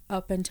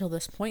up until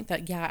this point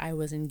that, yeah, I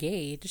was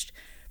engaged.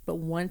 But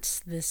once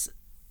this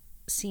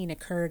scene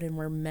occurred and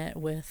we're met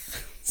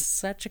with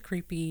such a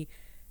creepy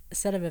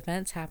set of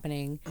events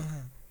happening,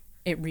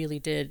 it really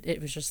did. It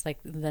was just like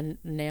the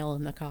nail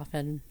in the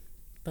coffin,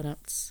 but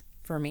it's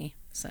for me.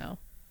 So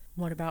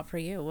what about for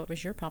you? What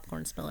was your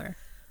popcorn spiller?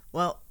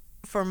 Well,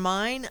 for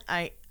mine,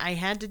 I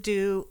had to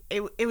do,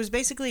 it was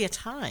basically a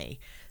tie.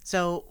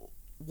 So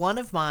one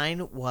of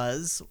mine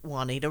was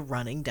Juanita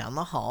running down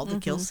the hall to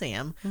kill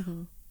Sam,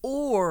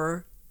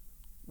 or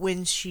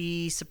when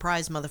she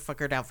surprised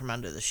motherfuckered out from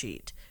under the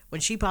sheet. When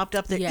she popped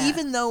up there,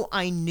 even though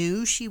I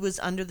knew she was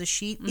under the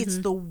sheet, it's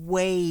the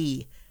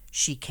way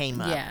she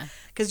came up. Yeah.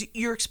 Because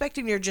you're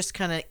expecting her just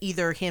kind of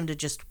either him to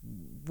just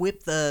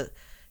whip the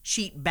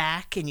sheet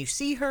back and you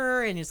see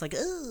her and it's like,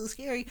 oh,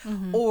 scary,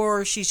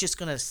 or she's just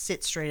going to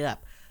sit straight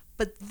up.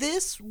 But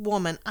this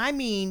woman, I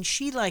mean,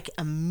 she like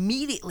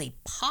immediately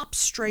pops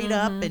straight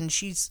up and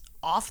she's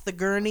off the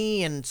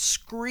gurney and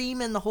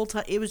screaming the whole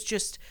time. It was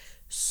just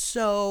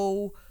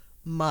so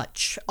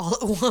much all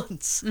at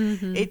once.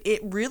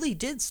 It really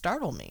did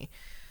startle me.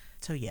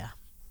 So yeah,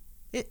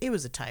 it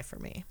was a tie for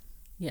me.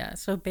 Yeah,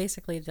 so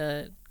basically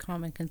the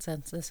common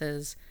consensus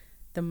is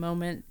the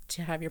moment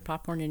to have your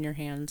popcorn in your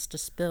hands to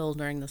spill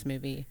during this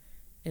movie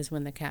is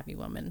when the cabbie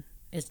woman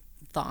is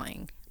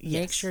thawing.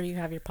 Yes. Make sure you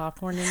have your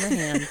popcorn in your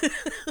hand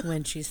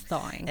when she's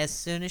thawing. As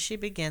soon as she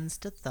begins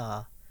to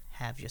thaw,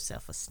 have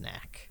yourself a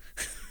snack.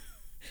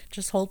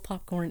 Just hold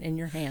popcorn in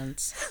your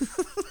hands.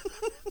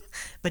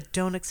 But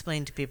don't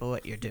explain to people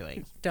what you're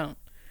doing. Don't.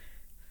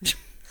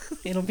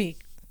 It'll be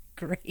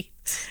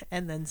great.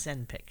 And then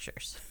send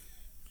pictures.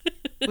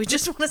 We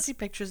just want to see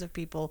pictures of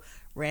people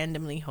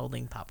randomly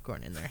holding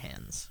popcorn in their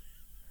hands.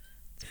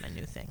 It's my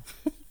new thing.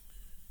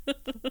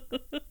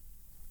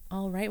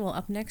 All right, well,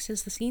 up next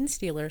is the scene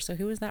stealer. So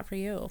who is that for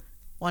you?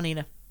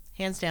 Juanita.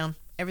 Hands down.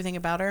 Everything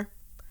about her.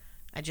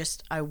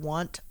 I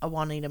want a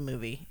Juanita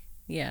movie.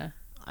 Yeah.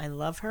 I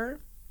love her.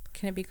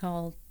 Can it be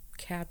called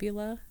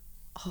Cabula?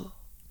 Oh.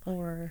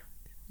 Or...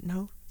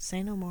 No,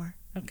 say no more.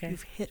 Okay.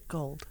 You've hit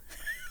gold.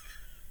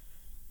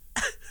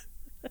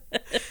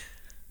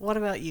 What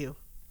about you?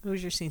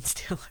 Who's your scene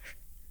stealer?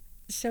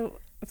 So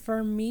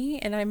for me,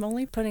 and I'm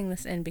only putting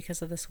this in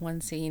because of this one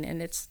scene,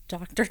 and it's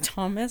Dr.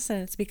 Thomas,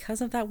 and it's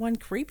because of that one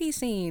creepy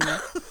scene.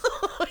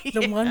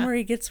 The one where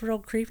he gets real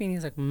creepy and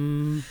he's like,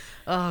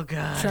 Oh,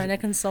 God. trying to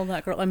console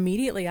that girl.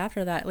 Immediately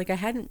after that, like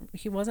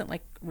he wasn't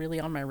like really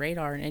on my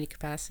radar in any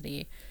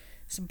capacity.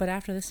 So, but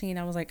after the scene,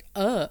 I was like,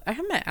 I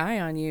have my eye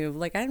on you.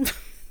 Like, I'm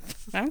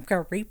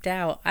creeped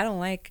out. I don't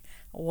like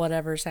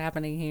whatever's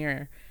happening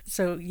here.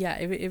 So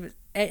yeah,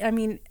 I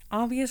mean,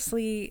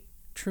 obviously,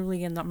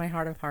 truly in my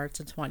heart of hearts,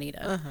 it's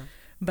Juanita.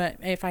 But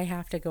if I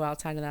have to go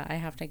outside of that, I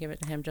have to give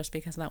it to him just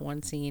because that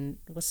one scene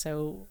was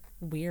so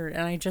weird.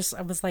 And I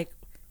was like,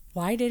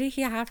 why did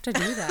he have to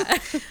do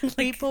that?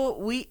 People,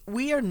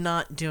 we are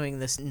not doing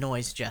this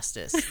noise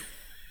justice.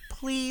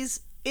 Please,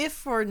 if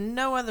for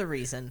no other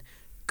reason,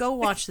 go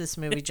watch this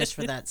movie just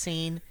for that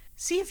scene.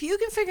 See if you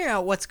can figure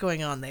out what's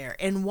going on there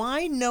and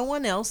why no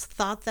one else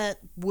thought that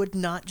would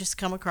not just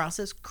come across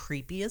as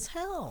creepy as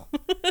hell.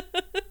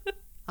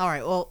 All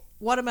right, well,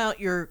 what about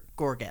your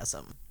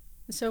gorgasm?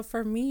 So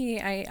for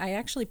me, I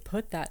actually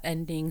put that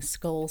ending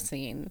skull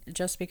scene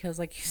just because,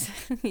 like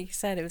you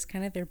said, it was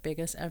kind of their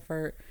biggest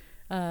effort.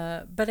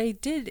 But I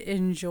did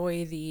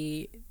enjoy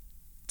the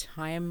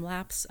time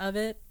lapse of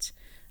it,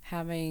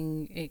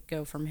 having it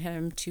go from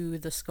him to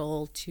the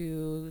skull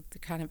to the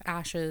kind of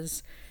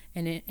ashes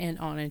and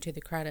on into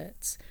the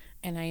credits.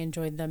 And I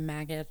enjoyed the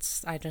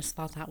maggots. I just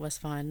thought that was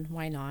fun.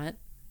 Why not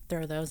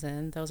throw those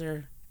in? Those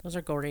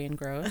are gory and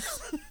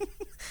gross.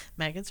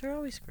 Maggots are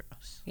always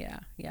gross.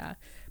 Yeah.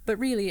 But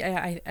really,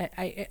 I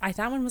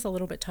that one was a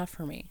little bit tough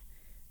for me,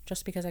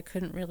 just because I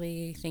couldn't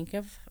really think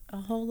of a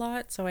whole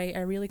lot. So I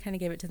really kind of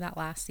gave it to that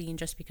last scene,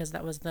 just because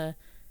that was the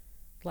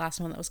last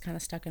one that was kind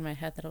of stuck in my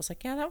head. That I was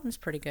like, yeah, that one's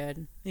pretty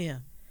good. Yeah.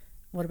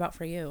 What about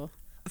for you?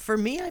 For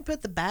me, I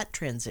put the bat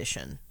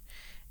transition,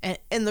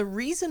 and the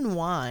reason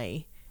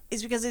why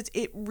is because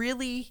it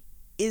really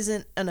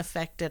isn't an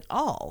effect at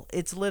all.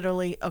 It's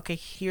literally, okay,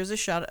 here's a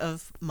shot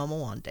of Mama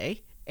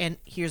Wande, and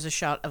here's a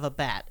shot of a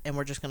bat, and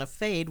we're just going to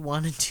fade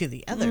one into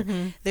the other.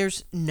 Mm-hmm.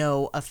 There's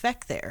no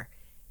effect there.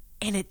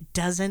 And it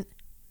doesn't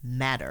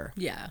matter.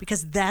 Yeah.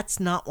 Because that's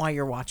not why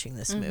you're watching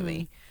this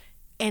movie.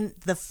 And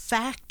the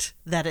fact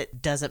that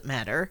it doesn't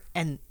matter,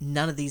 and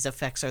none of these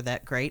effects are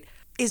that great,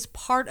 is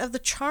part of the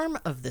charm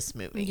of this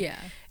movie. Yeah.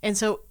 And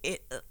so,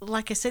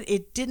 like I said,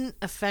 it didn't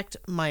affect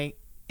my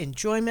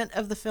enjoyment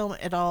of the film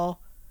at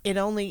all. It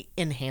only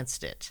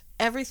enhanced it.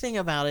 Everything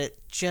about it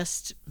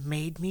just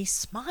made me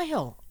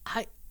smile.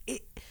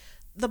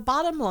 The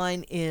bottom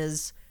line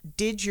is,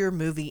 did your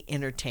movie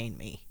entertain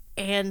me?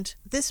 And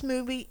this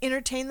movie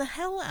entertained the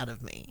hell out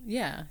of me.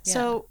 Yeah.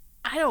 So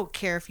I don't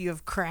care if you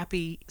have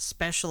crappy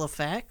special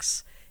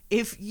effects.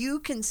 If you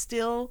can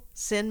still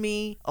send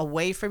me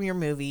away from your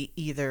movie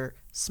either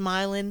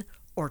smiling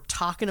or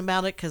talking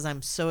about it because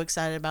I'm so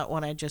excited about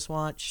what I just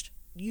watched,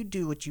 you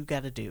do what you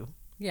got to do.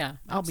 Yeah,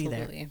 I'll be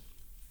there.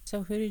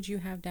 So who did you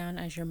have down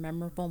as your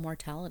memorable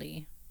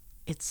mortality?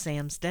 It's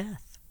Sam's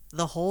death.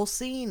 The whole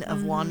scene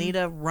of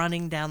Juanita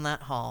running down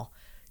that hall.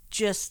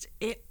 Just,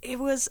 it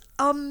was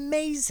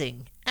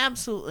amazing.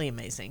 Absolutely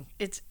amazing.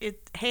 It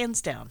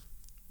hands down.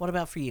 What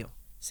about for you?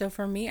 So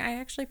for me, I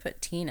actually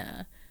put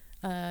Tina,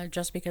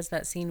 just because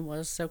that scene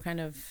was so kind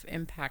of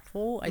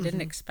impactful. I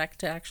didn't expect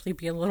to actually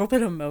be a little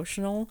bit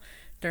emotional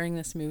during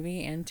this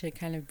movie and to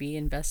kind of be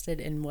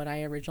invested in what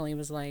I originally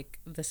was like,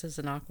 this is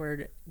an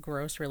awkward,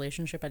 gross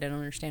relationship. I don't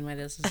understand why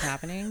this is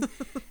happening.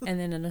 And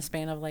then in a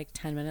span of like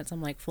 10 minutes, I'm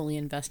like fully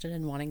invested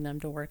in wanting them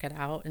to work it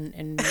out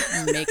and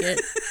make it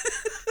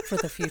for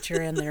the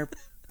future and their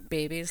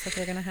babies that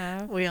they're going to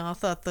have. We all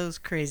thought those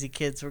crazy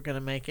kids were going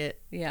to make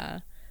it.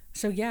 Yeah.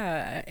 So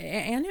yeah,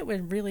 and it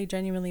would really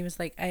genuinely was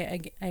like,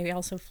 I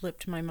also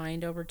flipped my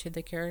mind over to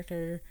the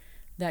character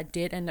that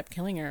did end up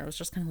killing her. I was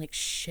just kind of like,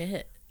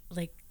 shit,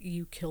 like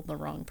you killed the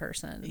wrong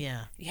person.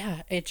 Yeah.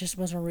 Yeah, it just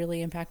was a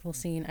really impactful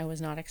scene. I was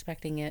not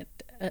expecting it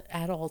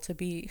at all to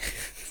be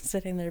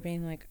sitting there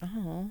being like,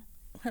 oh,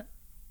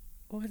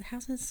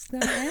 how's this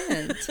going to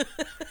end?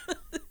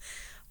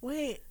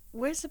 Wait,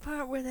 where's the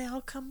part where they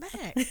all come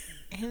back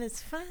and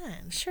it's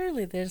fine?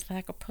 Surely there's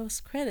like a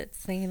post-credit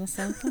scene or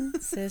something.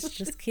 Says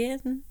just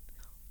kidding.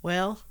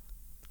 Well,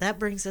 that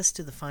brings us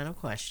to the final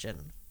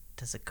question.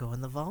 Does it go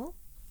in the vault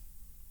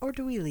or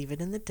do we leave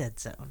it in the dead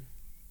zone?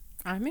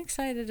 I'm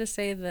excited to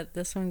say that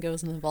this one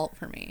goes in the vault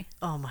for me.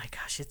 Oh my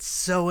gosh, it's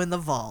so in the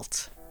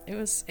vault. It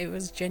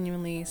was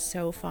genuinely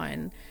so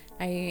fun.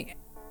 I'm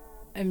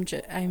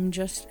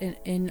just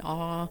in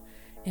awe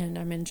and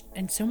I'm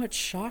in so much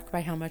shock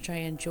by how much I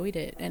enjoyed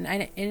it,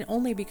 and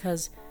only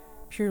because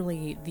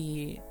purely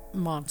the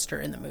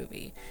monster in the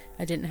movie.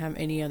 I didn't have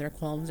any other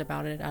qualms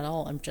about it at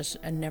all.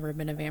 I've never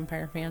been a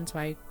vampire fan, so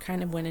I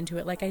kind of went into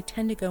it like I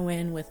tend to go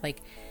in with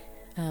like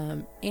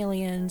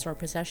aliens or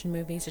possession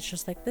movies. It's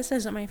just like, this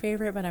isn't my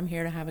favorite, but I'm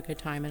here to have a good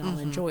time and I'll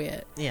enjoy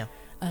it. Yeah.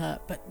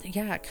 But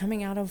yeah,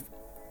 coming out of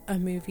a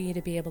movie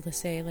to be able to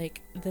say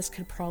like, this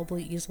could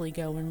probably easily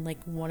go in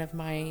like one of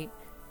my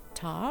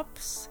top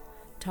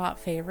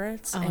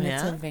favorites, and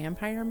it's a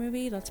vampire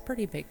movie, that's a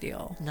pretty big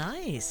deal.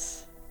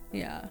 Nice.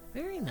 Yeah.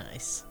 Very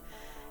nice.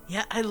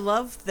 Yeah, I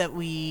love that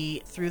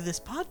we, through this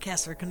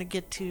podcast, are going to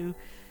get to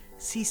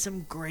see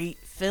some great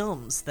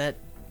films that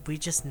we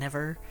just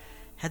never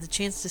had the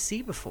chance to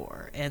see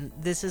before. And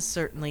this is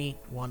certainly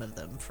one of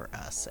them for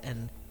us.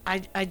 And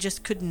I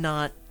just could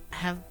not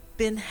have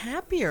been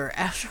happier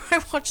after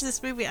I watched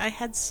this movie. I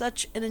had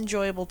such an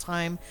enjoyable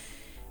time.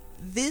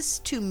 This,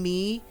 to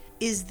me,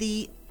 is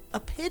the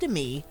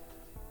epitome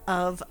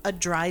of a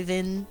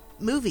drive-in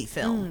movie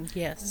film.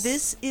 Yes.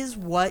 This is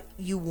what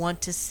you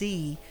want to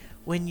see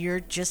when you're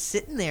just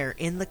sitting there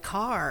in the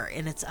car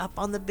and it's up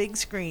on the big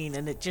screen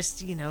and it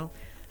just,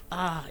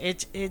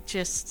 it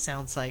just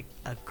sounds like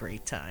a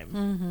great time.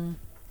 Mm-hmm.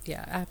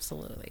 Yeah,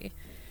 absolutely.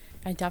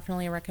 I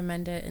definitely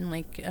recommend it. And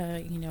like,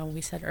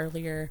 we said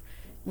earlier,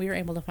 we were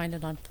able to find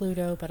it on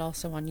Pluto, but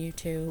also on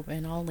YouTube,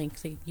 and I'll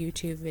link the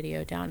YouTube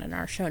video down in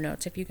our show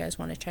notes if you guys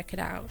want to check it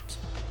out.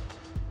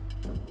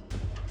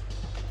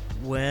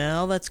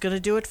 Well, that's going to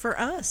do it for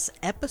us.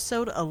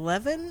 Episode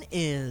 11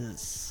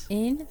 is...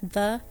 In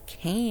the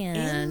can.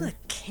 In the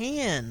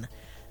can.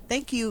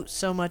 Thank you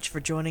so much for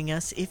joining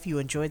us. If you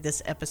enjoyed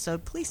this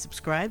episode, please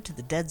subscribe to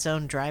the Dead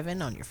Zone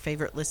Drive-In on your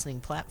favorite listening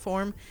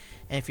platform.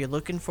 And if you're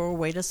looking for a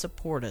way to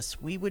support us,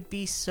 we would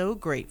be so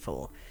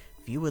grateful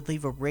if you would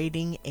leave a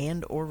rating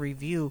and or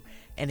review.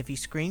 And if you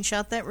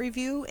screenshot that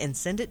review and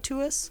send it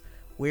to us,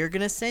 we're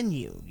going to send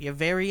you your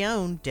very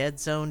own Dead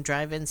Zone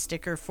Drive-In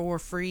sticker for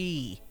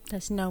free.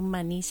 There's no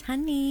monies,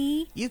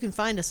 honey. You can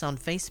find us on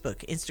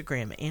Facebook,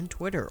 Instagram, and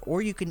Twitter,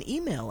 or you can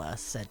email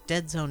us at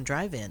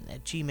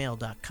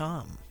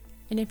deadzonedrivein@gmail.com.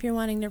 And if you're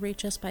wanting to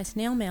reach us by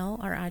snail mail,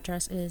 our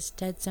address is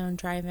Dead Zone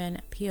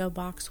Drive-In, P.O.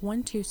 Box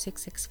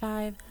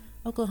 12665,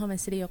 Oklahoma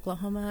City,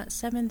 Oklahoma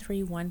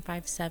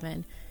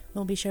 73157.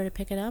 We'll be sure to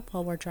pick it up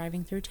while we're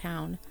driving through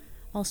town.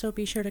 Also,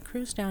 be sure to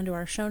cruise down to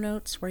our show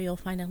notes, where you'll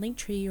find a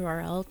Linktree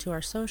URL to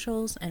our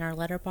socials and our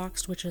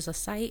Letterboxd, which is a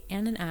site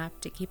and an app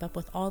to keep up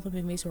with all the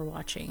movies we're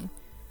watching.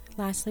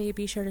 Lastly,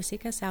 be sure to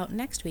seek us out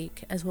next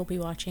week, as we'll be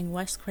watching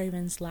Wes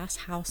Craven's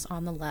Last House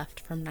on the Left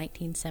from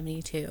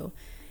 1972.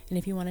 And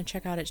if you want to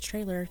check out its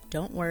trailer,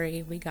 don't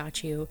worry, we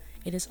got you.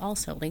 It is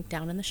also linked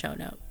down in the show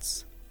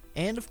notes.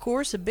 And of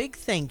course, a big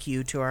thank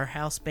you to our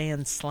house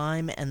band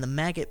Slime and the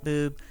Maggot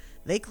Boob.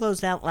 They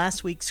closed out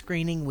last week's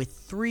screening with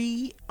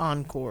 3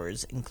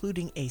 encores,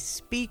 including a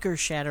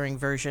speaker-shattering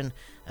version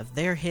of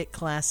their hit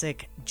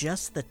classic,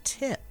 Just the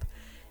Tip.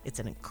 It's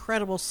an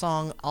incredible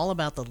song all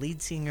about the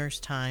lead singer's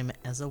time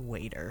as a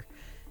waiter.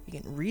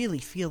 You can really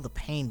feel the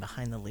pain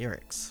behind the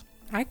lyrics.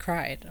 I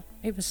cried.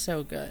 It was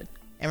so good.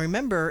 And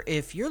remember,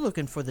 if you're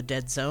looking for the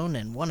Dead Zone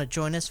and want to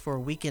join us for a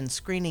weekend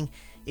screening,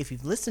 if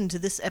you've listened to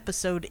this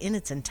episode in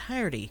its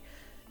entirety,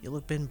 you'll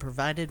have been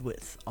provided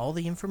with all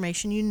the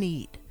information you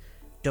need.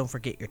 Don't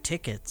forget your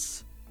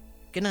tickets.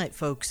 Good night,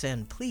 folks,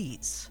 and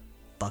please,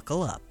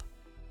 buckle up.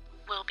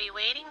 We'll be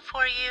waiting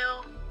for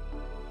you.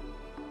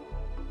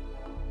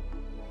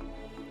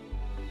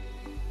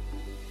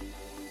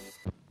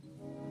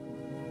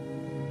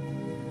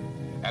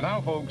 And now,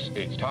 folks,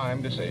 it's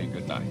time to say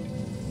goodnight.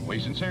 We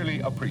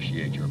sincerely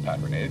appreciate your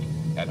patronage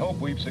and hope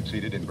we've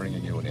succeeded in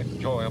bringing you an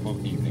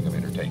enjoyable evening of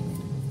entertainment.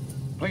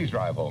 Please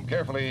drive home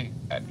carefully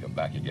and come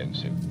back again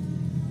soon.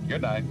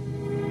 Good night.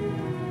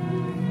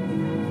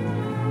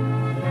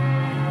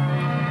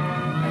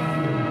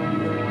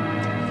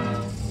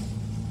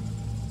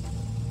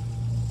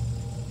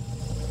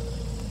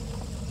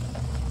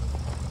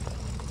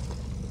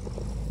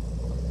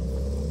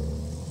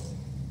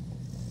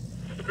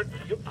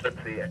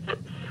 Let's see it.